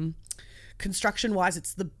 construction wise,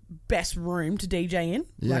 it's the best room to DJ in.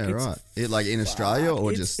 Yeah, like right. Like in Australia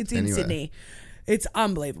or just it's in Sydney. It's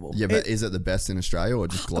unbelievable. Yeah, but is it the best in Australia or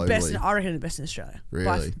just globally? I reckon the best in Australia.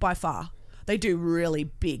 Really? By far. They do really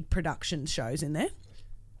big production shows in there.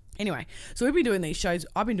 Anyway, so we've been doing these shows.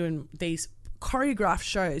 I've been doing these choreographed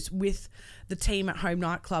shows with the team at Home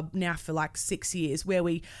Nightclub now for like 6 years, where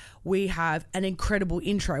we have an incredible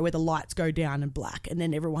intro where the lights go down and black, and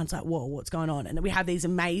then everyone's like, whoa, what's going on? And then we have these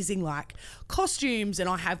amazing like costumes, and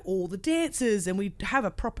I have all the dancers, and we have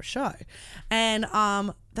a proper show. And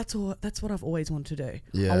that's what I've always wanted to do.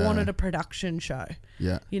 Yeah. I wanted a production show.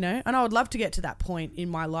 Yeah. You know, and I would love to get to that point in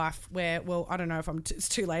my life where, well, I don't know if it's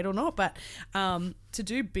too late or not, but to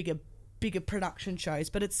do bigger production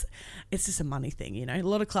shows, but it's just a money thing, you know. A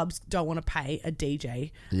lot of clubs don't want to pay a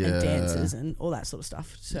DJ and dancers and all that sort of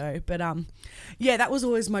stuff. So, but that was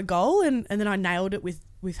always my goal, and then I nailed it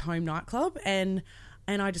with Home Nightclub, and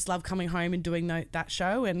I just love coming home and doing that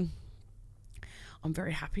show, and I'm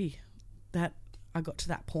very happy that I got to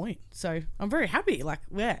that point. So I'm very happy,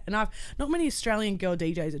 and I've not many Australian girl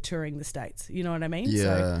DJs are touring the States, you know what I mean? Yeah.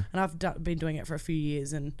 So, and I've been doing it for a few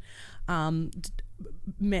years, and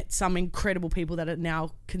met some incredible people that are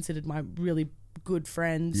now considered my really good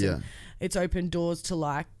friends. Yeah. And it's opened doors to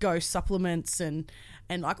like Ghost supplements and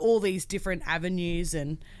like all these different avenues,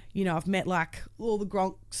 and you know, I've met like all the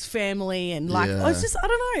Gronk's family, and like it's just, I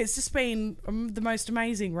don't know, it's just been the most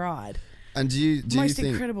amazing ride. And do you most think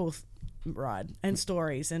incredible ride and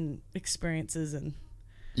stories and experiences, and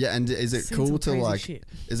and is it cool to like shit.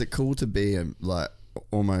 Is it cool to be like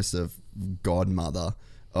almost a godmother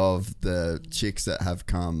of the chicks that have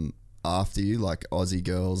come after you, like Aussie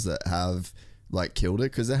girls that have like killed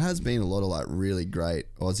it? Because there has been a lot of like really great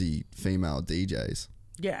Aussie female DJs.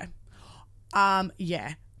 Yeah.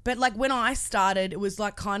 But like when I started, it was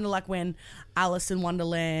like kind of like when Alice in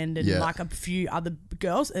Wonderland and like a few other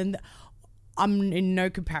girls, and I'm in no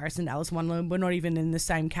comparison to Alice in Wonderland. We're not even in the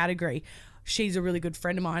same category. She's a really good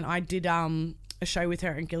friend of mine. I did a show with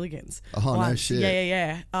her in Gilligan's. Oh, no shit.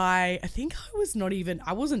 Yeah. I think I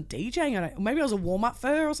wasn't DJing. Maybe I was a warm-up for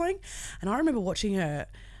her or something. And I remember watching her,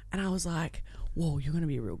 and I was like, whoa, you're going to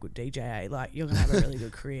be a real good DJ, eh? Like, you're going to have a really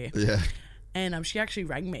good career. Yeah. And she actually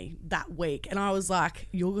rang me that week, and I was like,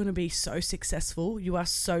 you're going to be so successful. She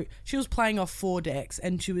was playing off 4 decks,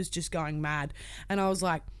 and she was just going mad. And I was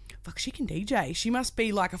like, fuck, she can DJ. She must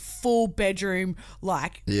be like a full bedroom,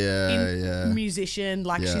 like musician.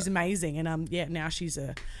 Like she's amazing. And now she's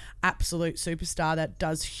a absolute superstar that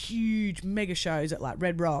does huge mega shows at like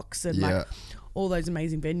Red Rocks and like all those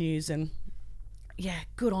amazing venues. And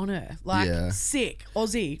good on her. Like sick,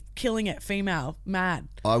 Aussie, killing it, female, mad.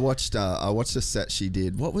 I watched a set she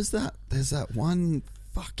did. What was that? There's that one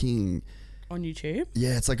fucking... On YouTube?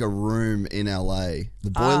 Yeah, it's like a room in LA.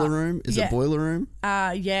 The Boiler Room? Is it Boiler Room?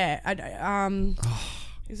 Isn't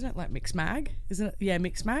it like Mix Mag? Isn't it? Yeah,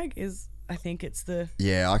 Mix Mag is, I think it's the...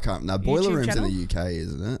 Yeah, I can't... No, Boiler YouTube Room's channel? in the UK,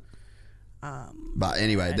 isn't it? But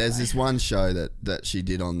anyway, there's this one show that she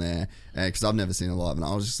did on there, because I've never seen it live, and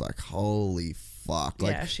I was just like, holy fuck.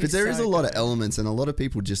 Like, because there is a lot of elements, and a lot of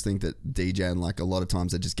people just think that DJing, like a lot of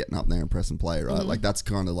times they're just getting up there and press and play, right? Like that's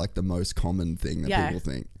kind of like the most common thing that people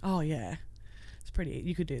think. Oh yeah. Pretty,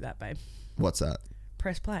 you could do that, babe. What's that?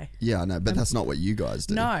 Press play. Yeah, I know, but that's not what you guys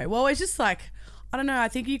do. No, well, it's just like, I don't know. I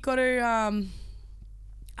think you've got to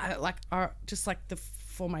just like the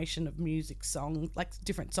formation of music song, like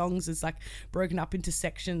different songs is like broken up into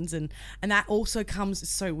sections, and that also comes,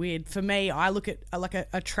 it's so weird for me. I look at like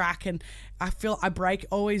a track, and I feel I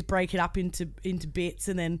always break it up into bits,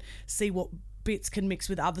 and then see what bits can mix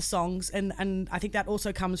with other songs, and I think that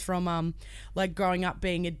also comes from like growing up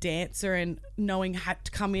being a dancer and knowing how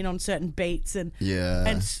to come in on certain beats and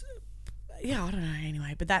I don't know,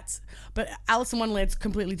 anyway, but Alice in Wonderland's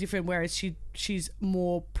completely different, whereas she's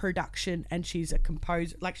more production, and she's a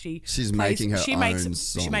composer, like she's making her own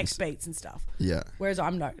songs. She makes beats and stuff, whereas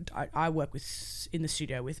I work in the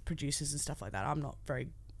studio with producers and stuff like that. I'm not very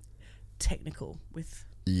technical with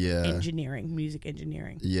engineering, music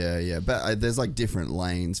engineering. But there's like different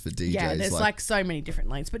lanes for DJs. Yeah, there's like so many different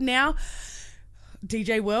lanes. But now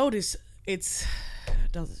DJ world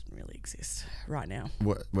doesn't really exist right now.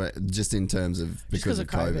 What just in terms of because of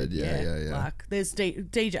COVID. Yeah. Like there's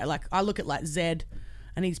DJ, like I look at like Zed,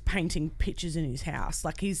 and he's painting pictures in his house.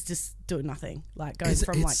 Like he's just doing nothing. Like going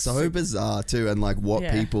from like... It's so bizarre too, and like what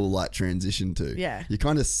people like transition to. Yeah. You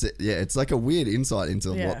kind of it's like a weird insight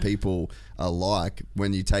into what people are like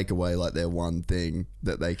when you take away like their one thing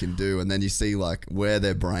that they can do, and then you see like where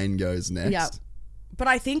their brain goes next. Yeah. But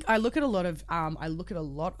I think I look at a lot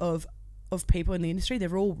of of people in the industry,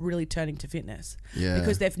 they're all really turning to fitness. Yeah.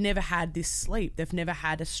 Because they've never had this sleep. They've never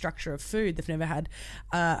had a structure of food. They've never had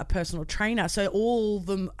a personal trainer. So all of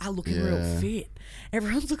them are looking real fit.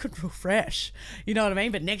 Everyone's looking real fresh. You know what I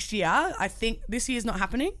mean? But next year, I think this year's not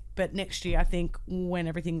happening. But next year, I think when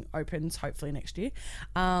everything opens, hopefully next year,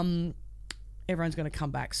 everyone's going to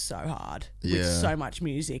come back so hard with so much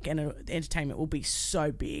music, and entertainment will be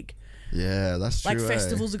so big. Yeah, that's true. Like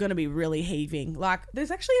festivals are going to be really heaving. Like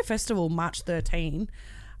there's actually a festival March 13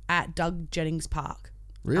 at Doug Jennings Park.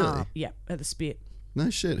 Really? Yeah, at the Spit. No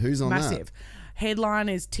shit. Who's on that? Massive. Headline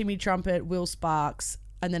is Timmy Trumpet, Will Sparks,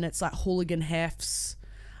 and then it's like Hooligan Hefts,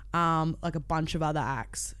 like a bunch of other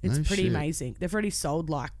acts. It's pretty amazing. They've already sold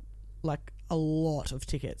like a lot of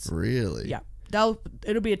tickets. Really? Yeah.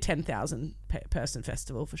 It'll be a 10,000 person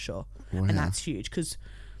festival for sure. Wow. And that's huge because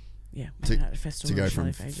we haven't had a festival to go in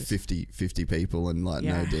from for ages. 50 people and like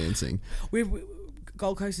no dancing.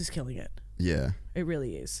 Gold Coast is killing it. Yeah. It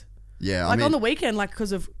really is. Yeah. Like on the weekend, like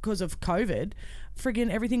because of COVID, friggin'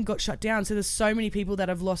 everything got shut down. So there's so many people that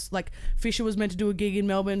have lost. Like Fisher was meant to do a gig in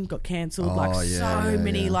Melbourne, got cancelled.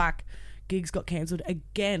 Many like gigs got cancelled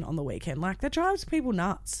again on the weekend. Like that drives people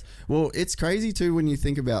nuts. Well, it's crazy too when you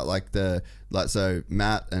think about so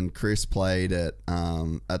Matt and Chris played at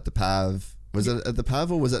the Pav. Was it at the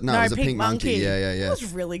Pav or was it? No, it was a Pink Monkey. Yeah. It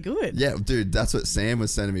was really good. Yeah, dude, that's what Sam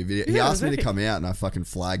was sending me video. He asked me to come out and I fucking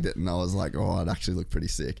flagged it and I was like, oh, it actually looked pretty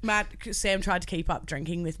sick. Sam tried to keep up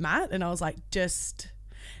drinking with Matt and I was like,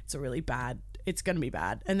 it's going to be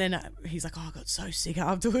bad. And then he's like, oh, I got so sick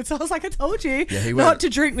afterwards. I was like, I told you not to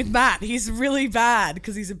drink with Matt. He's really bad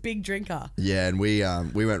because he's a big drinker. Yeah, and we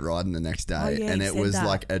went riding the next day and it was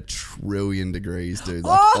like 1 trillion degrees, dude.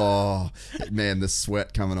 Like, man, the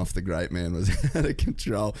sweat coming off the grape man was out of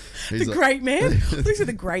control. He's grape man? These are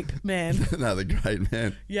the grape man. No, the grape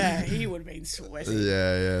man. Yeah, he would have been sweating.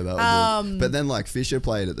 Yeah, that was good. But then like Fisher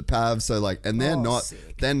played at the Pav, so like, and they're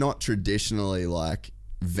not traditionally like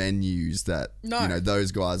venues that you know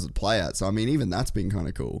those guys would play at. So I mean, even that's been kind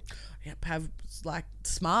of cool. Yeah, Pav's like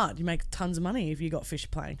smart. You make tons of money if you got Fisher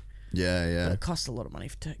playing. Yeah. But it costs a lot of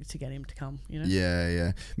money to get him to come. You know.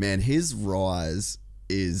 Yeah. Man, his rise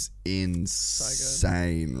is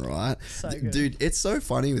insane, right? So good. Dude, it's so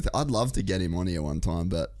funny. I'd love to get him on here one time,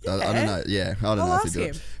 but I don't know. Yeah, I don't know if he'd do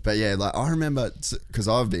it. But yeah, like I remember because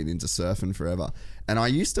I've been into surfing forever. And I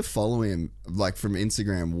used to follow him like from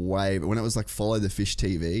Instagram when it was like Follow the Fish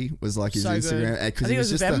TV was like his Instagram. I think it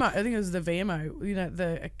was Venmo. I think it was the VMO. You know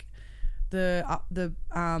the VMO.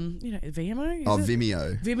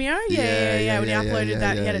 Vimeo. Vimeo. Yeah. When he uploaded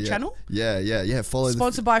that, he had a channel. Yeah.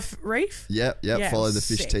 Sponsored by Reef. Yep. Follow the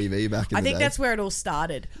Fish TV back in the day. I think that's where it all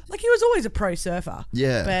started. Like he was always a pro surfer.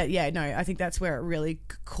 Yeah. But I think that's where it really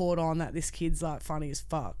caught on that this kid's like funny as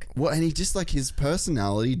fuck. Well, and he just like his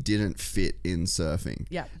personality didn't fit in surfing.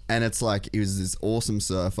 Yeah. And it's like he was this awesome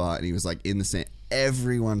surfer, and he was like in the sand.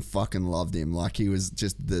 Everyone fucking loved him. Like he was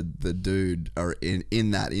just the dude or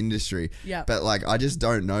in that industry. Yeah. But like I just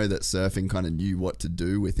don't know that surfing kind of knew what to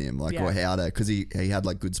do with him, like or how to, because he had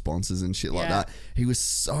like good sponsors and shit like that. He was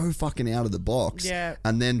so fucking out of the box. Yeah.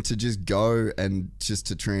 And then to just go and just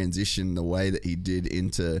to transition the way that he did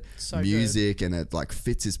into music and it like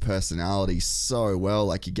fits his personality so well.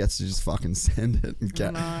 Like he gets to just fucking send it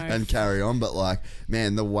and carry on. But like,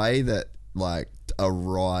 man, the way that like a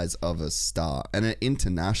rise of a star and an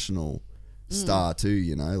international star too,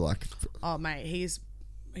 you know, like oh mate, he's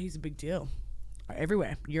a big deal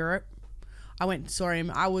everywhere. Europe, I went and saw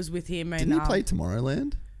him. I was with him. Didn't he play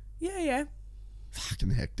Tomorrowland? Yeah.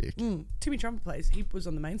 Fucking hectic. Timmy Trumpet plays. He was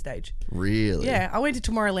on the main stage. Really? Yeah, I went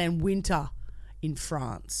to Tomorrowland winter in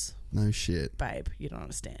France. No shit. Babe, you don't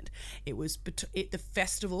understand. It was the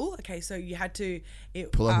festival. Okay, so you had to...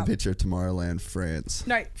 Pull up a picture of Tomorrowland, France.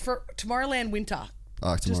 No, for Tomorrowland winter.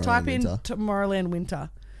 Oh, just type in Tomorrowland winter.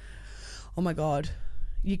 Oh my God.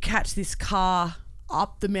 You catch this car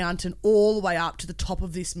up the mountain, all the way up to the top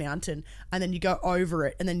of this mountain, and then you go over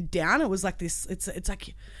it, and then down. It was like this... It's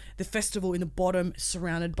like the festival in the bottom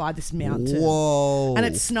surrounded by this mountain. Whoa. And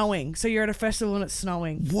it's snowing. So you're at a festival and it's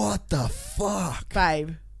snowing. What the fuck?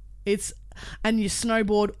 Babe. And you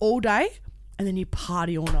snowboard all day and then you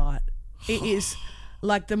party all night. It is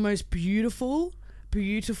like the most beautiful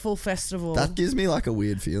festival. That gives me like a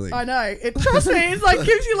weird feeling. I know. Trust me, it's like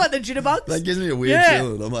gives you like the jitterbugs. That gives me a weird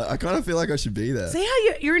feeling. I'm like, I kind of feel like I should be there. See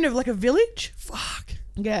how you're in like a village? Fuck.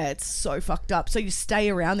 Yeah, it's so fucked up. So you stay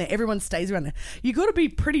around there. Everyone stays around there. You got to be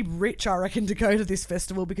pretty rich, I reckon, to go to this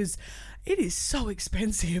festival because it is so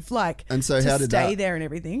expensive. Like, and so to how did stay that, there and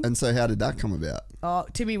everything. And so how did that come about? Oh,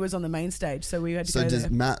 Timmy was on the main stage, so we had to go there. So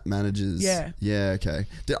does Matt manages? Yeah. Yeah, okay.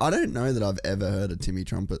 I don't know that I've ever heard a Timmy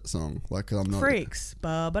Trumpet song. Like, I'm not... Freaks.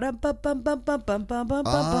 Okay,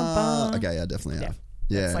 yeah, definitely have.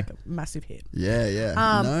 Yeah. It's like a massive hit. Yeah.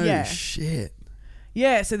 No yeah. shit.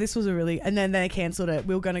 Yeah, so this was a really... And then they cancelled it.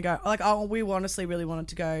 We were going to go... Like, we honestly really wanted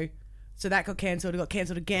to go. So that got cancelled. It got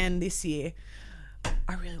cancelled again this year.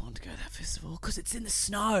 I really wanted to go to that festival because it's in the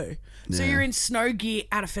snow. So you're in snow gear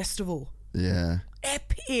at a festival. Yeah.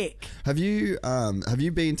 Epic. Have you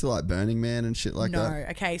been to like Burning Man and shit like that? No.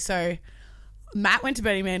 Okay, so Matt went to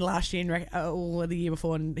Burning Man last year or the year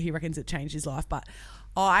before, and he reckons it changed his life. But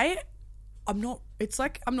I'm not. It's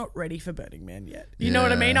like I'm not ready for Burning Man yet. You know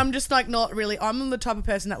what I mean? I'm just like not really. I'm the type of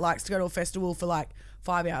person that likes to go to a festival for like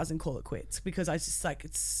 5 hours and call it quits because I just like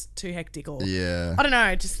it's too hectic. Or I don't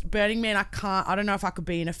know. Just Burning Man. I can't. I don't know if I could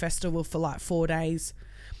be in a festival for like 4 days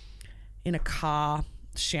in a car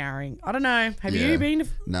showering. I don't know. Have you been?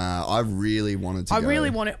 Nah, I really wanted to. I really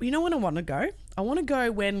want it. You know when I want to go? I want to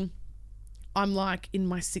go when I'm like in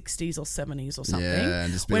my 60s or 70s or something. Yeah,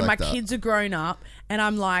 and just be when like my kids are grown up and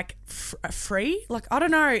I'm like free. Like, I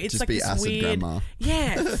don't know. It's just like be this acid weird. grandma.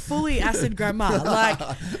 Yeah, fully acid grandma. Like,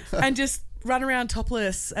 and just run around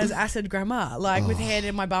topless as acid grandma, like with hair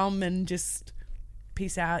in my bum and just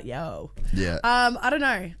peace out, yo. Yeah. I don't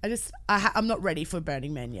know. I'm not ready for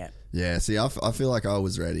Burning Man yet. Yeah, see, I feel like I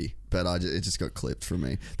was ready, but it just got clipped from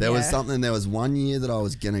me. There was 1 year that I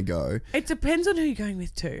was going to go. It depends on who you're going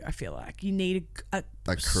with too, I feel like. You need a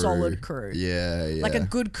crew. solid crew. Yeah. Like a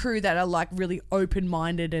good crew that are like really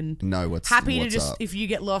open-minded and know what's happy to just, up. if you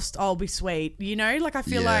get lost, I'll be sweet. You know? Like I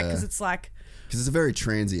feel like, because it's like... Because it's a very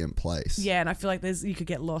transient place. Yeah, and I feel like you could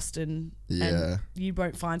get lost and you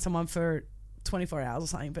won't find someone for 24 hours or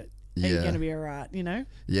something, but are you going to be all right, you know?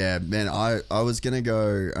 Yeah, man, I was going to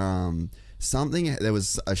go... there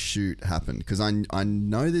was a shoot happened because I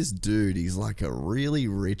know this dude. He's like a really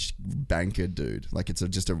rich banker dude. Like it's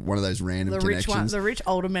just one of those random connections. The rich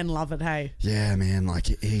older men love it. Hey. Yeah, man. Like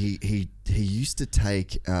he used to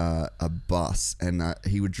take a bus and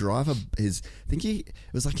he would drive it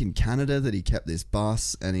was like in Canada that he kept this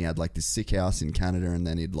bus and he had like this sick house in Canada and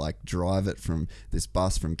then he'd like drive it from this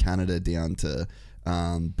bus from Canada down to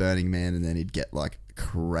Burning Man and then he'd get like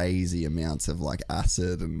crazy amounts of like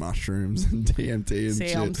acid and mushrooms and DMT and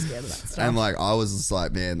shit. I'm scared of that stuff. And like I was just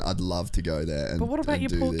like, man, I'd love to go there. But what about your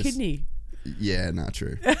poor kidney? Yeah, not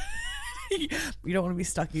true. You don't want to be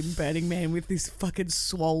stuck in Burning Man with this fucking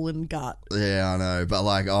swollen gut. Yeah, I know. But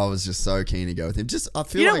like I was just so keen to go with him. I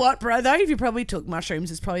feel you know what, bro? Though if you probably took mushrooms,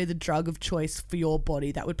 it's probably the drug of choice for your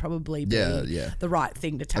body. That would probably be the right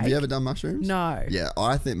thing to take. Have you ever done mushrooms? No. Yeah,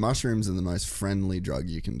 I think mushrooms are the most friendly drug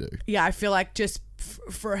you can do. Yeah, I feel like just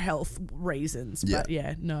for health reasons. But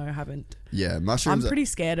no, I haven't. Yeah, mushrooms. I'm pretty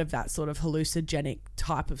scared of that sort of hallucinogenic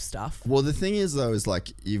type of stuff. Well, the thing is though, is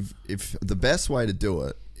like if the best way to do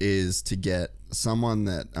it is to get someone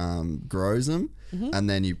that grows them and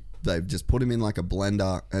then they just put them in like a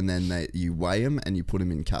blender and then you weigh them and you put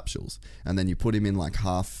them in capsules and then you put them in like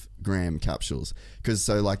 0.5 gram capsules because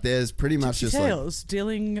so like there's pretty much just like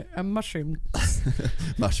dealing a mushroom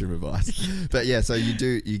mushroom advice. But yeah, so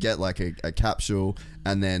you get like a capsule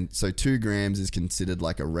and then so 2 grams is considered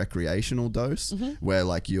like a recreational dose where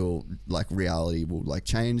like you'll like reality will like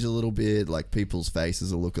change a little bit, like people's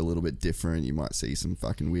faces will look a little bit different, you might see some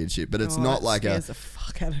fucking weird shit, but it's not like the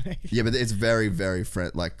fuck out of me. Yeah, but it's very very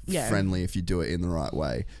friendly if you do it in the right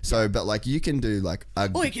way. So but like you can do like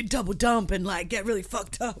or you can double dump and like get really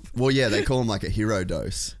fucked up. Well, yeah, they call them like a hero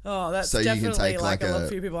dose. Oh, that's so definitely you can take like a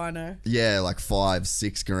few people I know. Yeah, like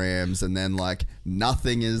 5-6 grams, and then like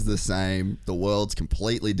nothing is the same. The world's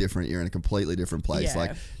completely different. You're in a completely different place. Yeah.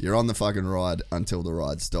 Like you're on the fucking ride until the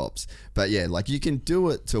ride stops. But yeah, like you can do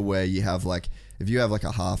it to where you have like if you have like a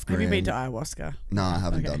 0.5 gram. Have you been to ayahuasca? No, I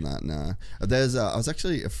haven't done that. No, there's I was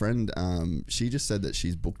actually a friend. She just said that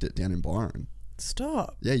she's booked it down in Byron.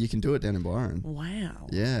 Stop. Yeah, you can do it down in Byron. Wow.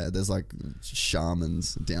 Yeah, there's like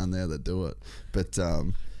shamans down there that do it. But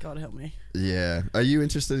God help me. Yeah. Are you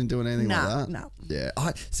interested in doing anything like that? No. Yeah.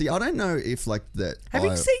 I don't know if like that. Have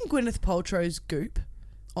you seen Gwyneth Paltrow's Goop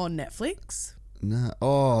on Netflix? No.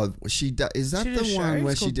 Oh, is that the one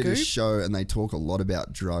where she did a Goop? show and they talk a lot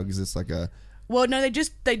about drugs? It's like a. Well, no, they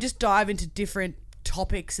just dive into different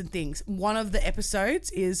topics and things. One of the episodes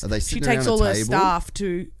is Are they she sitting takes around all a her table? staff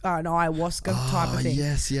to an ayahuasca type of thing.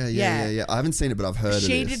 Yes, yeah. I haven't seen it, but I've heard of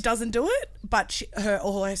She this. doesn't do it, but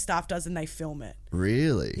all her staff does, and they film it.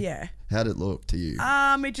 Really? Yeah. How'd it look to you?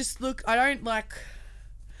 It just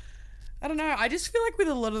I don't know. I just feel like with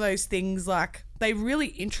a lot of those things, like, they really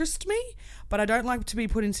interest me, but I don't like to be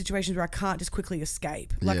put in situations where I can't just quickly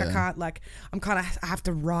escape. Like, I can't, like, I have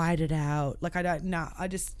to ride it out. Like, I don't, no.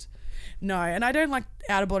 And I don't like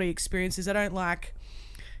out-of-body experiences. I don't like,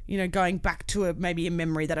 going back to maybe a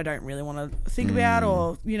memory that I don't really want to think about,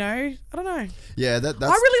 or, I don't know. Yeah, that's...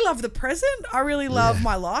 I really love the present. I really love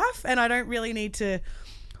my life, and I don't really need to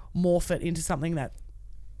morph it into something that...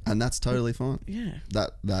 And that's totally fine. Yeah.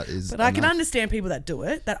 That is... But I can understand people that do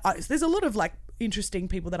it. There's a lot of, like, interesting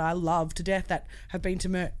people that I love to death that have been to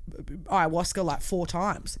ayahuasca like 4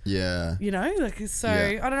 times. Yeah. I don't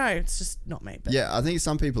know. It's just not me. But. Yeah, I think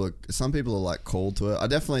some people are like called to it. I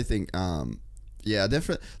definitely think,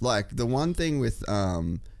 like the one thing with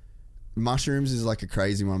mushrooms is like a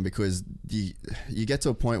crazy one, because you get to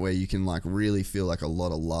a point where you can like really feel like a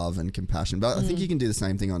lot of love and compassion. But I think you can do the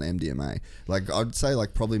same thing on MDMA. Like, I'd say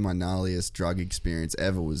like probably my gnarliest drug experience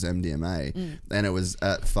ever was MDMA, and it was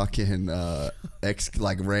at fucking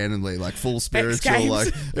like randomly, like full spiritual,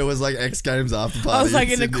 like it was like X Games after party. I was like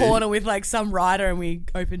in the Sydney. corner with like some rider, and we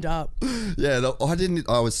opened up. Yeah,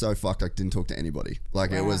 I was so fucked. I didn't talk to anybody.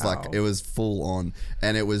 Like, it was full on,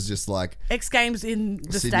 and it was just like X Games in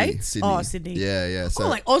the States. Sydney. Oh, Sydney. Yeah. So,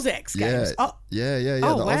 like Oz X Games. Yeah. Oh. Yeah.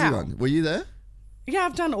 Oh, The wow. Aussie one. Were you there? Yeah,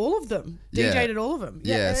 I've done all of them. Yeah. DJ'd at all of them.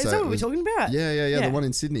 Yeah. Is So that what we're talking about? Yeah. The one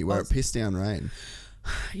in Sydney where it pissed down rain.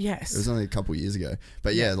 Yes. It was only a couple years ago.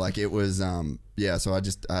 But yeah, like it was, so I had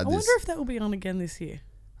this. I wonder if that will be on again this year.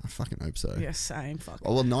 I fucking hope so. Yeah, same. Fuck.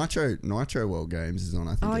 Oh, well, Nitro World Games is on,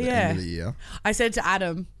 I think, at the end of the year. I said to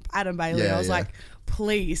Adam Bailey, Yeah, I was yeah. like,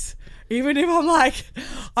 please, even if I'm like,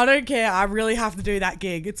 I don't care, I really have to do that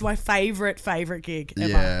gig. It's my favorite gig ever.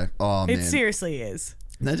 Yeah. Oh, man. It seriously is.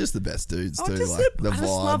 They're just the best dudes too. I just vibe.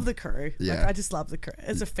 love the crew. Yeah. Like, I just love the crew.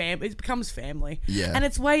 It's a it becomes family. Yeah. And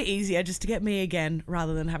it's way easier just to get me again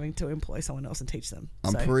rather than having to employ someone else and teach them.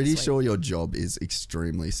 I'm So, pretty sweet. sure your job is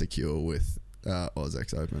extremely secure with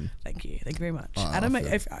OzX Open. Thank you very much. Oh, Adam,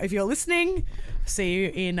 I feel- if you're listening, see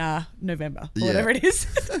you in November or Yeah. whatever it is.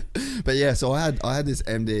 But yeah, so I had this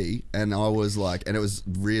MD, and I was like, and it was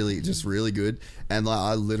really just really good, and like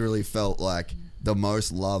I literally felt like the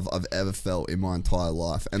most love I've ever felt in my entire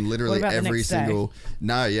life, and literally What about the every next day? single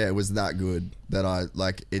it was that good that I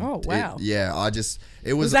like it. Oh, wow.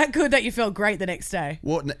 It was Was that good that you felt great the next day?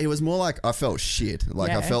 Well, it was more like I felt shit. Like,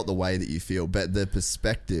 I Yeah. felt the way that you feel. But the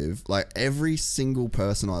perspective, like, every single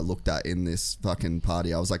person I looked at in this fucking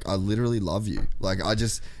party, I was like, I literally love you. Like,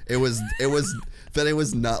 it was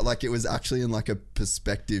not, like, it was actually in, like, a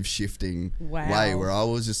perspective shifting way where I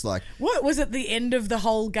was just like... What? Was it the end of the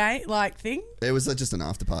whole game, like, thing? It was just an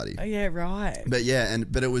after party. Oh, yeah, right. But yeah,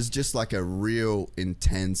 but it was just like a real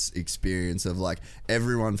intense experience of like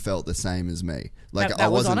everyone felt the same as me. Like That I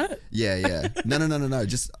was wasn't. on it? Yeah. No.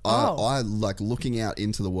 Just I like looking out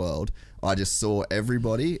into the world. I just saw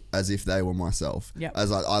everybody as if they were myself. Yep.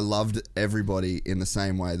 As I loved everybody in the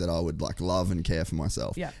same way that I would like love and care for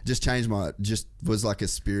myself. Yep. Just was like a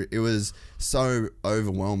spirit. It was so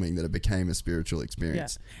overwhelming that it became a spiritual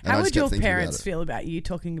experience. Yeah. And I How just would your kept thinking about parents it. feel about you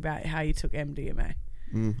talking about how you took MDMA?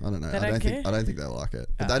 I don't know. They I don't care? don't think they like it.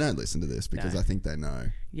 But they don't listen to this because No. I think they know.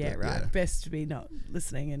 Yeah, But, right. Best to be not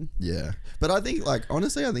listening and... Yeah. But I think like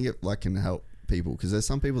honestly I think it like can help people because there's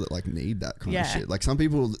some people that like need that kind of shit. Like some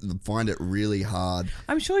people find it really hard.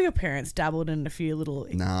 I'm sure your parents dabbled in a few little...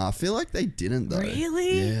 Nah, I feel like they didn't though.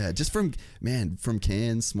 Really? Yeah. Just from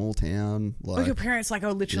Cairns, small town. Like Oh, your parents like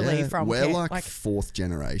are literally yeah, from... we're Cairns, like fourth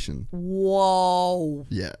generation. Whoa.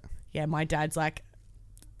 Yeah. Yeah, my dad's like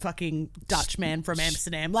fucking Dutch man from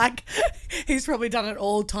Amsterdam. Like, he's probably done it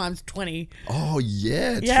all times 20. Oh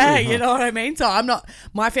yeah. Yeah, true, huh? you know what I mean? So I'm not...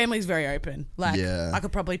 My family's very open. Like, Yeah. I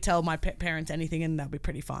could probably tell my parents anything and they'll be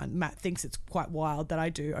pretty fine. Matt thinks it's quite wild that I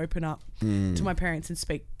do open up to my parents and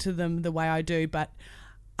speak to them the way I do, but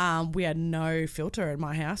we had no filter in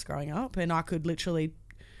my house growing up, and I could literally,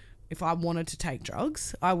 if I wanted to take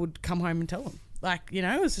drugs, I would come home and tell them. Like, you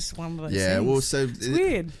know, it was just one of those Yeah, things. well, so it's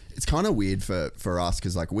weird. It's kind of weird for us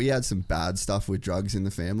because like we had some bad stuff with drugs in the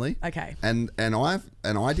family. Okay. And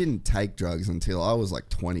I didn't take drugs until I was like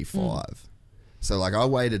 25. So like I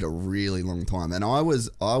waited a really long time, and I was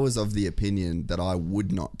of the opinion that I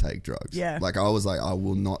would not take drugs. Yeah. Like I was like I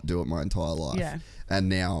will not do it my entire life. Yeah. And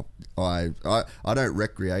now I don't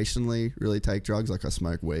recreationally really take drugs. Like I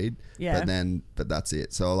smoke weed. Yeah. But that's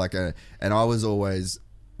it. So like and I was always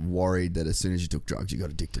worried that as soon as you took drugs, you got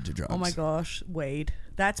addicted to drugs? Oh my gosh, weed.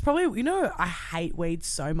 That's probably, I hate weed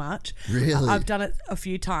so much. Really? I've done it a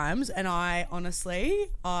few times and I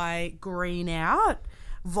green out,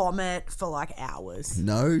 vomit for like hours.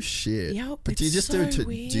 No shit. Yep, but do you just so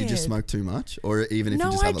do you just smoke too much, or even if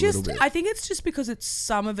you just have a little bit? I think it's just because it's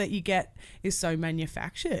some of it you get is so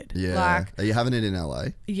manufactured. Yeah. Like, are you having it in LA?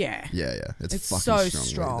 Yeah. Yeah. It's fucking so strong.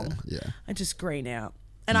 strong. Yeah. I just green out.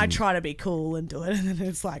 And I try to be cool and do it, and then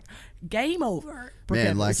it's like, game over.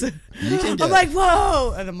 Man, like, you can get... I'm like,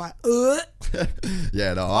 whoa! And I'm like, ugh.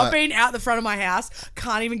 Yeah, no, I've been out the front of my house,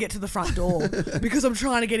 can't even get to the front door because I'm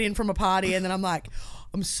trying to get in from a party, and then I'm like,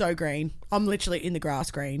 I'm so green. I'm literally in the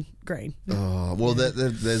grass green. Oh, well,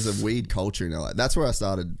 there's a weed culture in LA. That's where I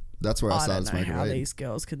started. That's where I started smoking weed. I don't know how these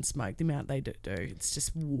girls can smoke the amount they do. It's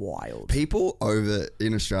just wild. People over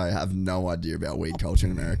in Australia have no idea about weed culture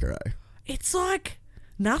in America, eh? It's like...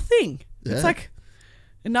 nothing. Yeah. It's like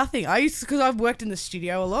nothing. Because I've worked in the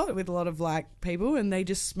studio a lot with a lot of like people, and they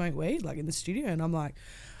just smoke weed like in the studio, and I'm like,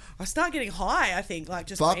 I start getting high. I think like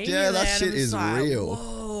just fuck being yeah, in there, that shit is like, real.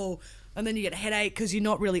 Whoa, and then you get a headache because you're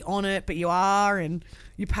not really on it, but you are, and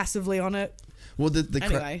you're passively on it. Well,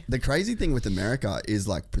 the crazy thing with America is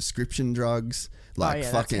like prescription drugs. Like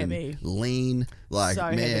fucking lean, like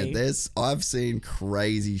so man, heavy. I've seen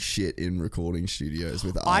crazy shit in recording studios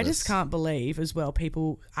with artists. I just can't believe as well.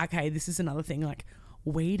 People, okay, this is another thing, like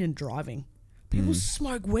weed and driving. People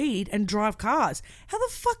smoke weed and drive cars. How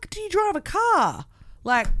the fuck do you drive a car?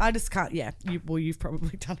 Like, I just can't. Yeah, you've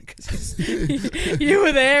probably done it because you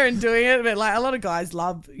were there and doing it. But like, a lot of guys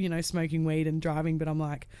love smoking weed and driving. But I'm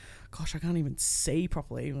like, gosh, I can't even see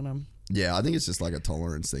properly when I'm. Yeah, I think it's just like a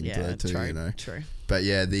tolerance thing too, true, true. But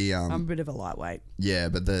yeah, I'm a bit of a lightweight. Yeah,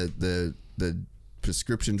 but the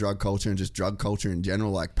prescription drug culture and just drug culture in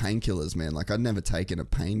general, like painkillers, man. Like I'd never taken a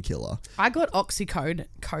painkiller. I got oxycodone.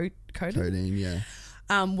 Codeine, yeah.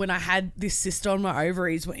 When I had this cyst on my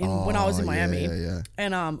ovaries when I was in Miami. Yeah.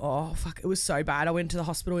 And it was so bad. I went to the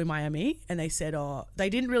hospital in Miami and they said, they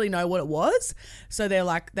didn't really know what it was. So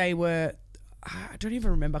I don't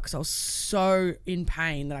even remember because I was so in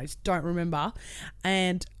pain that I just don't remember.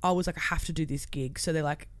 And I was like, I have to do this gig. So they're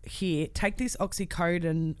like, here, take this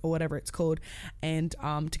oxycodone or whatever it's called, and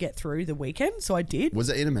to get through the weekend. So I did. Was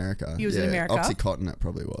it in America? It was in America. Oxycontin, it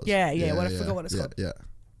probably was. Yeah. I forgot what it's called. Yeah.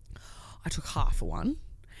 I took half of one.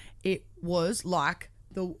 It was like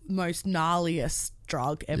the most gnarliest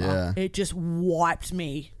drug ever. Yeah. It just wiped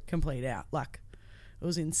me complete out. Like, it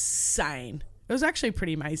was insane. It was actually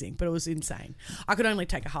pretty amazing, but it was insane. I could only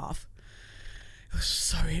take a half. It was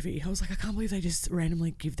so heavy. I was like, I can't believe they just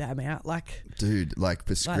randomly give that amount. Like, dude, like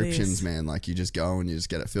prescriptions, man. Like you just go and you just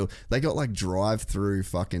get it filled. They got like drive-through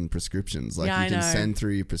fucking prescriptions. Like you can send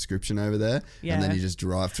through your prescription over there, and then you just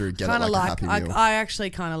drive through, get kinda it like a Happy Meal. I actually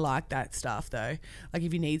kind of like that stuff though. Like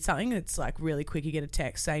if you need something, it's like really quick. You get a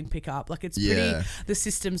text saying pick up. Like it's pretty. The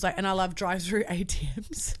system's like, and I love drive-through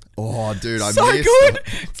ATMs. Oh, dude, I so missed good. them.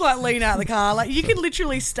 It's like lean out of the car. Like you can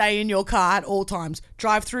literally stay in your car at all times.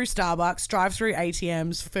 Drive through Starbucks, drive through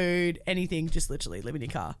ATMs, food, anything. Just literally live in your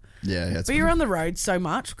car. Yeah. But you're on the road so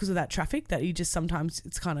much because of that traffic that you just sometimes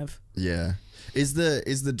it's kind of. Yeah. Is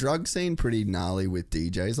the drug scene pretty gnarly with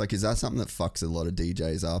DJs? Like, is that something that fucks a lot of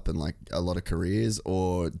DJs up and like a lot of careers,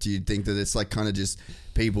 or do you think that it's like kind of just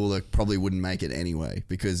people that probably wouldn't make it anyway?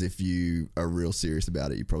 Because if you are real serious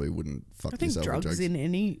about it, you probably wouldn't fuck yourself. I think drugs in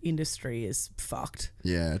any industry is fucked.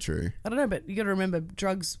 Yeah, true. I don't know, but you got to remember,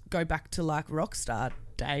 drugs go back to like rock star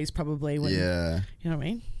days probably. When, you know what I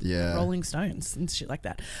mean? Yeah, like Rolling Stones and shit like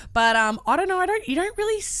that. But I don't know. You don't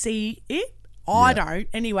really see it. I don't.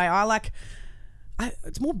 Anyway,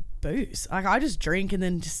 it's more booze. Like I just drink and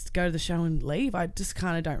then just go to the show and leave. I just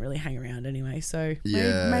kind of don't really hang around anyway. So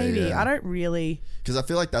maybe I don't really. Because I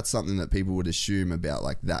feel like that's something that people would assume about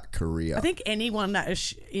like that career. I think anyone that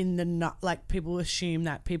is in the like people assume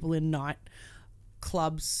that people in night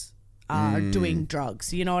clubs are doing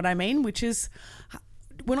drugs. You know what I mean? Which is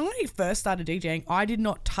when I first started DJing, I did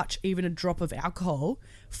not touch even a drop of alcohol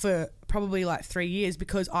for probably like 3 years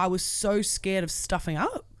because I was so scared of stuffing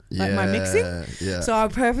up. Like my mixing. Yeah. So I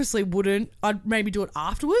purposely wouldn't. I'd maybe do it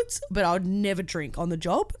afterwards, but I would never drink on the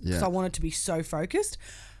job because I wanted to be so focused.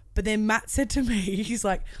 But then Matt said to me, he's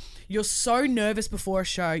like, you're so nervous before a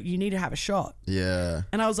show, you need to have a shot. Yeah.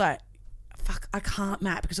 And I was like, fuck, I can't,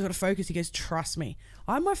 Matt, because I've got to focus. He goes, trust me.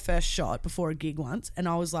 I had my first shot before a gig once and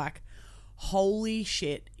I was like, holy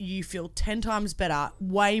shit, you feel 10 times better,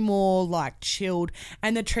 way more like chilled,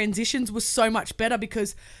 and the transitions were so much better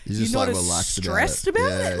because you're not like as stressed about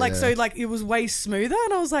it. Like so like it was way smoother,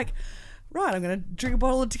 and I was like, right, I'm gonna drink a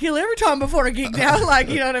bottle of tequila every time before a gig now. Like,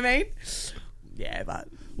 you know what I mean? Yeah, but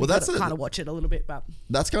Well, that's kind of watch it a little bit, but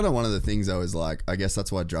that's kind of one of the things I was like, I guess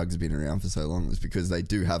that's why drugs have been around for so long, is because they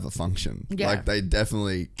do have a function. Yeah. Like they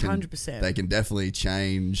definitely can, 100%. they can definitely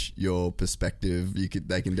change your perspective.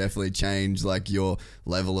 They can definitely change like your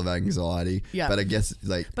level of anxiety. Yeah. But I guess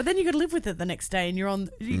like, but then you got to live with it the next day, and you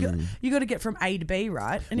got to get from A to B,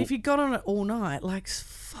 right? And if you got on it all night, like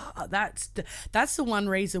fuck, that's the one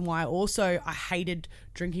reason why I hated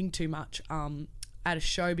drinking too much at a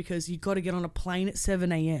show, because you got to get on a plane at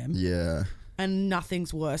 7 a.m. yeah. And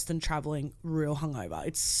nothing's worse than traveling real hungover.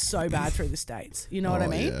 It's so bad through the States. You know what I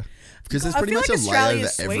mean? Yeah. Because there's pretty much a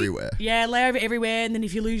layover everywhere. Yeah, layover everywhere. And then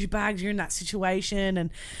if you lose your bags, you're in that situation.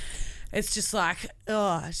 And it's just like,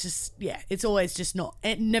 it's always just not,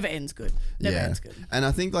 it never ends good. Never ends good. And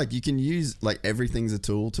I think like you can use, like everything's a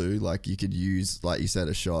tool too. Like you could use, like you said,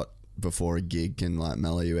 a shot before a gig can like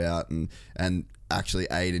mellow you out and actually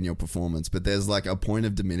aid in your performance. But there's like a point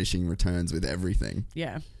of diminishing returns with everything.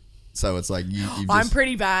 Yeah. So it's like I'm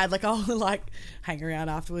pretty bad. Like I'll like hang around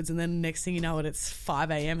afterwards, and then next thing you know, it's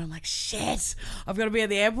 5 a.m. I'm like, shit, I've got to be at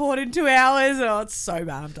the airport in 2 hours. Oh, it's so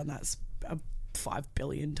bad. I've done that 5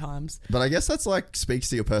 billion times. But I guess that's like speaks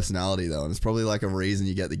to your personality though, and it's probably like a reason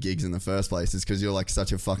you get the gigs in the first place is because you're like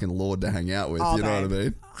such a fucking lord to hang out with. You know what I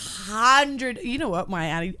mean? 100. You know what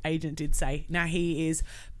my agent did say? Now he is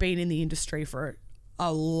been in the industry for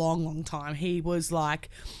a long time. He was like,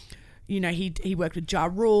 you know, he worked with Ja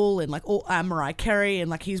Rule and like all Mariah Carey, and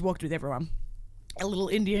like he's worked with everyone. A little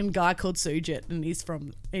Indian guy called Sujit, and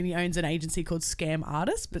he owns an agency called Scam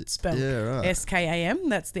Artist, but spelled SKAM.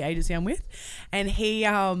 That's the agency I'm with. And he,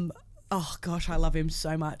 oh gosh, I love him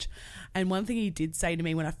so much. And one thing he did say to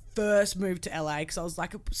me when I first moved to LA, because I was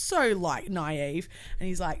like so like naive, and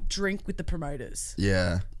he's like, drink with the promoters.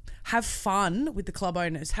 Yeah. Have fun with the club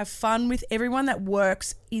owners. Have fun with everyone that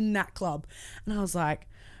works in that club. And I was like,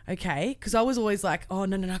 okay, because I was always like, oh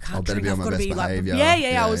no, I can't drink. I've got to be like,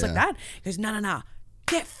 yeah. I was like that. He goes, no,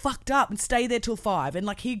 get fucked up and stay there till 5. And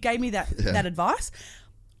like he gave me that advice.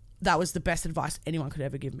 That was the best advice anyone could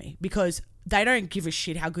ever give me, because they don't give a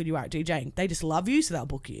shit how good you are at DJing. They just love you, so they'll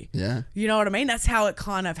book you. Yeah. You know what I mean? That's how it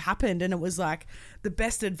kind of happened, and it was like the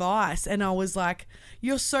best advice. And I was like,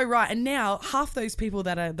 you're so right. And now half those people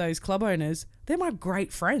that are those club owners, they're my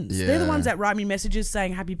great friends. Yeah. They're the ones that write me messages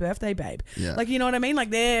saying happy birthday, babe. Yeah. Like, you know what I mean?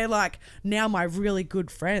 Like they're like now my really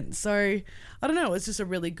good friends. So I don't know. It's just a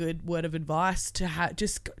really good word of advice to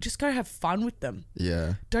just go have fun with them.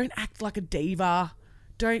 Yeah. Don't act like a diva.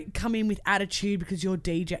 Don't come in with attitude because you're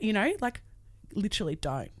DJ. You know, like literally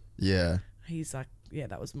don't. Yeah. He's like, yeah,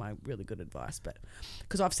 that was my really good advice. But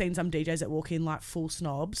because I've seen some DJs that walk in like full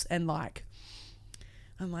snobs, and like,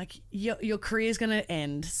 I'm like, your career's going to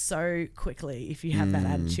end so quickly if you have that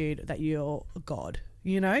attitude that you're a god,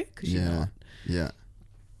 you know? Because you're not. Yeah.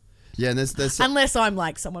 Yeah, and there's unless I'm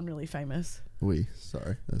like someone really famous.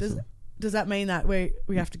 Sorry. Does that mean that we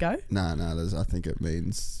have to go? No. I think it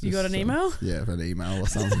means you got an email. Yeah, an email or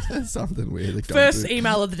something. Something weird. First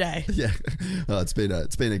email of the day. Yeah, it's been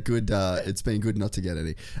a good. It's been good not to get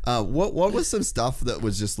any. What was some stuff that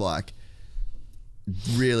was just like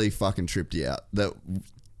really fucking tripped you out? That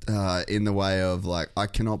in the way of like, I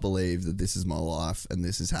cannot believe that this is my life and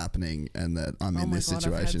this is happening and that I'm in this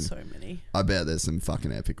situation. I've had so many. I bet there's some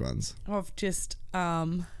fucking epic ones. I've just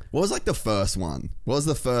What was like the first one? What was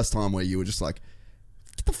the first time where you were just like,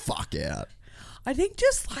 get the fuck out? I think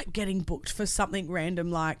just like getting booked for something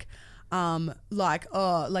random, like I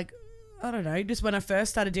don't know, just when I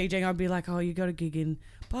first started DJing, I'd be like, oh, you got a gig in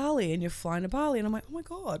Bali and you're flying to Bali. And I'm like, oh my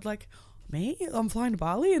God, like me? I'm flying to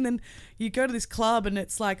Bali? And then you go to this club and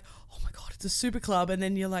it's like, oh my God, it's a super club. And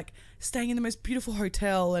then you're like staying in the most beautiful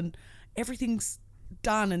hotel and everything's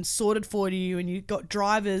done and sorted for you and you got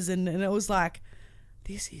drivers and it was like,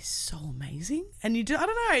 this is so amazing. And you do, I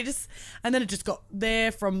don't know, just, and then it just got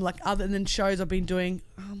there from like other than shows I've been doing.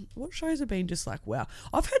 What shows have been just like, wow.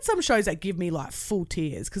 I've had some shows that give me like full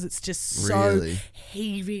tears because it's just so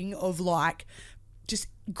heaving of like just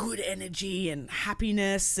good energy and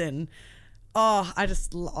happiness and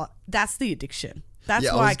that's the addiction.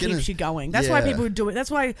 That's why it keeps you going. That's why people do it.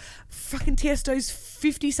 That's why fucking Tiesto's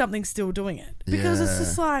 50-something still doing it. Because it's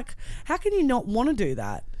just like, how can you not want to do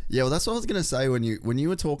that? Yeah, well, that's what I was going to say when you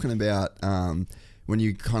were talking about when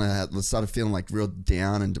you kind of started feeling like real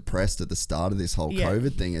down and depressed at the start of this whole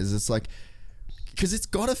COVID thing. Is it's like, because it's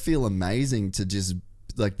got to feel amazing to just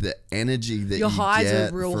like the energy that your you highs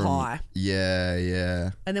get are real high.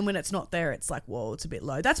 Yeah. And then when it's not there, it's like, whoa, it's a bit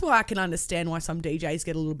low. That's why I can understand why some DJs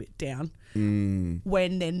get a little bit down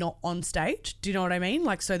when they're not on stage. Do you know what I mean?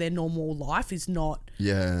 Like, so their normal life is not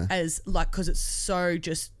as like, because it's so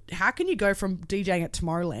just, how can you go from DJing at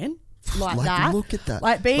Tomorrowland like that. Look at that.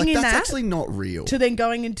 Like being like, in that's that. actually not real. To then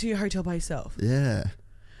going into your hotel by yourself. Yeah.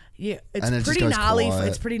 Yeah, it's And it just pretty goes gnarly. quiet.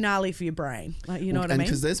 It's pretty gnarly for your brain. Like, you know what I mean?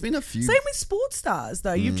 Because there's been a few. Same with sports stars,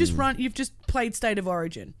 though. You've just played State of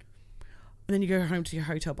Origin, and then you go home to your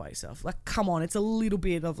hotel by yourself. Like, come on, it's a little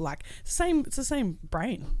bit of like it's the same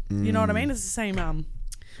brain. You know what I mean? It's the same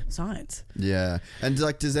science. Yeah, and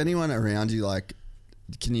like, does anyone around you like?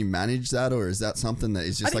 Can you manage that, or is that something that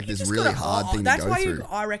is just like this really hard thing to go through? That's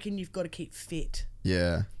why I reckon you've got to keep fit.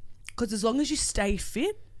 Yeah. Because as long as you stay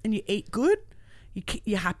fit and you eat good,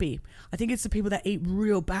 you're happy. I think it's the people that eat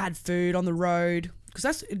real bad food on the road,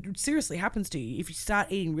 because it seriously happens to you. If you start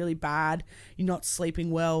eating really bad, you're not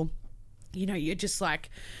sleeping well, you know, you're just like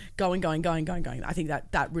going. I think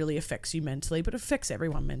that really affects you mentally, but it affects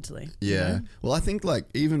everyone mentally. Yeah. You know? Well, I think like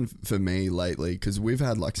even for me lately, because we've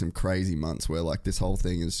had like some crazy months where like this whole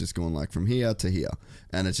thing is just going like from here to here,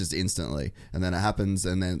 and it's just instantly, and then it happens,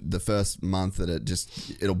 and then the first month that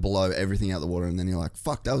it'll blow everything out the water, and then you're like,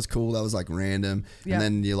 fuck, that was cool, that was like random, Yeah. and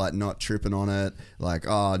then you're like not tripping on it, like,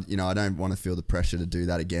 oh, you know, I don't want to feel the pressure to do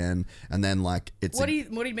that again, and then like it's What do you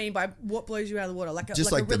mean by what blows you out of the water? Like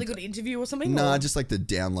a really good interview or something? No, or? just like the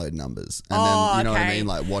download numbers, and then you know what I okay. mean,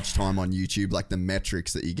 like watch time on YouTube, like the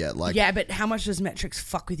metrics that you get, like Yeah, but how much does metrics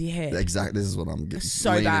fuck with your head? exactly. This is what I'm getting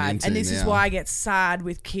So bad. into And this is now. why I get sad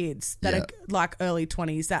with kids that Yeah. are like early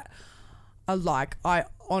 20s that are like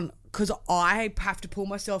because I have to pull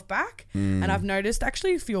myself back. And I've noticed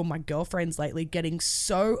actually a few of my girlfriends lately getting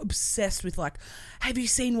so obsessed with like, have you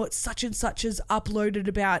seen what such and such has uploaded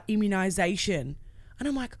about immunization? And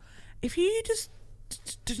I'm like, if you just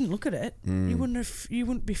didn't look at it, you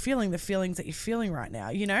wouldn't be feeling the feelings that you're feeling right now,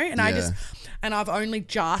 you know? And Yeah. I've only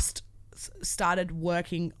just started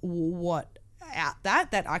working out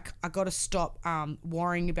that I got to stop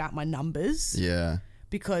worrying about my numbers. Yeah.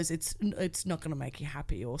 Because it's not going to make you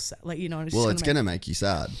happy or sad. Like, you know, Well, it's going to make you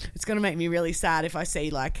sad. It's going to make me really sad if I see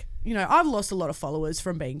like, you know, I've lost a lot of followers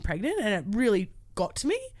from being pregnant, and it really got to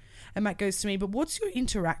me. And Matt goes to me, but what's your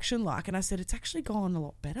interaction like? And I said, it's actually gone a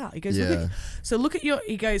lot better. He goes, Yeah.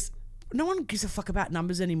 he goes, no one gives a fuck about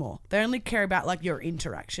numbers anymore. They only care about like your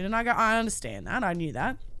interaction. And I go, I understand that. I knew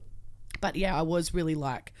that. But yeah, I was really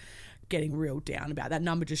like getting real down about that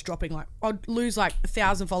number just dropping. Like I'd lose like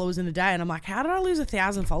 1,000 followers in a day, and I'm like, how did I lose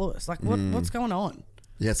 1,000 followers? Like what's going on?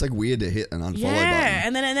 Yeah, it's like weird to hit an unfollow button. Yeah,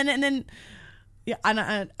 and then yeah,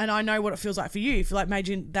 and I know what it feels like for you. If you like,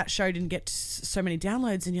 imagine that show didn't get so many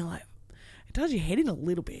downloads, and you're like, it does your head in a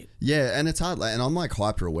little bit. Yeah, and it's hard, like, and I'm like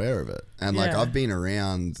hyper aware of it, and like Yeah. I've been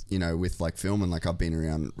around, you know, with like filming, like I've been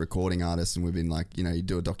around recording artists, and we've been like, you know, you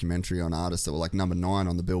do a documentary on artists that were like number 9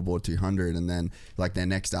 on the Billboard 200, and then like their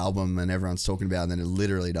next album, and everyone's talking about it, and then it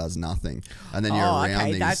literally does nothing, and then you're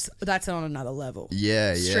around these. That's on another level.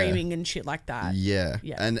 Yeah, Streaming and shit like that. Yeah.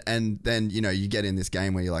 Yeah. And then, you know, you get in this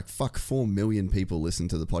game where you're like, fuck, 4 million people listen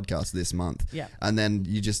to the podcast this month. Yeah. And then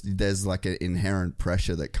there's like an inherent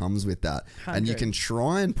pressure that comes with that. And you 100. can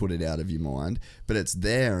try and put it out of your mind, but it's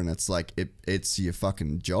there, and it's like, it's your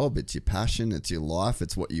fucking job. It's your passion. It's your life.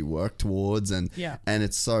 It's what you work towards. And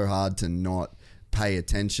it's so hard to not pay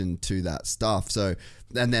attention to that stuff. So,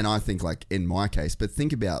 and then I think like in my case, but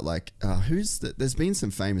think about like, there's been some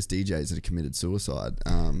famous DJs that have committed suicide.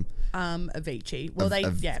 Avicii. Well,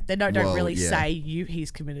 they don't really say he's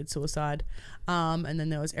committed suicide. And then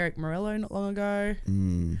there was Eric Morello not long ago.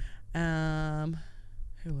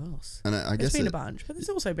 Who else? And I guess there's been a bunch, but there's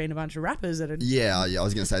also been a bunch of rappers that are. Yeah, I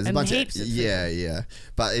was going to say there's a and bunch heaps of of yeah.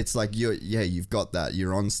 But it's like you've got that.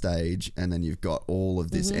 You're on stage, and then you've got all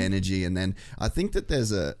of this energy, and then I think that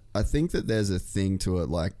there's a thing to it.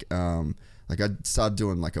 Like I started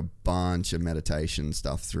doing like a bunch of meditation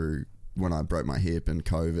stuff through when I broke my hip and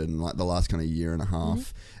COVID, and like the last kind of year and a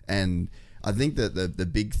half. And I think that the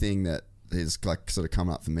big thing that is like sort of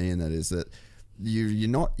come up for me, and that is that you're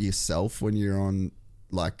not yourself when you're on.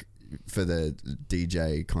 Like for the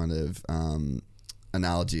DJ kind of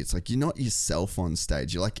analogy, it's like you're not yourself on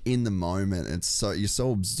stage. You're like in the moment. You're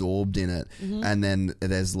so absorbed in it, and then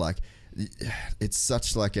there's like it's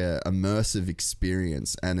such like a immersive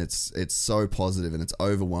experience, and it's so positive and it's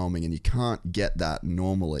overwhelming, and you can't get that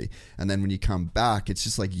normally. And then when you come back, it's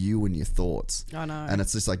just like you and your thoughts. I know, and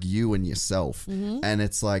it's just like you and yourself, and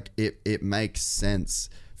it's like it makes sense.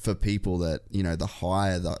 For people that, you know, the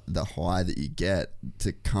high that you get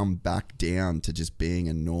to come back down to just being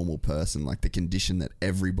a normal person, like the condition that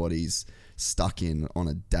everybody's stuck in on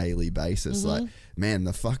a daily basis. Like, man,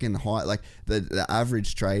 the fucking high, like the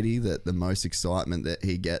average tradie, that the most excitement that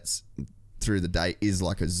he gets through the day is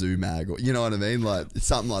like a zoo mag, or you know what I mean, like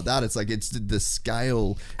something like that. It's like it's the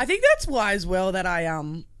scale. I think that's why as well that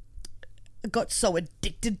got so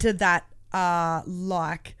addicted to that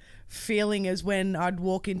like feeling as when I'd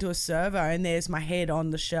walk into a servo and there's my head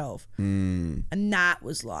on the shelf. And that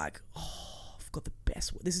was like, oh, I've got the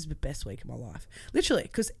best, this is the best week of my life. Literally,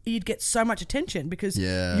 because you'd get so much attention because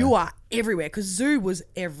you are everywhere, because Zoo was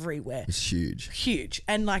everywhere. It's huge. Huge.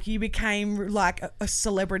 And like you became like a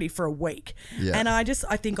celebrity for a week. Yeah. And I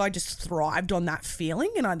think I just thrived on that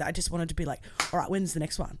feeling, and I just wanted to be like, all right, when's the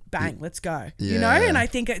next one? Bang, let's go. Yeah. You know? And I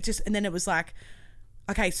think it just, and then it was like,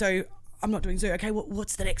 okay, so I'm not doing Zoo. Okay,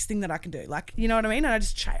 what's the next thing that I can do? Like, you know what I mean? And I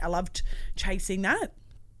just, I loved chasing that.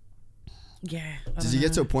 Yeah. Did you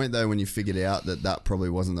get to a point though when you figured out that probably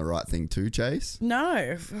wasn't the right thing to chase? No.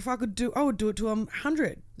 If I could I would do it to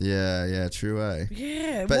 100. Yeah, true, eh?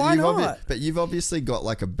 Yeah, But why not? But you've obviously got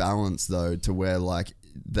like a balance though to where like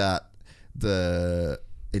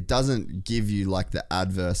it doesn't give you like the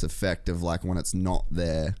adverse effect of like when it's not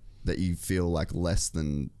there that you feel like less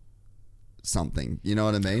than something. You know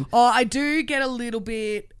what I mean? Oh, I do get a little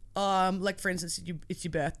bit, like for instance, it's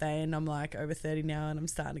your birthday and I'm like over 30 now and I'm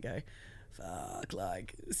starting to go, fuck,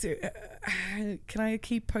 like, so, can I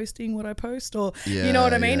keep posting what I post? Or, you know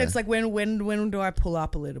what I mean? Yeah. It's like when do I pull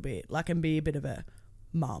up a little bit? Like, and be a bit of a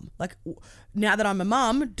mum. Like, now that I'm a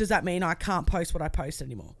mum, does that mean I can't post what I post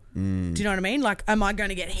anymore? Do you know what I mean? Like, am I going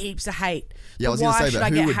to get heaps of hate? Yeah, I was going to say,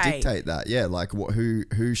 but who would dictate that? Yeah, like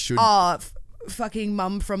who should... Fucking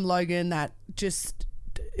mum from Logan that just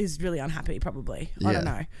is really unhappy, probably. I don't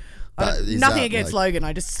know. Nothing against Logan.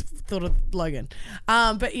 I just thought of Logan.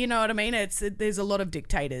 But you know what I mean? There's a lot of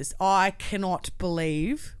dictators. I cannot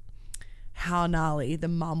believe how gnarly the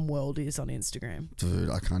mum world is on Instagram. Dude,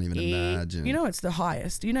 I can't even imagine. You know, it's the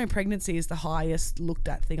highest. You know, pregnancy is the highest looked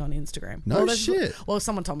at thing on Instagram. No shit. Well,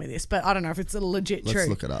 someone told me this, but I don't know if it's a legit true. Let's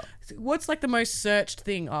look it up. What's like the most searched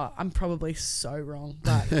thing? Oh, I'm probably so wrong,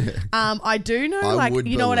 but I do know, like,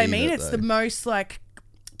 you know what I mean? It's the most like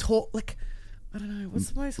talk, like, I don't know, what's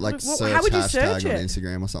the most like how would you search on it?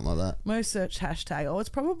 Instagram or something like that? Most searched hashtag. Oh, it's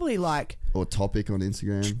probably like or topic on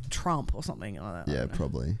Instagram. Trump or something like that. Yeah,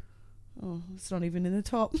 probably. Oh, it's not even in the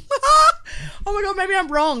top. Oh my god, maybe I'm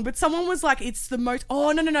wrong, but someone was like, it's the most.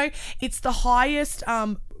 Oh no, it's the highest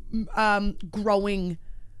growing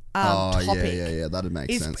topic. Yeah, that'd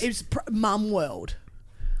make sense. It's mum world.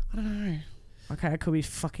 I don't know. Okay, I could be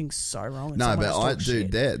fucking so wrong. No, but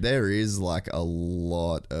there is like a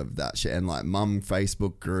lot of that shit, and like mum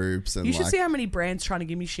Facebook groups, and you should like, see how many brands trying to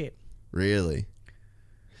give me shit. Really?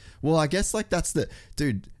 Well, I guess like that's the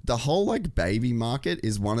whole like baby market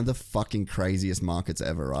is one of the fucking craziest markets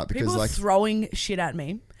ever, right? Because people are like throwing shit at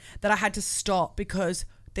me that I had to stop because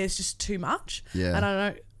there's just too much. Yeah. And I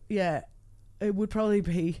don't know. Yeah, it would probably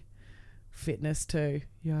be fitness too,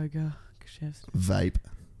 yoga, vape.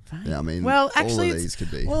 Yeah, I mean, well, actually, all of these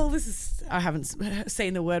could be. Well, I haven't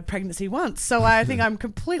seen the word pregnancy once, so I think I'm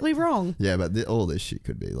completely wrong. Yeah, but all this shit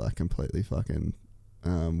could be like completely fucking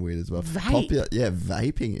weird as well. Vape.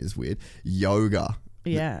 Vaping is weird. Yoga.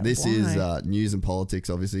 Yeah. This is news and politics,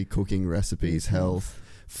 obviously, cooking, recipes, health.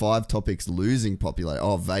 5 topics losing popularity.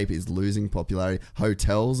 Oh, vape is losing popularity.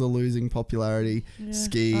 Hotels are losing popularity. Yeah,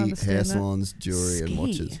 Ski, hair salons, jewelry, and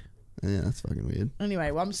watches. Ski. Yeah, that's fucking weird. Anyway,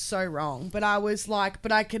 well, I'm so wrong. But I was like,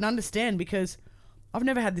 but I can understand because I've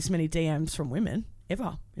never had this many DMs from women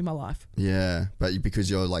ever in my life. Yeah, but because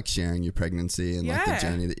you're like sharing your pregnancy and like the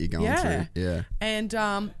journey that you're going through. Yeah. And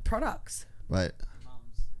products. Wait.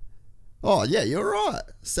 Oh, yeah, you're right.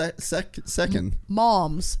 Second.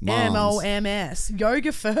 Moms. MOMS.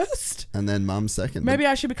 Yoga first. And then mum second. Maybe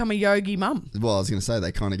I should become a yogi mum. Well, I was going to say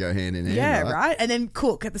they kind of go hand in hand. Yeah, right? And then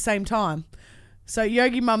cook at the same time. So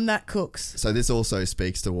yogi mum that cooks. So this also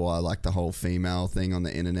speaks to why like the whole female thing on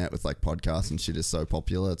the internet with like podcasts and shit is so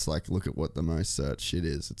popular. It's like, look at what the most searched shit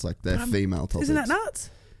is. It's like they're female topics. Isn't that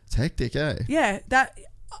nuts? It's hectic, eh? Yeah,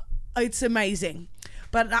 it's amazing.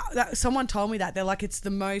 But someone told me that. They're like, it's the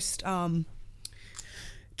most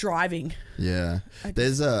driving. Yeah.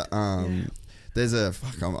 It's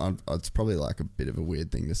probably like a bit of a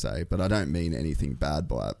weird thing to say, but I don't mean anything bad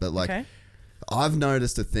by it. But like, I've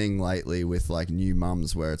noticed a thing lately with like new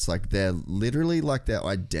mums where it's like they're literally like their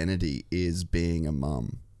identity is being a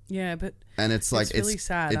mum. Yeah, but and it's like really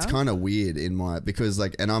sad. It's kind of weird because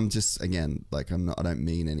like, and I'm just again like I don't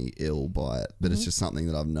mean any ill by it, but it's just something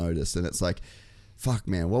that I've noticed, and it's like, fuck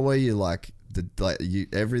man, what were you like?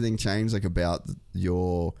 Everything changed like about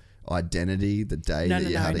your identity the day that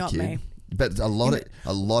you had a kid. Me. But a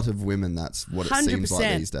lot of women, that's what it 100%. Seems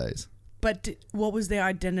like these days. But what was their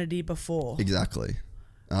identity before? Exactly.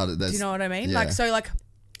 Do you know what I mean? Yeah. Like, so like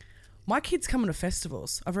My kid's coming to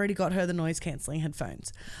festivals. I've already got her the noise cancelling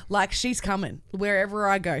headphones. Like, she's coming. Wherever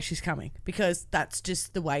I go, she's coming because that's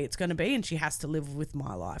just the way it's going to be, and she has to live with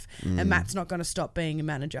my life. And Matt's not going to stop being a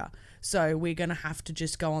manager. So we're going to have to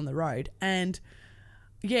just go on the road. And,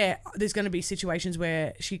 yeah, there's going to be situations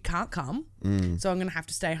where she can't come. So I'm going to have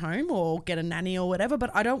to stay home or get a nanny or whatever.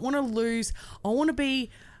 But I don't want to lose. I want to be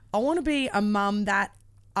a mum that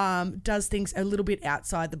does things a little bit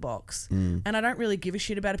outside the box. And I don't really give a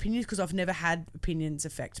shit about opinions because I've never had opinions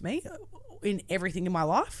affect me in everything in my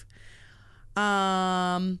life. So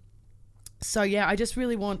yeah, I just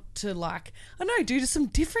really want to do some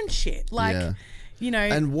different shit. You know.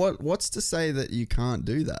 And what's to say that you can't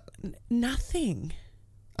do that? Nothing.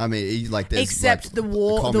 I mean, like there's except the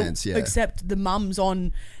comments, except the mums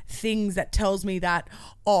on things that tells me that,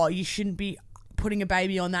 oh, you shouldn't be putting a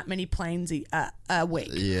baby on that many planes a week.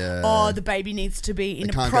 Yeah. Oh, the baby needs to be in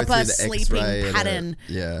a proper sleeping pattern.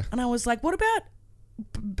 Yeah. And I was like, what about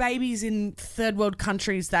babies in third world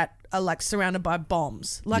countries that are like surrounded by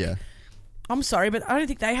bombs? Like, I'm sorry, but I don't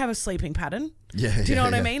think they have a sleeping pattern. Yeah. Do you know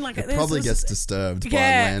what I mean? Like, it probably gets disturbed by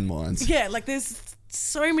landmines. Yeah, like there's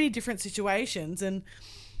so many different situations, and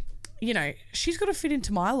you know, she's got to fit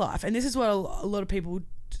into my life, and this is what a lot of people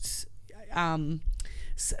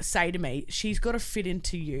say to me. She's got to fit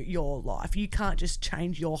into your life. You can't just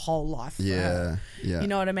change your whole life for her. You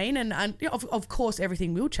know what I mean? And of course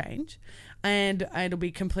everything will change, and it'll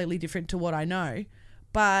be completely different to what I know,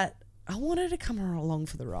 but I want her to come along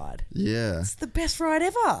for the ride. Yeah. It's the best ride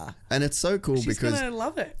ever. And it's so cool because... She's going to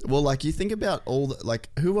love it. Well, like, you think about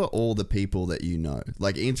who are all the people that you know?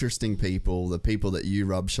 Like, interesting people, the people that you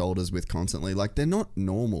rub shoulders with constantly. Like, they're not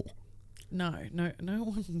normal. No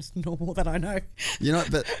one's normal that I know. You know,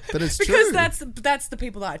 but it's true. Because that's the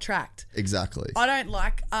people that I attract. Exactly. I don't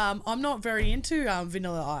like, I'm not very into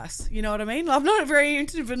vanilla ice. You know what I mean? I'm not very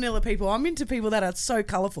into vanilla people. I'm into people that are so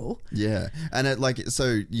colourful. Yeah. And it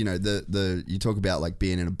you know, you talk about like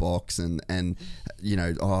being in a box and you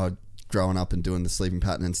know, growing up and doing the sleeping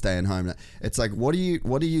pattern and staying home. It's like, what are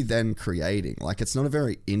you then creating? Like, it's not a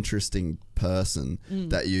very interesting person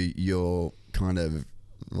that you're kind of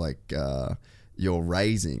like you're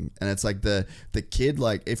raising. And it's like the kid,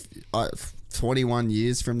 like if 21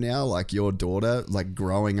 years from now, like your daughter, like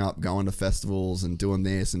growing up, going to festivals and doing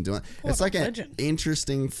this and doing, it's like an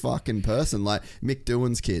interesting fucking person. Like Mick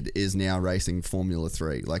Doohan's kid is now racing Formula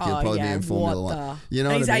 3. Like he'll probably be in Formula 1. You know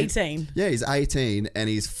what I mean? He's 18. Yeah, he's 18 and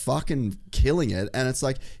he's fucking killing it. And it's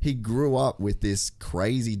like he grew up with this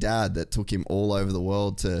crazy dad that took him all over the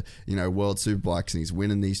world to, you know, World Superbikes, and he's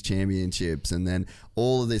winning these championships and then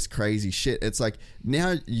all of this crazy shit. It's like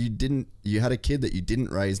now you had a kid that you didn't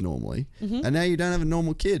raise normally, and now you don't have a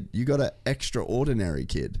normal kid. You got an extraordinary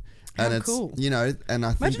kid. And it's cool. You know, and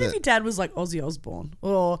I think imagine if your dad was like Ozzy Osbourne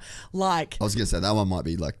or like... I was going to say that one might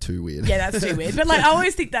be like too weird. Yeah, that's too weird. But like I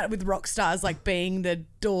always think that with rock stars, like being the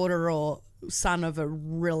daughter or son of a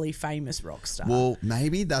really famous rock star. Well,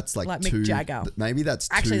 maybe that's like Mick Jagger. Maybe that's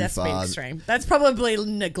actually too that's far. Being extreme. That's probably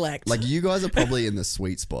neglect. Like you guys are probably in the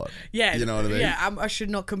sweet spot. Yeah, you know what I mean. Yeah, I should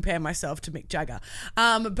not compare myself to Mick Jagger.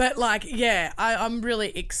 But like, yeah, I'm really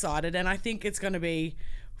excited, and I think it's going to be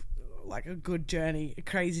like a good journey, a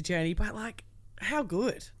crazy journey. But like, how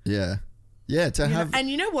good? Yeah. Yeah, and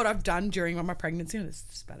you know what I've done during my pregnancy, and it's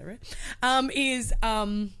just better, is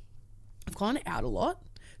I've gone out a lot.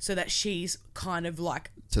 So that she's kind of like...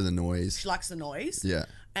 To the noise. She likes the noise. Yeah.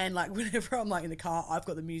 And like whenever I'm like in the car, I've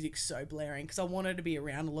got the music so blaring because I want her to be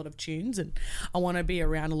around a lot of tunes and I want to be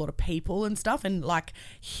around a lot of people and stuff and like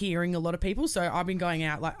hearing a lot of people. So I've been going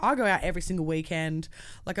out, like I go out every single weekend.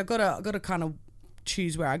 Like I've got to kind of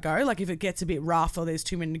choose where I go. Like if it gets a bit rough or there's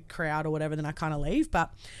too many crowd or whatever, then I kind of leave.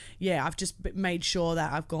 But yeah, I've just made sure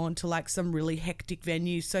that I've gone to like some really hectic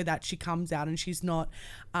venues so that she comes out and she's not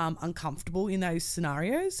uncomfortable in those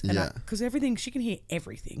scenarios. And because she can hear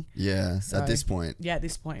everything. Yeah. So, at this point. Yeah, at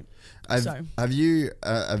this point. Have you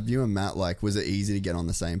and Matt, like, was it easy to get on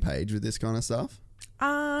the same page with this kind of stuff?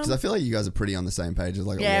 Because I feel like you guys are pretty on the same page with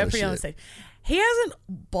like a lot of shit. On the same. He hasn't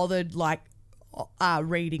bothered like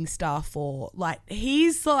reading stuff or like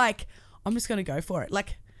he's like, I'm just gonna go for it.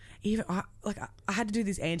 Like even I had to do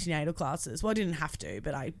these antenatal classes. Well, I didn't have to,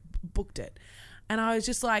 but I booked it. And I was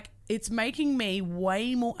just like, it's making me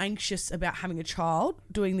way more anxious about having a child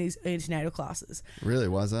doing these antenatal classes. Really?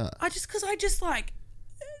 Why is that? Because I just like...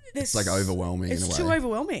 It's like overwhelming in a way. It's too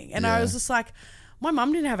overwhelming. And I was just like, my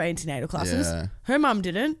mum didn't have antenatal classes. Yeah. Her mum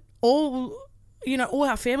didn't. All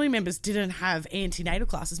our family members didn't have antenatal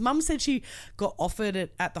classes. Mum said she got offered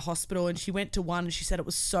it at the hospital and she went to one and she said it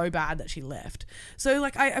was so bad that she left. So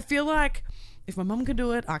like, I feel like if my mum can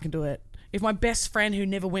do it, I can do it. If my best friend who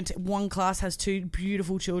never went to one class has 2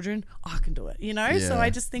 beautiful children, I can do it, you know? Yeah. So I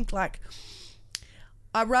just think like,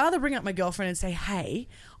 I'd rather bring up my girlfriend and say, hey,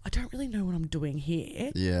 I don't really know what I'm doing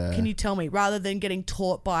here. Yeah. Can you tell me? Rather than getting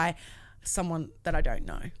taught by someone that I don't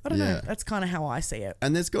know. I don't know. That's kind of how I see it.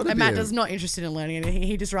 And there's got to be... And Matt is not interested in learning anything.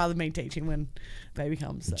 He'd just rather me teach him when baby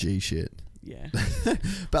comes. So. G shit. Yeah.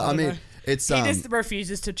 But I mean, know. it's... He just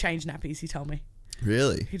refuses to change nappies, he told me.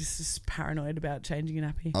 Really? He just is paranoid about changing a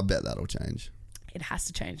nappy. I bet that'll change. It has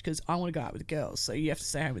to change because I want to go out with the girls, so you have to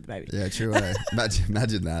stay home with the baby. Yeah, true.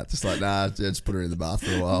 Imagine that. Just like, nah, just put her in the bath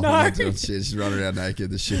for a while. No. Shit. She's running around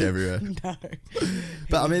naked. There's shit everywhere. No.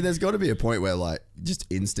 But I mean, there's got to be a point where like just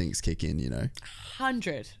instincts kick in, you know?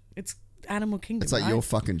 100. It's animal kingdom. It's like right? your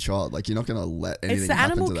fucking child. Like you're not going to let anything It's the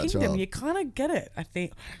happen animal to that kingdom. child. You kind of get it. I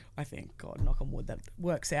think, God, knock on wood, that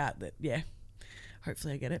works out. That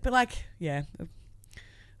hopefully I get it. But like,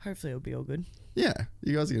 hopefully it'll be all good. Yeah,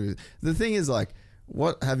 you guys are going to be... The thing is like,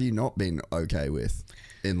 what have you not been okay with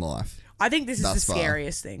in life? I think this is Thus the far.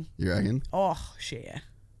 scariest thing. You reckon? Oh, shit.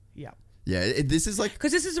 Yeah. Yeah, this is like...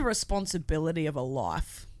 Because this is a responsibility of a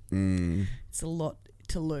life. It's a lot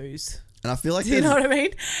to lose. And I feel like Do you know what I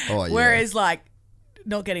mean? Oh, yeah. Whereas, like,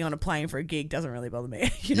 not getting on a plane for a gig doesn't really bother me.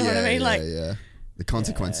 You know what I mean? Like, yeah. The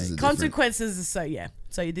consequences are different. consequences are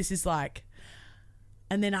so this is like,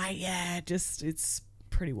 and then it's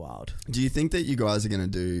pretty wild. Do you think that you guys are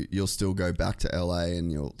going to you'll still go back to LA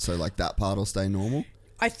and so like that part will stay normal?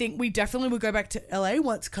 I think we definitely will go back to LA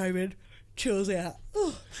once COVID chills out.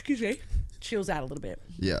 Oh, excuse me. Chills out a little bit.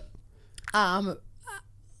 Yeah.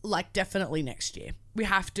 Like definitely next year. We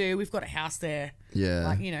have to. We've got a house there. Yeah.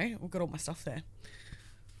 Like, you know, we've got all my stuff there.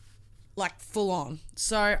 Like full on.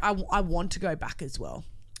 So I want to go back as well.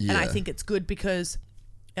 Yeah. And I think it's good because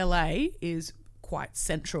LA is quite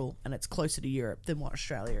central and it's closer to Europe than what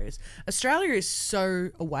Australia is. Australia is so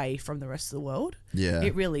away from the rest of the world. Yeah.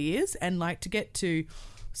 It really is. And like to get to,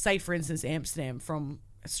 say for instance, Amsterdam from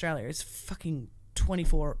Australia is fucking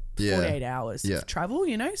 48 hours of travel,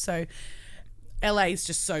 you know? So LA is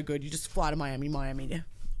just so good. You just fly to Miami,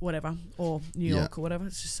 whatever, or New York or whatever.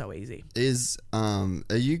 It's just so easy. Are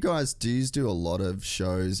you guys, do you do a lot of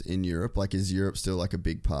shows in Europe? Like is Europe still like a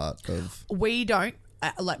big part of... We don't,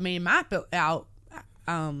 like me and Matt, but our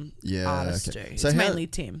artists do. It's mainly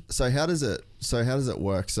Tim. So how does it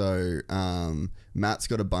work? So Matt's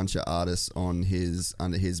got a bunch of artists under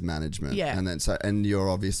his management. Yeah. And then and you're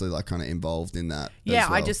obviously like kind of involved in that. Yeah, as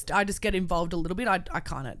well. I just get involved a little bit. I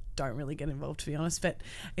kind of don't really get involved, to be honest, but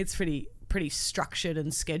it's pretty structured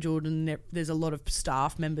and scheduled, and there's a lot of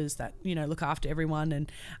staff members that, you know, look after everyone,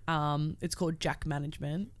 and it's called Jack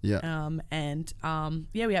Management. Yeah.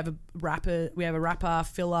 We have a rapper,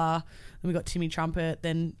 filler, then we got Timmy Trumpet,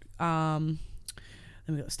 then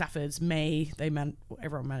we got Stafford's, me,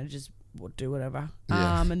 everyone manages do whatever.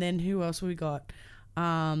 Yeah. And then who else we got?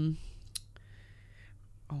 Oh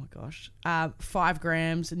my gosh. 5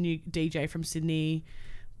 Grams, a new DJ from Sydney.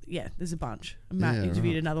 Yeah, there's a bunch. Matt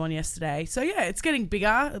interviewed another one yesterday. So yeah, it's getting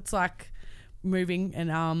bigger. It's like moving,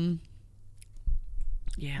 and I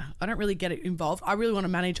don't really get it involved. I really want to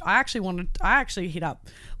manage. I actually hit up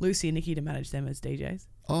Lucy and Nikki to manage them as DJs.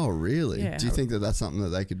 Oh, really? Yeah. Do you think that that's something that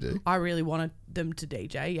they could do? I really wanted them to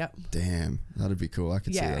DJ, yep. Damn, that'd be cool. I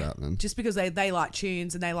could see that happening. Just because they like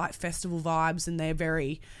tunes and they like festival vibes, and they're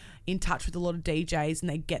very in touch with a lot of DJs, and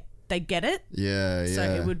they get it. Yeah, yeah. So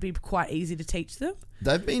it would be quite easy to teach them.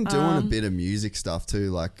 They've been doing a bit of music stuff too,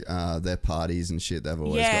 like their parties and shit. They've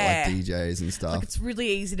always got like DJs and stuff. Like it's really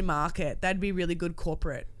easy to market. That'd be really good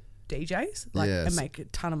corporate DJs, and make a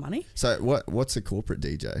ton of money. So what's a corporate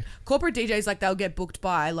DJ? Corporate DJs, like they'll get booked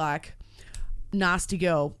by like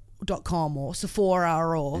nastygirl.com or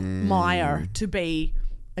Sephora or Maya to be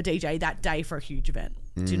a DJ that day for a huge event.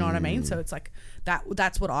 Do you know what I mean? So it's like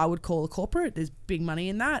that's what I would call a corporate. There's big money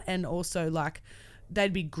in that, and also like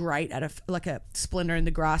they'd be great at a Splinter in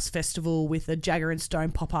the Grass festival with a Jagger and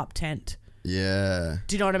Stone pop-up tent. Yeah.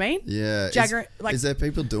 Do you know what I mean? Yeah. Jagger, is there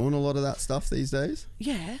people doing a lot of that stuff these days?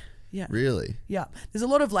 Yeah. Yeah. Really? Yeah. There's a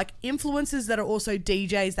lot of like influencers that are also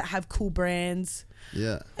DJs that have cool brands.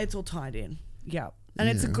 Yeah. It's all tied in. Yeah. And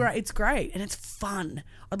it's great and it's fun.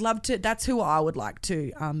 I'd love to. That's who I would like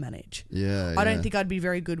to manage. Yeah. I don't think I'd be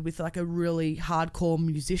very good with like a really hardcore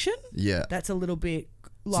musician. Yeah. That's a little bit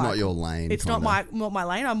like, it's not your lane. It's not my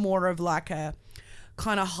lane. I'm more of like a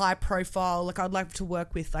kind of high profile. Like I'd like to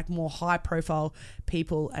work with like more high profile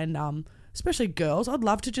people, and especially girls. I'd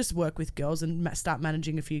love to just work with girls and start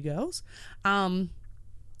managing a few girls.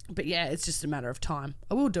 But yeah, it's just a matter of time.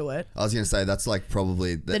 I will do it. I was going to say that's like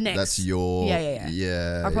probably the next. That's your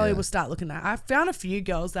Yeah. I probably will start looking at. I found a few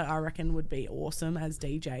girls that I reckon would be awesome as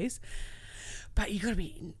DJs. But you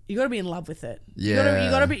gotta be in love with it. Yeah.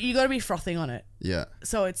 You gotta be frothing on it. Yeah.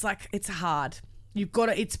 So it's like, it's hard.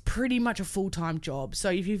 It's pretty much a full-time job. So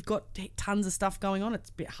if you've got tons of stuff going on, it's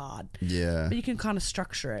a bit hard. Yeah. But you can kind of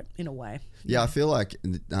structure it in a way. Yeah, I feel like,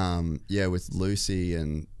 with Lucy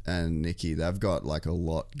and Nikki, they've got like a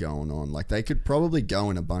lot going on. Like they could probably go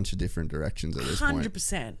in a bunch of different directions at this point.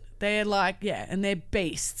 100%. They're like, and they're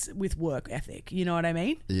beasts with work ethic. You know what I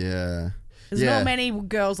mean? Yeah. There's not many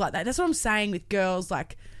girls like that. That's what I'm saying with girls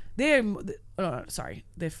like, they're a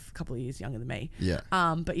couple of years younger than me. Yeah.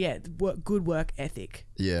 But yeah, good work ethic.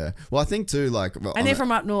 Yeah. Well, I think too, like... And they're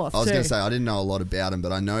from up north, I was going to say, I didn't know a lot about them,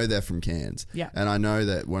 but I know they're from Cairns. Yeah. And I know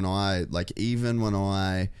that when I think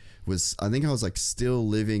I was like still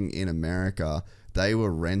living in America, they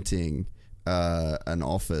were renting an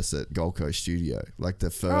office at Gold Coast Studio. Like the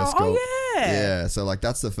first... Yeah. So like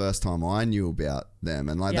that's the first time I knew about them.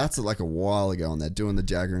 And like that's like a while ago, and they're doing the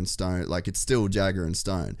Jagger and Stone. Like it's still Jagger and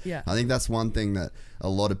Stone. Yeah. I think that's one thing that a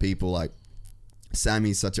lot of people like...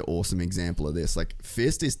 Sammy's such an awesome example of this. Like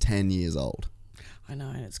Fist is 10 years old. I know,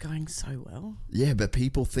 and it's going so well. Yeah, but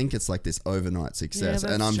people think it's like this overnight success.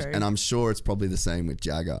 Yeah, that's true. And I'm sure it's probably the same with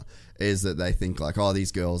Jagger, is that they think like, oh,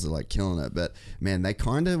 these girls are like killing it. But man, they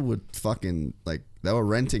kind of would fucking like, they were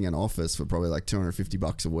renting an office for probably like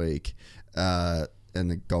 $250 a week, and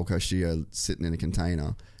the Gold Coast Studio sitting in a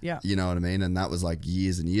container. Yeah. You know what I mean? And that was like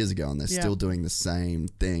years and years ago, and they're still doing the same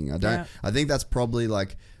thing. I think that's probably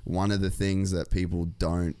like one of the things that people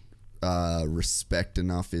don't respect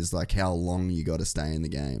enough is like how long you got to stay in the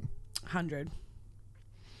game. 100.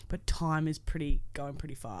 But time is going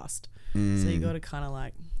pretty fast. So you got to kind of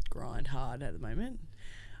like grind hard at the moment.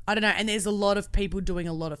 I don't know. And there's a lot of people doing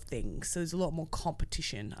a lot of things. So there's a lot more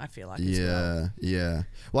competition, I feel like, as well. Yeah.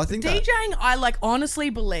 Well, I think DJing, I like honestly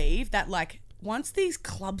believe that like once these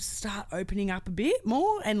clubs start opening up a bit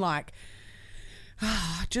more and like,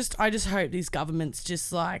 I just hope these governments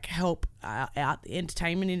just like help out the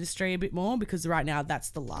entertainment industry a bit more, because right now that's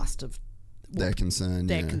the last of they're concerned.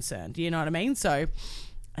 They're concerned. You know what I mean? So,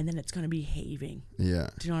 and then it's going to be heaving.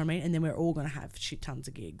 Yeah. Do you know what I mean? And then we're all going to have shit tons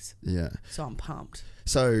of gigs. Yeah. So I'm pumped.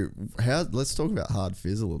 So let's talk about Hard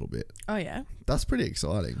Fizz a little bit. Oh yeah. That's pretty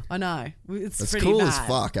exciting. I know. It's pretty cool mad. As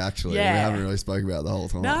fuck. Actually, yeah. We haven't really spoken about it the whole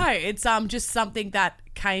time. No, it's just something that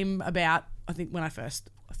came about. I think when I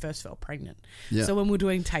first felt pregnant. Yeah. So when we were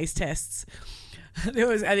doing taste tests, I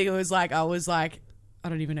was like, I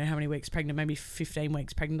don't even know how many weeks pregnant, maybe 15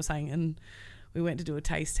 weeks pregnant or something. And we went to do a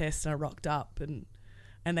taste test, and I rocked up, and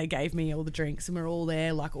they gave me all the drinks, and we were all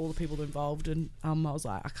there, like all the people involved. And I was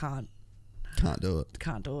like, I can't do it.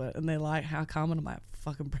 And they're like, how come? And I'm like,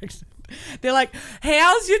 fucking pregnant. They're like,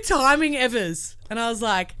 how's your timing, Evers? And I was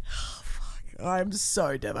like, oh, fuck, I'm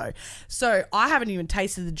so devo. So I haven't even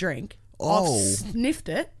tasted the drink. Oh. I've sniffed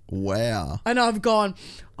it. Wow. And I've gone,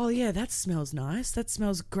 oh yeah, that smells nice. That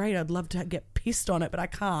smells great. I'd love to get pissed on it, but I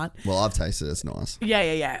can't. Well, I've tasted it. It's nice.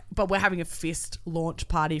 Yeah. But we're having a Fist launch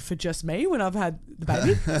party for just me when I've had the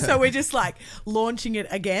baby. So we're just like launching it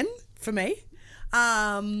again for me.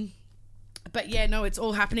 But yeah, no, it's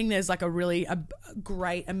all happening. There's like a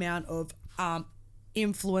great amount of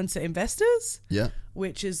influencer investors. Yeah.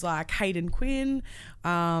 Which is like Hayden Quinn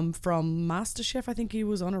from MasterChef. I think he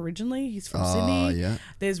was on originally. He's from Sydney. Yeah.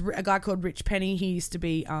 There's a guy called Rich Penny. He used to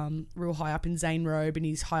be real high up in Zane Robe, and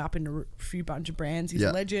he's high up in a few bunch of brands. He's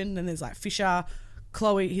a legend. Then there's like Fisher,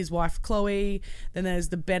 Chloe, his wife Chloe. Then there's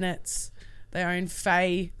the Bennetts. They own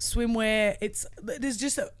Faye Swimwear. There's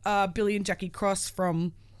just Billy and Jackie Cross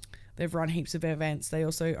from... They've run heaps of events. They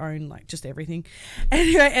also own like just everything.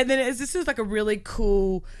 Anyway, and then this is like a really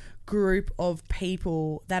cool group of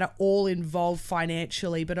people that are all involved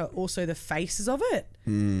financially, but are also the faces of it.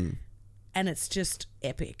 And it's just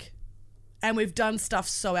epic. And we've done stuff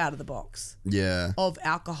so out of the box. Yeah. Of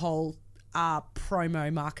alcohol,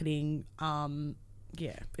 promo marketing.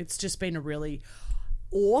 It's just been a really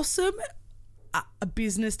awesome a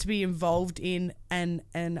business to be involved in, and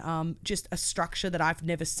just a structure that I've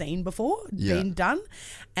never seen before being done.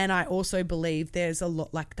 And I also believe there's a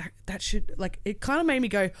lot like that should, like, it kind of made me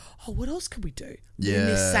go, oh, what else could we do in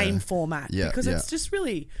this same format? Because it's just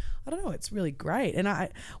really, I don't know, it's really great. And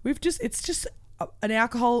it's just an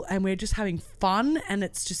alcohol, and we're just having fun, and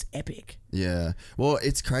it's just epic. Yeah. Well,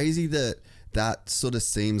 it's crazy that sort of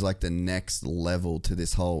seems like the next level to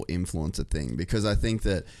this whole influencer thing, because I think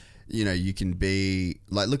that, you can be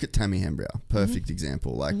like, look at Tammy Hembrow, perfect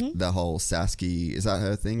example. Like the whole Sasky, is that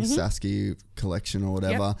her thing? Sasky collection or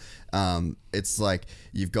whatever. It's like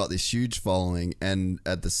you've got this huge following, and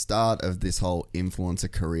at the start of this whole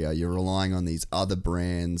influencer career, you're relying on these other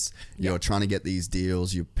brands. You're trying to get these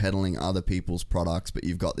deals. You're peddling other people's products, but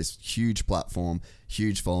you've got this huge platform,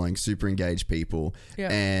 huge following, super engaged people,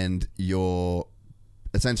 and you're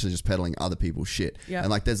essentially just peddling other people's shit. And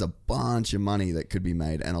like there's a bunch of money that could be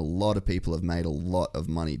made, and a lot of people have made a lot of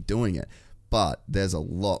money doing it, but there's a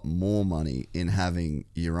lot more money in having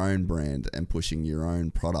your own brand and pushing your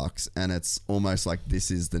own products. And it's almost like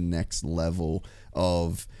this is the next level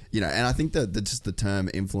of, and I think that just the term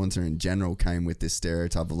influencer in general came with this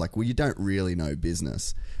stereotype of like, well, you don't really know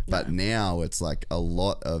business. But now it's like a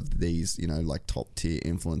lot of these, like top tier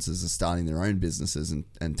influencers are starting their own businesses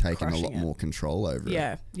and taking a lot more control over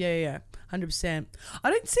it. Yeah. 100%.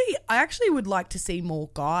 I actually would like to see more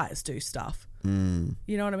guys do stuff. You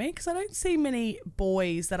know what I mean? Because I don't see many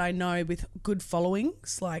boys that I know with good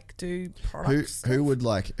followings like do products. Who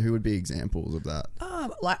would be examples of that?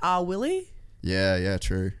 Like Willie. Yeah,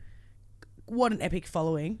 true. What an epic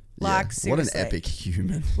following. Like, seriously. What an epic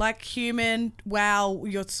human. Like, human, wow,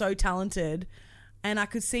 you're so talented. And I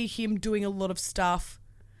could see him doing a lot of stuff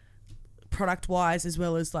product-wise, as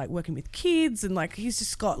well as like working with kids, and like he's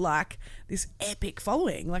just got like this epic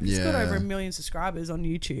following. Like he's got over 1 million subscribers on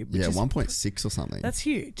YouTube. Yeah, 1.6 or something. That's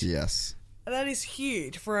huge. Yes. That is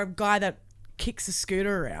huge for a guy that kicks a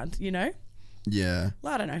scooter around, Yeah.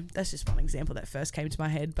 Well, I don't know. That's just one example that first came to my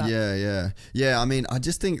head. But yeah. I mean, I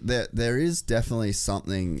just think that there is definitly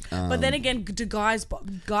something. But then again, do guys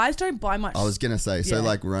don't buy much? I was gonna say, so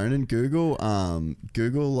like Ronan, Google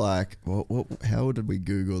like what? How did we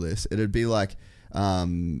Google this? It'd be like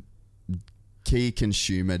key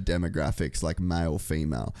consumer demographics, like male,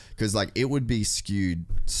 female, because like it would be skewed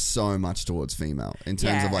so much towards female in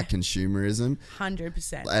terms of like consumerism.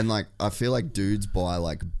 100%. And like I feel like dudes buy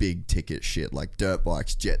like big ticket shit, like dirt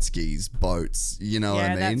bikes, jet skis, boats, what I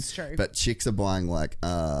mean? That's true. But chicks are buying like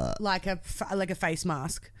a face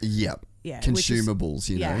mask. Yep. Yeah, consumables,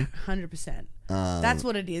 Yeah, 100%. That's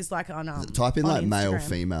what it is. Like on type in like Instagram. male,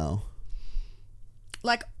 female.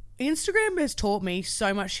 Like Instagram has taught me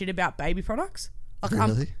so much shit about baby products. Like,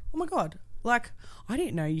 really? Oh my God. Like, I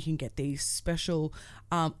didn't know you can get these special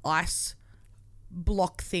ice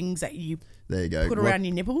block things that you there you go. put around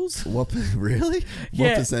your nipples. What really?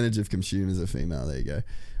 What percentage of consumers are female? There you go.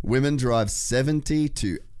 Women drive 70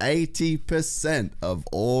 to 80% of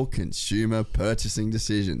all consumer purchasing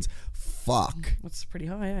decisions. Fuck. That's pretty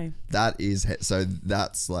high, eh? That is, so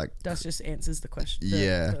that's like... That just answers the question.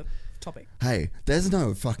 The topic. Hey, there's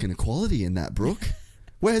no fucking equality in that, Brooke.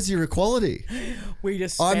 Where's your equality? We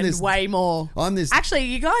just spend way more. Actually,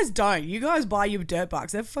 you guys don't. You guys buy your dirt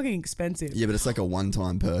bikes. They're fucking expensive. Yeah, but it's like a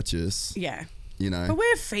one-time purchase. Yeah. But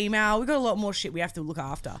we're female. We've got a lot more shit we have to look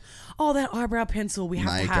after. Oh, that eyebrow pencil we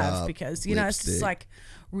have to have because, lipstick. It's just like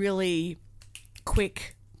really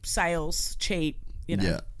quick sales, cheap,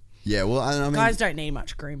 Yeah. Yeah, well, I mean... Guys don't need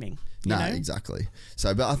much grooming. No, exactly.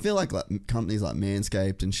 So, but I feel like companies like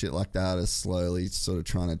Manscaped and shit like that are slowly sort of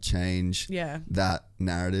trying to change that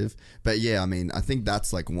narrative. But yeah, I mean, I think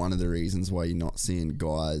that's like one of the reasons why you're not seeing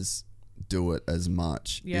guys do it as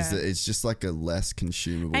much. Yeah. Is that it's just like a less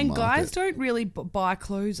consumable and market. Guys don't really buy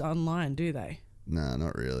clothes online, do they? No,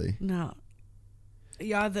 not really. No.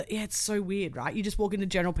 Yeah, it's so weird, right? You just walk into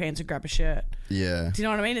General Pants and grab a shirt. Yeah. Do you know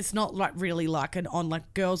what I mean? It's not like really like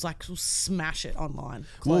girls like will smash it online,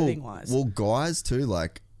 clothing wise. Well, guys too,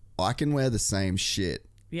 like I can wear the same shit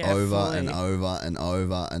over and over and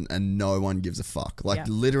over and no one gives a fuck. Like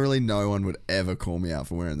literally no one would ever call me out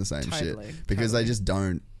for wearing the same shit because they just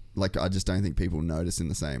don't, like I just don't think people notice in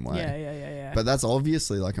the same way. Yeah. But that's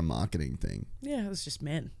obviously like a marketing thing. Yeah, it's just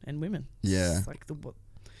men and women. Yeah.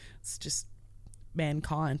 It's just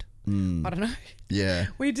mankind. I don't know. Yeah.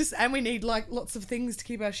 We need like lots of things to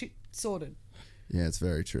keep our shit sorted. Yeah, it's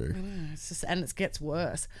very true. I know, and it gets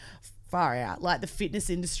worse. Far out. Like the fitness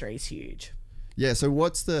industry is huge. Yeah, so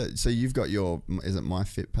you've got is it My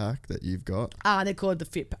Fit Pack that you've got? They're called the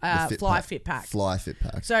Fit Pack. Fly Fit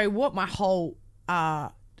Pack. So what my whole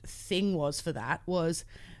thing was for that was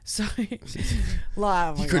like,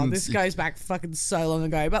 oh my God, this goes back fucking so long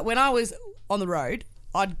ago. But when I was on the road,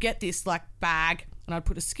 I'd get this like bag and I'd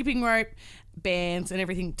put a skipping rope, bands and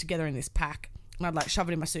everything together in this pack. And I'd like shove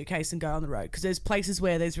it in my suitcase and go on the road because there's places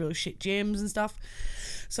where there's really shit gyms and stuff.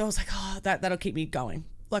 So I was like, that'll keep me going.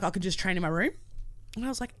 Like I could just train in my room. And I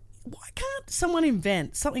was like, why can't someone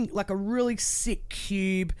invent something like a really sick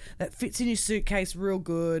cube that fits in your suitcase real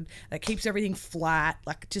good, that keeps everything flat,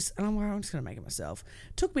 like just, and I'm just going to make it myself.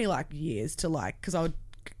 It took me like years to like, because I would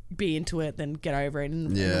be into it, then get over it in a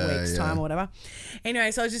week's time or whatever.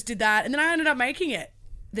 Anyway, so I just did that, and then I ended up making it.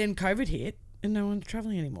 Then COVID hit, and no one's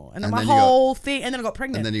traveling anymore. And then my whole thing, and then I got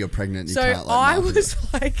pregnant. And then you got pregnant. And you so can't, I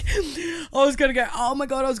was like, I was going to go, oh my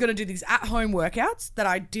God, I was going to do these at-home workouts that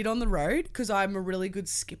I did on the road because I'm a really good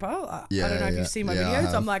skipper. I don't know if you've seen my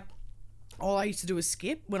videos. I'm like, all I used to do is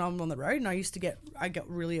skip when I'm on the road, and I got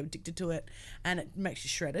really addicted to it, and it makes you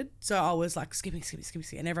shredded. So I was like skipping,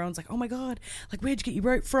 and everyone's like, oh my God, like where'd you get your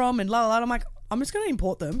rope from? And la la la. I'm like, I'm just going to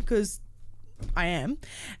import them because I am.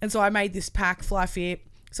 And so I made this pack, Fly Fit.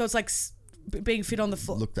 So it's like being fit on the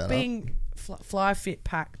floor. Look that being up.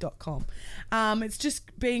 Flyfitpack.com. It's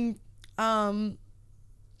just being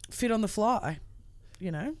fit on the fly, you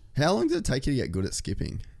know. How long did it take you to get good at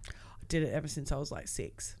skipping? I did it ever since I was like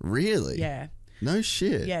 6. Really? Yeah. No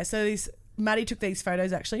shit. Yeah. So Maddie took these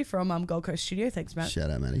photos actually from Gold Coast Studio. Thanks, Matt. Shout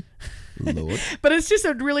out, Maddie. Lord. But it's just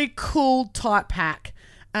a really cool tight pack.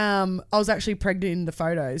 I was actually pregnant in the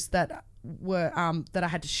photos that were that I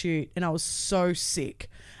had to shoot, and I was so sick,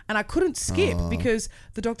 and I couldn't skip because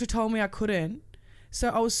the doctor told me I couldn't. So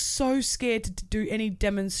I was so scared to do any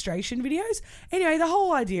demonstration videos. Anyway, the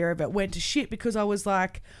whole idea of it went to shit because I was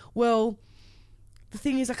like, well, the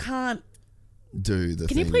thing is I can't do the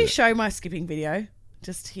Can you please show my skipping video?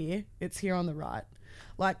 Just here. It's here on the right.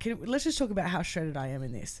 Like, let's just talk about how shredded I am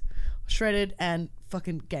in this. Shredded and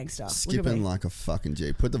fucking gangster. Skipping like a fucking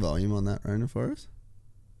G. Put the volume on that, Rona, for us.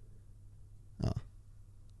 Oh.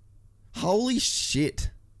 Holy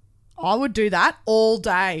shit. I would do that all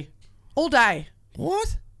day. All day.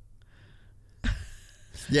 What?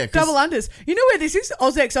 Yeah. Double unders. You know where this is?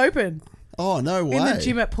 Ausex Open. Oh, no way. In the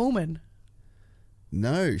gym at Pullman.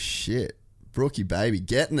 No shit. Brookie baby,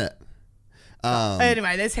 getting it.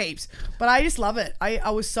 Anyway, there's heaps. But I just love it.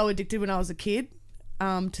 I was so addicted when I was a kid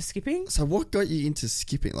to skipping. So what got you into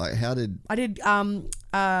skipping? Like how did... I did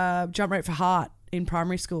jump rope for heart in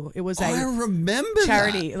primary school. It was I remember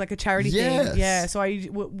charity, that. like a charity Yes. thing. Yeah, so I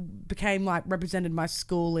became like represented my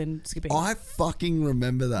school in skipping. I fucking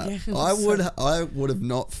remember that. Yeah, I would have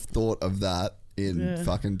not thought of that in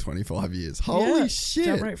fucking 25 years. Holy shit.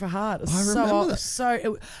 Jump rope for heart. I remember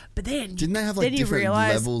that. But then... Didn't they have like different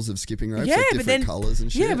levels of skipping ropes? Yeah, like but different colours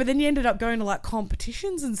and shit? Yeah, but then you ended up going to like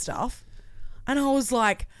competitions and stuff. And I was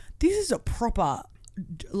like, this is a proper,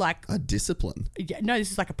 like... A discipline. Yeah, no,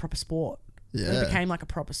 this is like a proper sport. Yeah. It became like a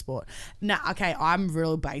proper sport. Nah, okay, I'm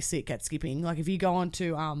real basic at skipping. Like if you go on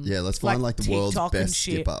to... yeah, let's find like the TikTok world's best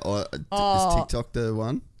skipper. Or, is TikTok the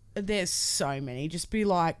one? There's so many. Just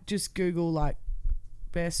Google like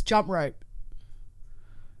best jump rope.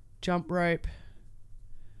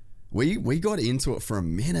 We got into it for a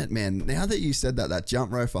minute, man. Now that you said that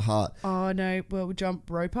jump rope for heart. Oh no, well jump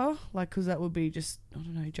roper, like because that would be just I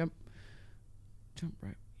don't know jump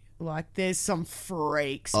rope. Like there's some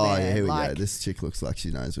freaks. Oh man. yeah, here we like, go. This chick looks like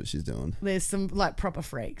she knows what she's doing. There's some like proper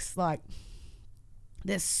freaks. Like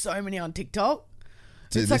there's so many on TikTok.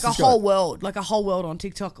 Dude, it's like a whole world on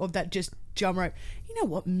TikTok of that just jump rope. You know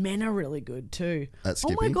what? Men are really good too. At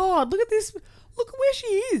skipping? Oh my God, look at this. Look at where she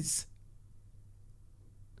is.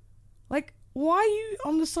 Like, why are you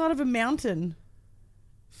on the side of a mountain?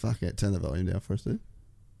 Fuck it. Turn the volume down for us, dude.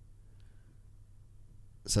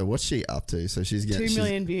 So what's she up to? So she's getting 2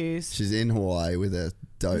 million views. She's in Hawaii with a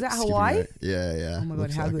dope. Is that Hawaii? Rope. Yeah. Oh my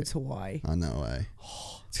God, how good's Hawaii? I know, eh?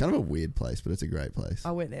 It's kind of a weird place, but it's a great place.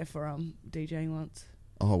 I went there for DJing once.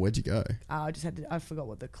 Oh, where'd you go? I just I forgot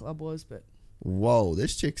what the club was, but whoa,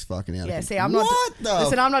 this chick's fucking out. Yeah, of see, I'm what not.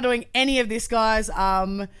 Listen, I'm not doing any of this, guys.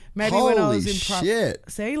 Maybe holy when I was in shit.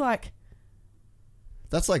 See, like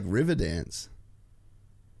that's like river dance.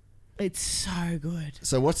 It's so good.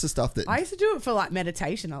 So what's the stuff that I used to do it for like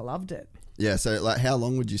meditation. I loved it. Yeah, so like how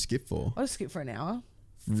long would you skip for? I just skip for an hour.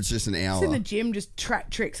 It's just an hour. Just in the gym, just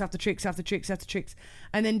track tricks after tricks after tricks after tricks,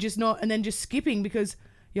 and then just skipping because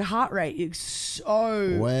your heart rate is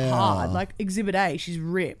so hard. Like Exhibit A, she's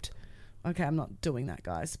ripped. Okay, I'm not doing that,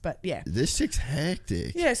 guys, but yeah. This chick's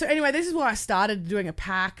hectic. Yeah, so anyway, this is why I started doing a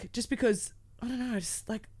pack, just because I don't know, just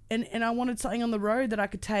like. And I wanted something on the road that I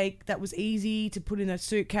could take that was easy to put in a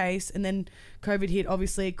suitcase. And then COVID hit,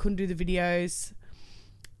 obviously, couldn't do the videos.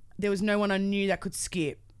 There was no one I knew that could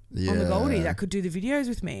skip on the Goldie that could do the videos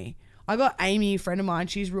with me. I got Amy, a friend of mine.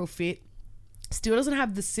 She's real fit. Still doesn't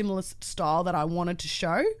have the similar style that I wanted to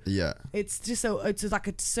show. Yeah. It's just it's like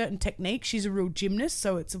a certain technique. She's a real gymnast.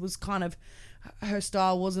 So it was kind of, her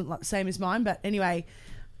style wasn't like the same as mine. But anyway,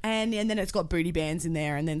 And then it's got booty bands in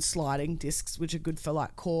there, and then sliding discs, which are good for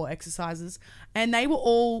like core exercises. And they were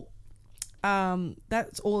all,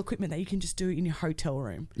 that's all equipment that you can just do in your hotel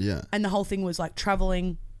room. Yeah. And the whole thing was like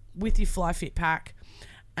traveling with your Fly Fit pack.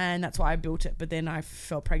 And that's why I built it. But then I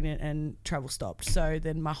fell pregnant and travel stopped. So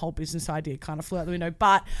then my whole business idea kind of flew out the window.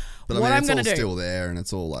 But I what mean, I'm going to do. it's all still there, and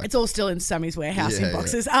it's all like. It's all still in Sammy's warehouse in Yeah,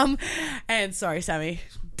 boxes. And sorry, Sammy.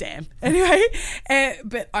 Damn. Anyway,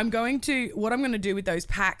 but what I'm going to do with those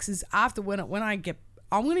packs is after when I'm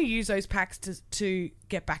going to use those packs to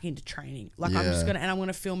get back into training. Like I'm just going to, and I'm going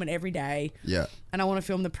to film it every day. Yeah. And I want to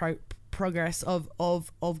film the progress of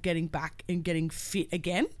getting back and getting fit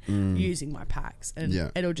again using my packs.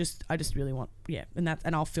 And I just really want,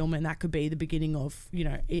 and I'll film it, and that could be the beginning of,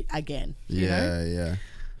 it again. Yeah.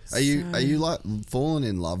 Are you like falling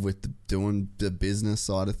in love with doing the business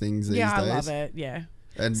side of things these days? Yeah, I love it. Yeah.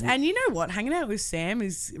 And you know what? Hanging out with Sam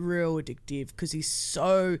is real addictive because he's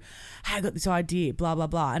so, hey, I got this idea, blah, blah,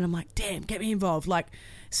 blah. And I'm like, damn, get me involved. Like,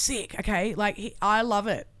 sick. Okay. Like, I love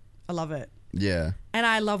it. I love it. Yeah. And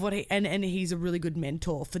I love what and he's a really good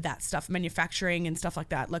mentor for that stuff, manufacturing and stuff like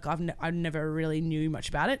that. Like I never really knew much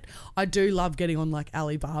about it. I do love getting on like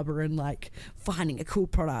Alibaba and like finding a cool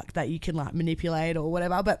product that you can like manipulate or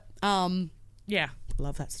whatever. But yeah, I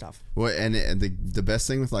love that stuff. Well, and the best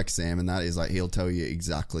thing with like Sam and that is like he'll tell you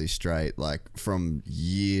exactly straight, like from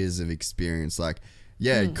years of experience, like.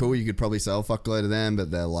 Yeah, cool. You could probably sell a fuckload of them, but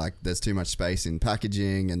they're like, there's too much space in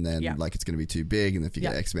packaging, and then like it's going to be too big, and if you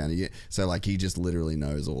get X amount of it, so like he just literally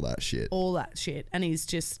knows all that shit. And he's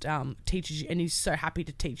just teaches you, and he's so happy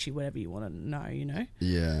to teach you whatever you want to know.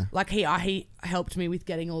 Yeah. Like he helped me with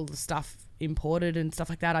getting all the stuff imported and stuff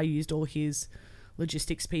like that. I used all his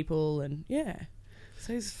logistics people, and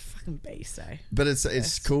so he's a fucking beast, eh? But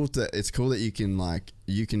it's cool that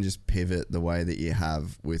you can just pivot the way that you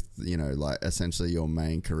have with, like essentially your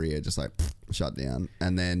main career, just like shut down.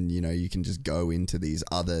 And then, you can just go into these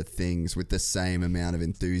other things with the same amount of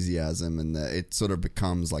enthusiasm, and it sort of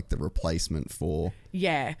becomes like the replacement for.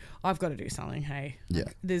 Yeah. I've got to do something, hey? Yeah.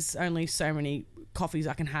 There's only so many coffees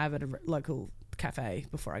I can have at a local cafe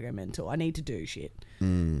before I go mental. I need to do shit.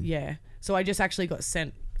 Yeah. So I just actually got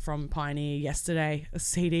sent from Pioneer yesterday a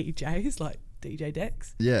CDJs, like DJ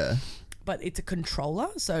decks. Yeah. But it's a controller,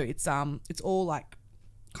 so it's all like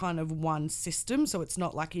kind of one system, so it's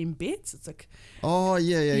not like in bits. It's like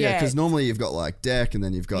yeah. Because normally you've got like deck, and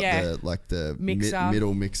then you've got the mixer.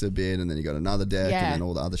 middle mixer bit, and then you got another deck, and then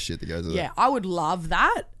all the other shit that goes with it. Yeah, I would love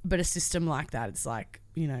that, but a system like that, it's like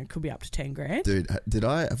could be up to 10 grand. Dude,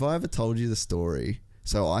 have I ever told you the story?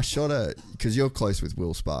 So I shot because you're close with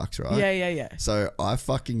Will Sparks, right? Yeah. So I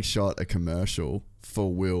fucking shot a commercial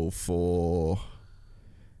for Will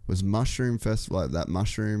was Mushroom Festival, like that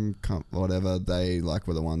Mushroom whatever. They like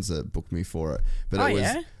were the ones that booked me for it. But it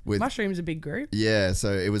was with Mushroom's a big group. Yeah,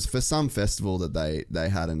 so it was for some festival that they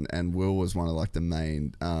had, and Will was one of like the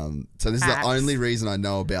main. So this is the only reason I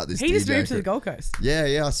know about this. He just moved to the Gold Coast.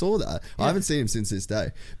 Yeah, I saw that. Yeah. I haven't seen him since this day.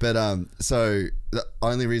 But so the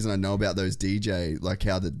only reason I know about those DJ, like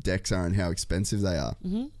how the decks are and how expensive they are.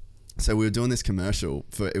 Mm-hmm. So we were doing this commercial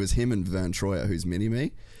it was him and Vern Troyer, who's Mini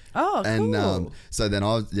Me. Oh, and cool. So then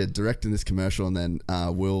I was directing this commercial, and then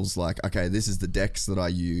Will's like, okay, this is the decks that I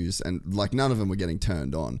use, and like none of them were getting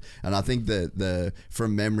turned on. And I think that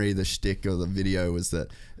from memory, the shtick of the video was that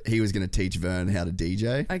he was going to teach Vern how to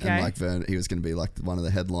DJ, and like Vern, he was going to be like one of the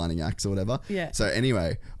headlining acts or whatever. Yeah. So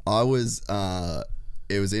anyway,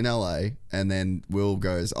 it was in LA, and then Will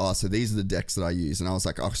goes, oh, so these are the decks that I use. And I was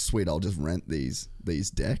like, oh, sweet, I'll just rent these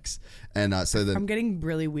decks. And so then... I'm getting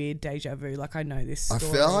really weird deja vu. Like, I know this story.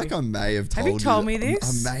 I feel like I may have told you. Have you told me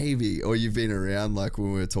this? Maybe. Or you've been around, like,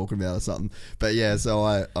 when we were talking about it or something. But yeah, so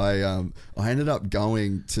I ended up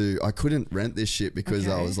going to... I couldn't rent this shit because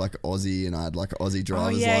I was, like, Aussie, and I had, like, Aussie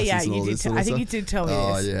driver's license and all this sort of stuff. I think you did tell me this.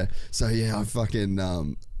 Oh, yeah. So, yeah, I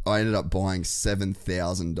fucking... I ended up buying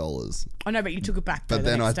 $7,000. I know, but you took it back. But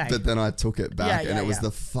then I took it back, and it was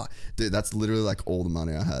dude. That's literally like all the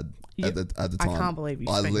money I had at the time. I can't believe you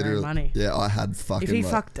spent your own money. Yeah, I had fucking.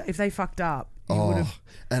 If they fucked up, you would have.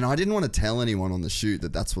 And I didn't want to tell anyone on the shoot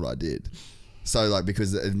that that's what I did. So like,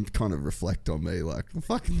 because it kind of reflect on me, like,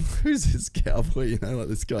 fucking, who's this cowboy? Like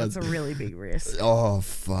this guy's. That's a really big risk. Oh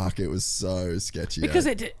fuck! It was so sketchy.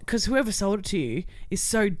 Because whoever sold it to you is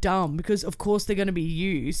so dumb. Because of course they're going to be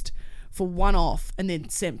used for one off and then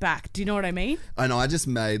sent back. Do you know what I mean? And I just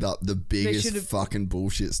made up the biggest should've- fucking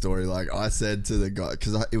bullshit story. Like I said to the guy,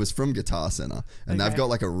 because it was from Guitar Center, and they've got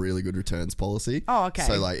like a really good returns policy. Oh, okay.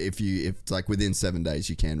 So like if it's like within 7 days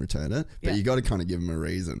you can return it, but you got to kind of give them a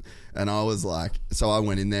reason. And I was like, so I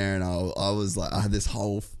went in there and I was like, I had this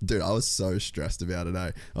whole dude. I was so stressed about it.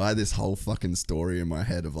 I had this whole fucking story in my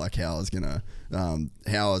head of like how I was gonna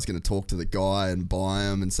talk to the guy and buy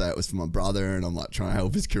him and say it was for my brother, and I'm like trying to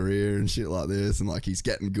help his career and shit like this, and like he's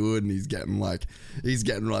getting good and he's getting like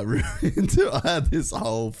really into it. I had this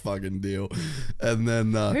whole fucking deal, and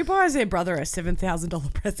then Who buys their brother a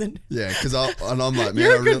 $7,000 present? yeah, because I'm like, man,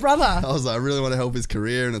 You're a good brother. I was like, I really want to help his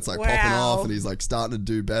career, and it's like popping Wow. off, and he's like starting to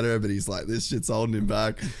do better, but he's like, this shit's holding him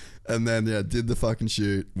back. And then did the fucking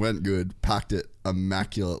shoot, went good, packed it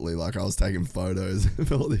immaculately, like I was taking photos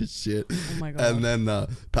of all this shit. Oh my God. And then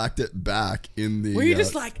packed it back in the. Were you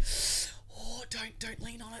just like, oh, don't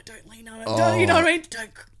lean on it, don't lean on it, don't, you know what I mean?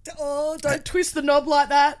 Don't twist the knob like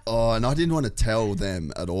that. Oh, and I didn't want to tell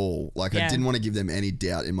them at all. Like I Yeah. didn't want to give them any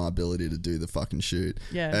doubt in my ability to do the fucking shoot.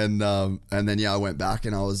 Yeah. And then I went back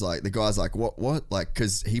and I was like, the guy's like, what? Like,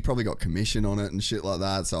 because he probably got commission on it and shit like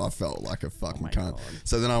that. So I felt like a fucking cunt. God.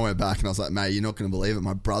 So then I went back and I was like, mate, you're not going to believe it.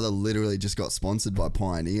 My brother literally just got sponsored by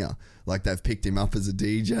Pioneer. Like they've picked him up as a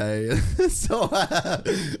DJ. So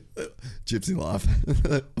gypsy life,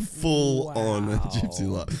 full on gypsy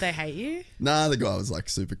life. Did they hate you? Nah, the guy was like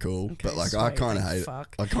super cool, but like I sweet, kind of thank hate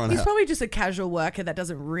fuck. it. I kind He's of. probably just a casual worker that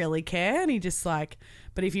doesn't really care, and he just like.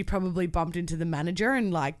 But if you probably bumped into the manager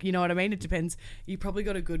and like, you know what I mean? It depends. You probably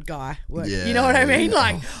got a good guy. Yeah, you know what I mean? yeah.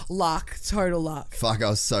 Like luck, total luck. Fuck, I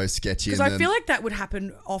was so sketchy. Because I feel like that would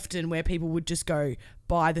happen often where people would just go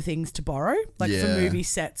buy the things to borrow, like for Yeah. movie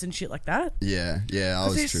sets and shit like that. Yeah, I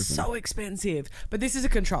was Because tripping. it's so expensive. But this is a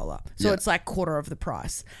controller. So Yeah. it's like quarter of the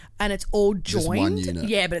price. And it's all joined. Just one unit.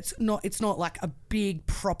 Yeah, but it's not like a big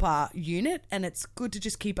proper unit, and it's good to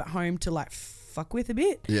just keep at home to like fuck with a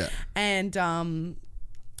bit. Yeah. And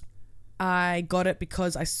I got it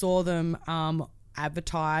because I saw them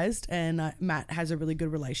advertised, and Matt has a really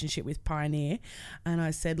good relationship with Pioneer, and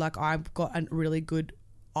I said like, I've got a really good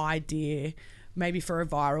idea maybe for a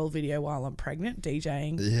viral video while I'm pregnant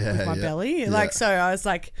DJing with my belly. Yeah. Like, so I was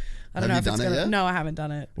like, I don't know Have if you it's done it gonna. yet? No, I haven't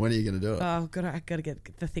done it. When are you gonna do it? I gotta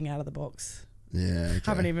get the thing out of the box. Yeah, okay.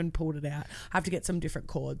 Haven't even pulled it out. I have to get some different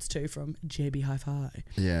chords too from JB Hi-Fi.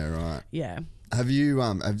 Yeah, right. Yeah. Have you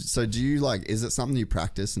so do you like? Is it something you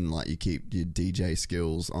practice and like you keep your DJ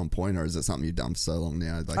skills on point, or is it something you've done for so long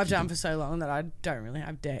now? Like I've done for so long that I don't really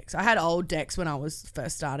have decks. I had old decks when I was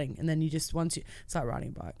first starting, and then you just once you start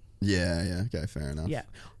riding a bike. Yeah. Okay, fair enough. Yeah,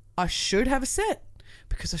 I should have a set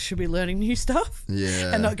because I should be learning new stuff.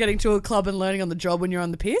 Yeah. And not getting to a club and learning on the job when you're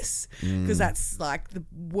on the piss, because that's like the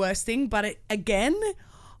worst thing. But again,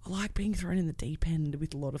 I like being thrown in the deep end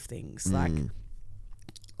with a lot of things. Like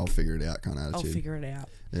I'll figure it out kind of I'll attitude. figure it out.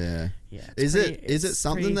 Yeah. Yeah. Is it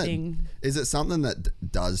something thing. is it something that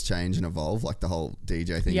does change and evolve, like the whole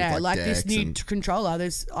DJ thing? Yeah, with like this decks new and- controller.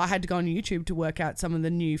 I had to go on YouTube to work out some of the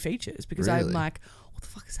new features because I'm Really? like, what the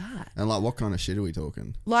fuck is that? and like what kind of shit are we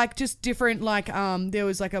talking? Like just different, like there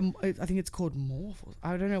was like I think it's called morph.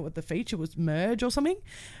 I don't know what the feature was, merge or something.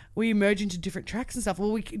 Where you merge into different tracks and stuff.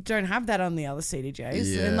 Well, we don't have that on the other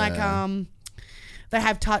CDJs. And like Yeah. they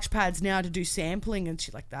have touchpads now to do sampling and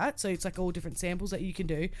shit like that. So it's like all different samples that you can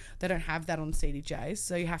do. They don't have that on CDJs.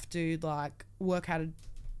 So you have to like work how to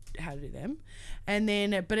do them. And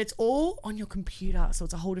then, but it's all on your computer. So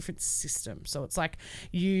it's a whole different system. So it's like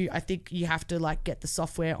I think you have to like get the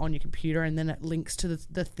software on your computer and then it links to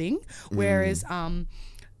the thing. Whereas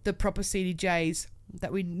the proper CDJs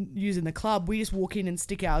that we use in the club, we just walk in and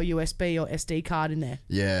stick our USB or SD card in there.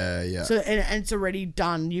 Yeah. So and it's already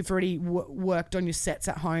done. You've already worked on your sets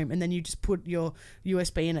at home, and then you just put your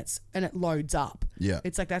USB in and it loads up. Yeah.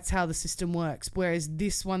 It's like that's how the system works. Whereas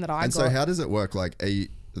this one that I And got, so how does it work? Like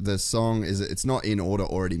the song it's not in order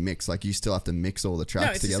already mixed. Like you still have to mix all the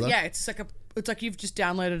tracks together. it's like you've just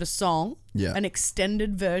downloaded a song, an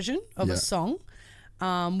extended version of a song,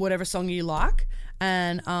 whatever song you like,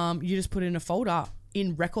 and you just put it in a folder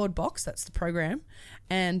in Record Box. That's the program,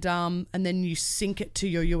 and then you sync it to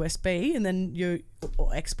your USB, and then you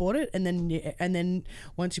export it, and then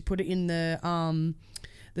once you put it in the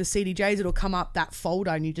CDJs, it'll come up that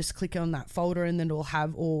folder, and you just click on that folder, and then it'll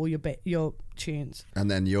have all your tunes. And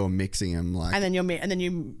then you're mixing them like. And then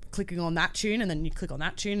you're clicking on that tune, and then you click on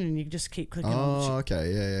that tune, and you just keep clicking on. Oh,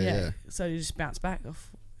 okay, yeah. So you just bounce back off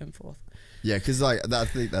and forth. Yeah, because like I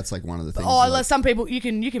think that's like one of the things. Oh, like, some people you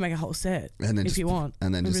can make a whole set and then if you want,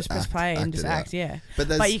 and then just press play and just act. out. Yeah,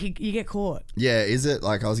 But you get caught. Yeah, is it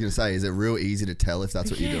like I was gonna say? Is it real easy to tell if that's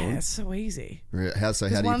what you're doing? Yeah, it's so easy. How do you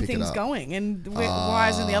pick one it thing's up? going, and why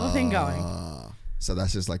isn't the other thing going? So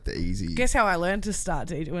that's just like the easy. Guess how I learned to start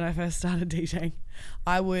when I first started DJing?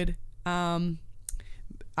 I would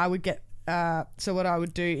get. So what I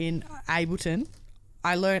would do in Ableton.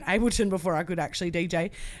 I learned Ableton before I could actually DJ,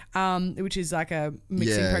 which is like a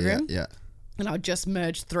mixing program. Yeah. And I would just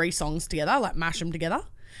merge 3 songs together, like mash them together,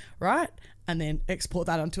 right? And then export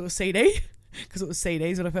that onto a CD because it was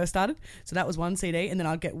CDs when I first started. So that was one CD. And then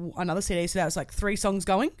I'd get another CD. So that was like 3 songs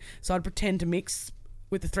going. So I'd pretend to mix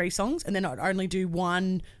with the 3 songs. And then I'd only do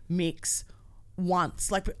one mix once,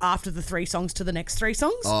 like after the 3 songs to the next 3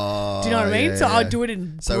 songs. Oh, do you know what I mean? yeah, So yeah. I'd do it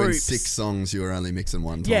in So groups. in 6 songs, you were only mixing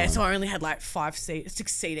one time. Yeah, so I only had like 6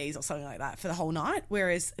 CDs or something like that for the whole night.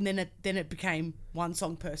 Whereas, and then it became 1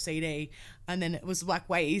 song per CD, and then it was like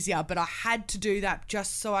way easier. But I had to do that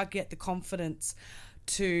just so I get the confidence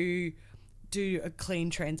to do a clean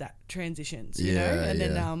transitions, you know. And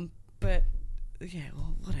then, but yeah,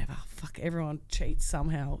 well, whatever. Fuck, everyone cheats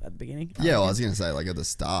somehow at the beginning. Yeah, well, I was gonna say like at the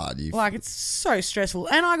start, like it's so stressful,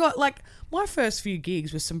 and I got like my first few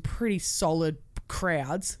gigs with some pretty solid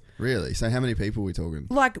crowds. Really? So how many people are we talking?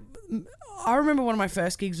 Like, I remember one of my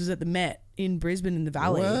first gigs was at the Met in Brisbane in the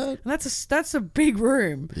Valley. What? And that's a big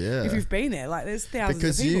room. Yeah. If you've been there, like there's thousands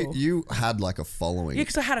Because of people. you had like a following. Yeah,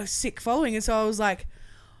 because I had a sick following, and so I was like,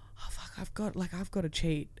 oh fuck, I've got to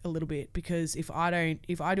cheat a little bit, because if I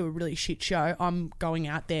do a really shit show, I'm going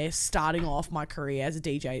out there starting off my career as a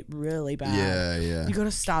DJ really bad. Yeah. You got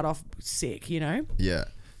to start off sick, you know. Yeah.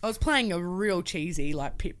 I was playing a real cheesy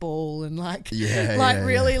like Pitbull and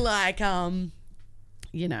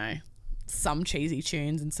you know, some cheesy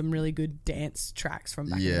tunes and some really good dance tracks from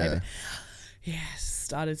back in the day. But yeah,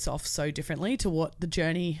 started off so differently to what the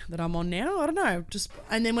journey that I'm on now. I don't know.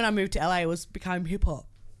 And then when I moved to LA, it became hip hop.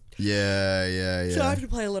 Yeah. So I have to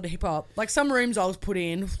play a lot of hip hop. Like some rooms I was put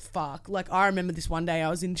in, like I remember this one day I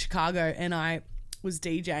was in Chicago and I was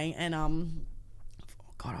DJing and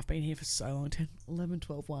God, I've been here for so long. 10, 11,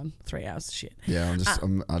 12, 1, 3 hours of shit. Yeah,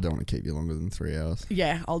 I don't want to keep you longer than 3 hours.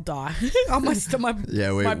 Yeah, I'll die.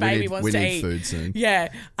 My baby wants to eat. We need food soon. Yeah.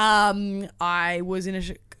 I was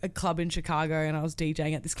in a club in Chicago and I was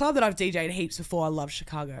DJing at this club that I've DJed heaps before. I love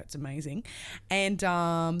Chicago. It's amazing. And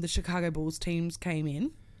the Chicago Bulls teams came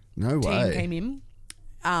in. No way. Came in.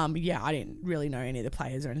 Yeah, I didn't really know any of the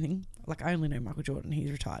players or anything. Like, I only know Michael Jordan.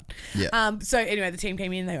 He's retired. Yeah. So anyway, the team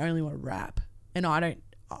came in. They only want to rap. And I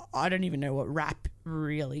don't even know what rap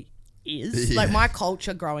really is. Yeah. Like my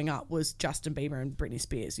culture growing up was Justin Bieber and Britney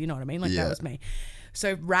Spears. You know what I mean? Like that was me.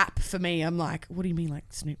 So rap for me, I'm like, what do you mean, like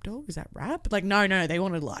Snoop Dogg? Is that rap? Like no, they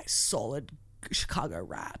wanted like solid Chicago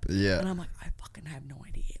rap. Yeah. And I'm like, I fucking have no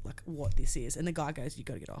idea like what this is. And the guy goes, you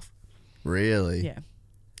got to get off. Really? Yeah.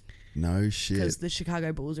 No shit. Because the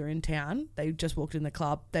Chicago Bulls are in town. They just walked in the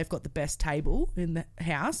club. They've got the best table in the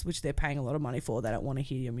house, which they're paying a lot of money for. They don't want to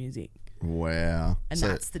hear your music. Wow. And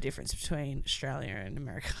that's the difference between Australia and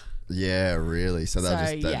America. Yeah, really. So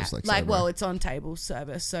they're just like well, it's on table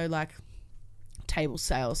service. So like table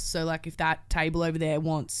sales. So like if that table over there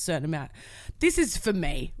wants a certain amount. This is for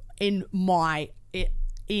me in my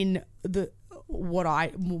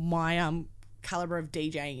caliber of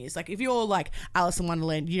DJing is. Like if you're like Alice in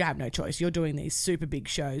Wonderland, you have no choice. You're doing these super big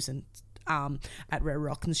shows and at Red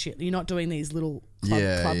Rock and shit. You're not doing these little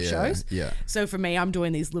club shows. Yeah. So for me, I'm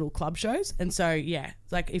doing these little club shows. And so yeah,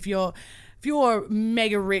 like if you're a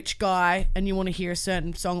mega rich guy and you want to hear a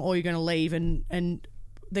certain song, or you're going to leave and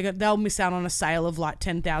they'll miss out on a sale of like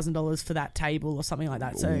 $10,000 for that table or something like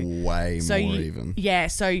that. So way more even. Yeah.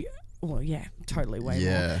 So well, yeah, totally way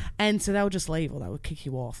more. And so they'll just leave, or they will kick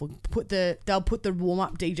you off, or they'll put the warm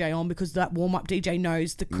up DJ on because that warm up DJ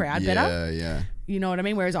knows the crowd better. Yeah. You know what I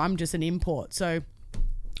mean? Whereas I'm just an import, so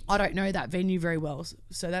I don't know that venue very well.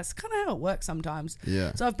 So that's kind of how it works sometimes.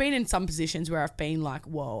 Yeah. So I've been in some positions where I've been like,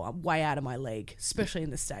 whoa, I'm way out of my league, especially in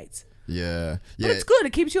the States. Yeah. But it's good. It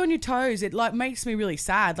keeps you on your toes. It like makes me really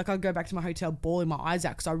sad. Like I go back to my hotel bawling my eyes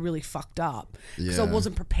out because I really fucked up because I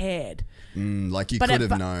wasn't prepared. Like you could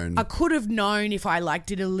have known. I could have known if I like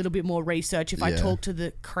did a little bit more research. If I talked to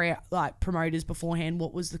the like promoters beforehand,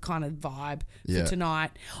 what was the kind of vibe for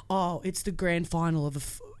tonight? Oh, it's the grand final of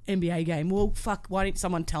a NBA game. Well, fuck, why didn't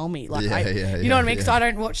someone tell me? Like, you know what I mean?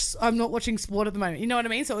 Because I'm not watching sport at the moment. You know what I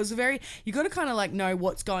mean? So it was you got to kind of like know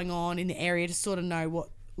what's going on in the area to sort of know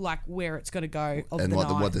where it's going and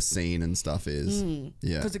what the scene and stuff is.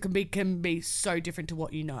 Yeah, because it can be so different to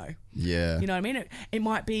what you know. Yeah, you know what I mean. It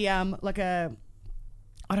might be like I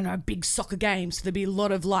I don't know, big soccer games. So there'd be a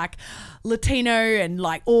lot of like Latino and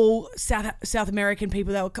like all South American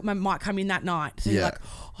people that might come in that night. So you're like,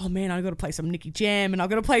 oh man, I got to play some Nicky Jam and I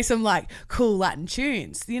got to play some like cool Latin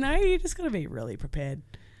tunes. You know, you just got to be really prepared.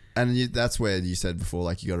 And that's where you said before,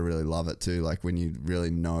 like, you got to really love it too. Like, when you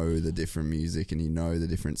really know the different music and you know the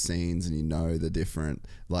different scenes and you know the different,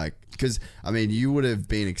 like, because, I mean, you would have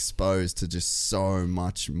been exposed to just so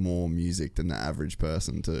much more music than the average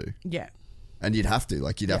person too. Yeah. And you'd have to,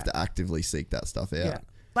 like, you'd have to actively seek that stuff out. Yeah.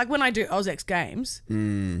 Like when I do OzX games,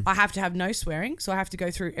 I have to have no swearing. So I have to go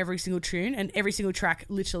through every single tune, and every single track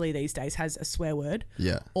literally these days has a swear word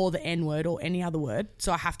or the N word or any other word.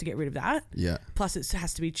 So I have to get rid of that. Yeah. Plus it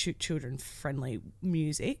has to be children-friendly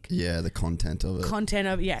music. Yeah, the content of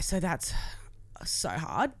it. So that's so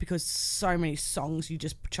hard because so many songs you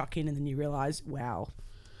just chuck in and then you realise, wow,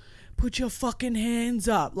 put your fucking hands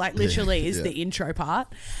up, like literally is the intro part.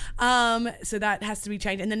 So that has to be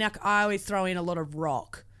changed. And then I always throw in a lot of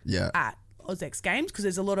rock at OzX games because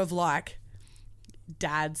there's a lot of like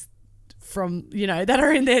dads from, you know, that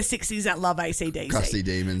are in their 60s that love AC/DC. Crusty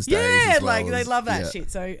Demons days Yeah, as well like they as, love that shit.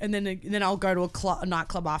 So and then I'll go to a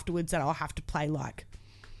nightclub afterwards and I'll have to play like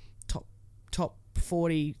top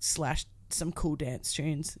 40 / some cool dance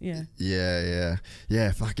tunes. Yeah.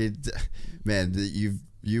 Fuck it, man.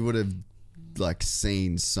 You would have like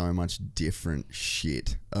seen so much different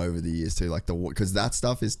shit over the years too, like because that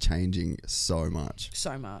stuff is changing so much,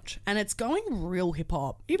 and it's going real hip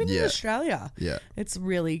hop. Even in Australia, it's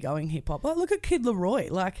really going hip hop. Like, look at Kid Leroy,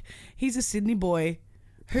 like he's a Sydney boy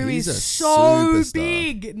who is so superstar.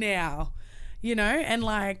 big now, you know, and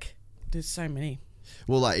like there's so many.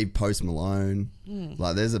 Well, like Post Malone,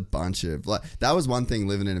 like there's a bunch of like that was one thing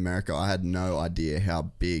living in America. I had no idea how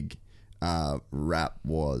big rap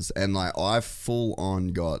was, and like I full on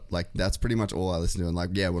got like that's pretty much all I listened to. And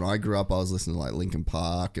like when I grew up I was listening to like Linkin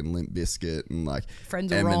Park and Limp Bizkit and like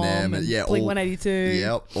Friends of Eminem Rom and Blink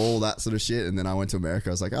 182, all that sort of shit. And then I went to America,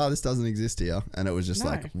 I was like, oh, this doesn't exist here, and it was just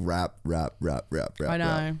like rap.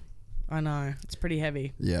 I know it's pretty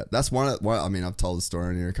heavy. Yeah, that's one. I mean, I've told the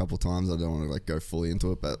story in here a couple of times. I don't want to like go fully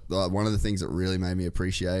into it, but one of the things that really made me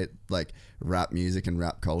appreciate like rap music and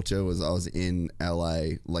rap culture was I was in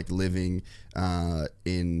LA, like living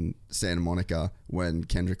in Santa Monica when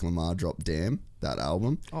Kendrick Lamar dropped "Damn," that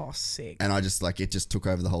album. Oh, sick! And I just like it just took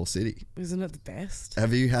over the whole city. Isn't it the best?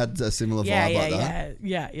 Have you had a similar vibe like that?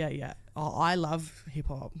 Yeah. Oh, I love hip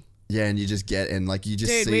hop. Yeah, and you just get and like you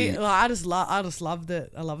just see. I just loved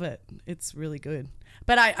it. I love it. It's really good.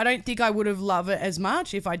 But I don't think I would have loved it as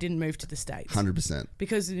much if I didn't move to the States. 100%.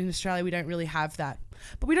 Because in Australia we don't really have that.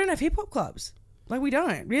 But we don't have hip hop clubs. Like we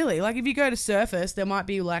don't really. Like if you go to Surface, there might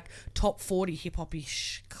be like top 40 hip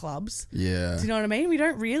hop-ish clubs. Yeah. Do you know what I mean? We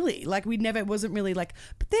don't really. Like it wasn't really like.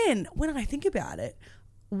 But then when I think about it,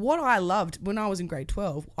 what I loved when I was in grade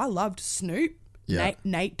 12, I loved Snoop,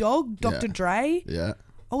 Nate Dogg, Dr. Dre. Yeah.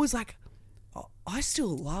 I was like, I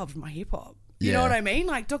still loved my hip hop. You know what I mean?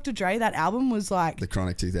 Like Dr. Dre, that album was like the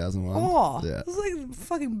Chronic 2001. Oh, it was like the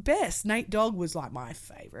fucking best. Nate Dogg was like my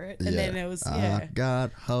favorite, and then it was I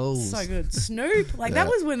got hoes. So good. Snoop, like that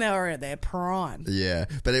was when they were at their prime. Yeah,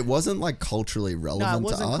 but it wasn't like culturally relevant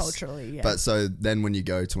to us. No, it wasn't culturally. Yeah. But so then when you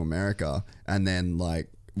go to America, and then like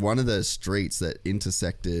one of the streets that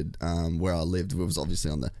intersected where I lived was obviously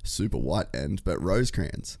on the super white end, but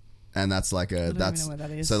Rosecrans. And that's like I don't even know what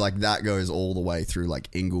that is. So like that goes all the way through like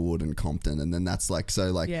Inglewood and Compton, and then that's like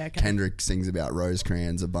Kendrick sings about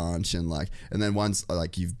Rosecrans a bunch, and then once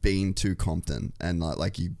like you've been to Compton and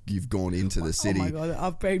like you've gone into the city. Oh my god,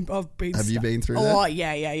 I've been. Have you been through that? Oh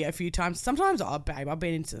yeah, a few times. Sometimes, babe, I've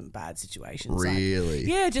been in some bad situations. Really? Like,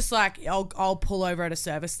 yeah, just like I'll pull over at a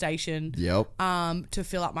service station. Yep. To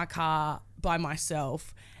fill up my car by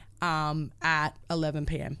myself, at 11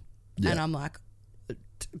 p.m. Yeah. And I'm like.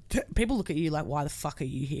 People look at you like, why the fuck are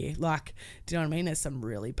you here? Like, do you know what I mean? There's some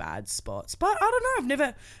really bad spots. But I don't know. I've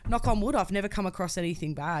never, knock on wood, I've never come across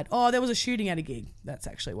anything bad. Oh, there was a shooting at a gig. That's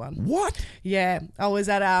actually one. What? Yeah. I was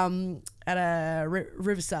at a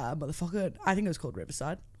Riverside, motherfucker. I think it was called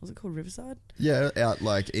Riverside. Was it called Riverside? Yeah, out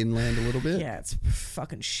like inland a little bit. Yeah, it's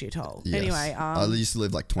fucking shithole. Yes. Anyway. I used to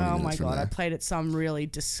live like 20 minutes from there. Oh my God. I played at some really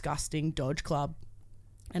disgusting Dodge club.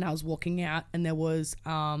 And I was walking out and there was...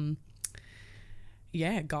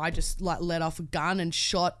 a guy just like let off a gun and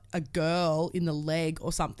shot a girl in the leg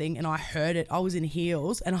or something, and I heard it. I was in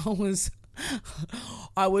heels and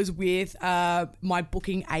I was with my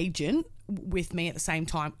booking agent with me at the same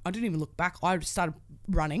time. I didn't even look back. I just started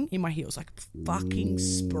running in my heels, like fucking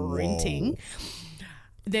sprinting. Whoa.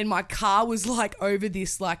 Then my car was like over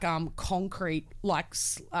this like concrete like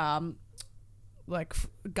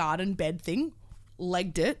garden bed thing.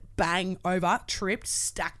 legged it, bang, over, tripped,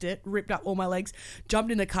 stacked it, ripped up all my legs,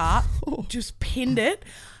 jumped in the car, just pinned it.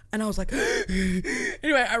 And I was like,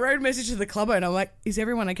 anyway, I wrote a message to the clubber and I'm like, is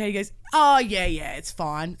everyone okay? He goes, oh, yeah, it's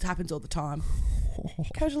fine. It happens all the time.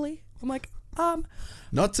 Casually. I'm like,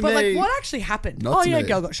 Not to but me. like, what actually happened? Not to me.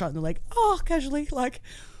 Girl got shot in the leg. Oh, casually. Like,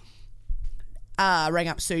 rang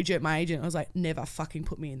up Suja, my agent. I was like, never fucking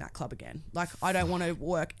put me in that club again. Like, I don't want to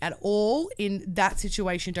work at all in that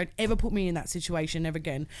situation. Don't ever put me in that situation ever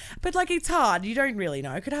again. But like, it's hard. You don't really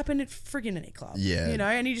know. It could happen at friggin' any club. Yeah. You know,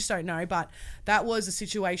 and you just don't know. But that was a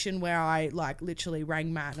situation where I like literally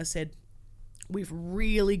rang Matt and I said, we've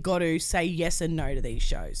really got to say yes and no to these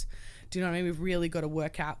shows. Do you know what I mean? We've really got to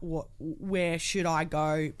work out where should I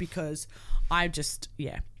go, because I just,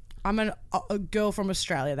 I'm a girl from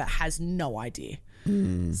Australia that has no idea.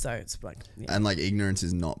 So it's like, and like ignorance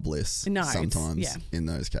is not bliss sometimes in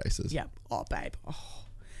those cases. Yeah. Oh, babe. Oh,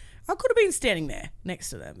 I could have been standing there next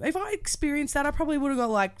to them. If I experienced that, I probably would have got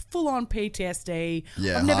like full on PTSD.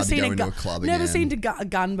 Yeah, I've never hard to seen go a into gun. a club Never again. seen a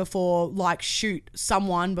gun before. Like shoot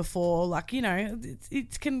someone before. Like, you know,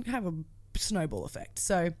 it can have a snowball effect.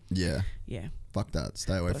 So Yeah. yeah. Fuck that.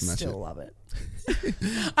 Stay away But from I that shit. still love it.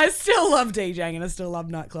 I still love DJing and I still love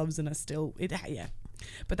nightclubs and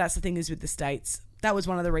But that's the thing is with the States, that was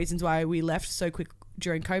one of the reasons why we left so quick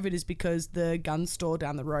during COVID, is because the gun store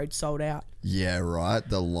down the road sold out. Yeah, right.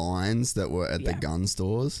 The lines that were at the gun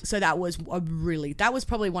stores. So that was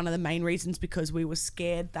probably one of the main reasons, because we were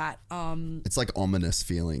scared that It's like ominous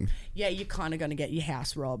feeling. you're kind of going to get your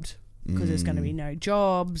house robbed because there's going to be no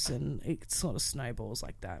jobs, and it sort of snowballs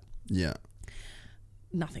like that. Yeah.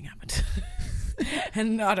 Nothing happened.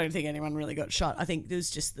 And I don't think anyone really got shot. I think there's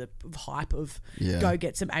just the hype of go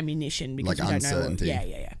get some ammunition because Like we don't uncertainty.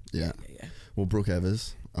 know. Yeah. Well, Brooke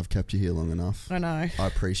Evers, I've kept you here long enough. I know. I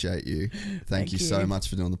appreciate you. Thank you so much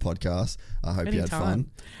for doing the podcast. I hope you had fun.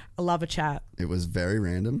 I love a chat. It was very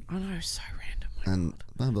random. I know, so random.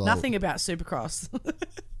 And Nothing about Supercross.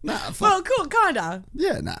 Nah, fuck. Well, cool, kinda.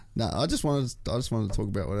 Yeah, nah. I just wanted to talk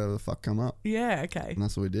about whatever the fuck come up. Yeah, okay. And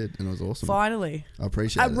that's what we did, and it was awesome. Finally. I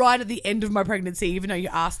appreciate it. Right at the end of my pregnancy, even though you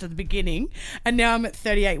asked at the beginning, and now I'm at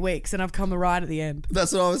 38 weeks and I've come right at the end.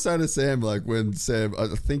 That's what I was saying to Sam, like when Sam, I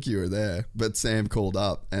think you were there, but Sam called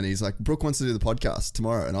up and he's like, Brooke wants to do the podcast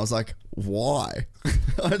tomorrow. And I was like, why?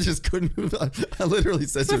 I just couldn't, I literally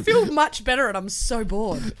said to I him, feel much better and I'm so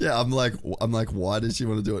bored. yeah, I'm like, why does she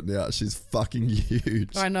want to do it now? She's fucking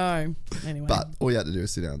huge. I know. Anyway. But all you had to do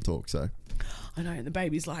is sit down and talk, so. I know, and the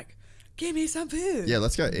baby's like, give me some food. Yeah,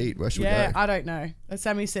 let's go eat. Where should we Yeah, go? I don't know.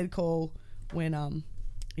 Sammy said call when,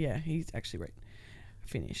 he's actually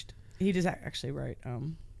finished. He just actually wrote,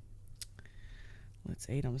 let's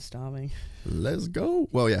eat, I'm starving. Let's go.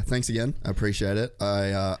 Well, yeah, thanks again. I appreciate it.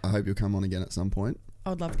 I hope you'll come on again at some point. I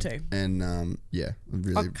would love to. And, yeah, I'm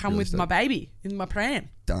really, I'll come really with my baby in my pram.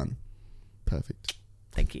 Done. Perfect.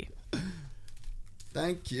 Thank you.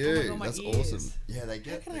 Thank you. Oh my God, my That's ears. awesome. Yeah, they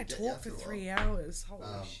get. How can I they get talk for you after a 3 hours? Holy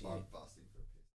while. shit. I'm busted.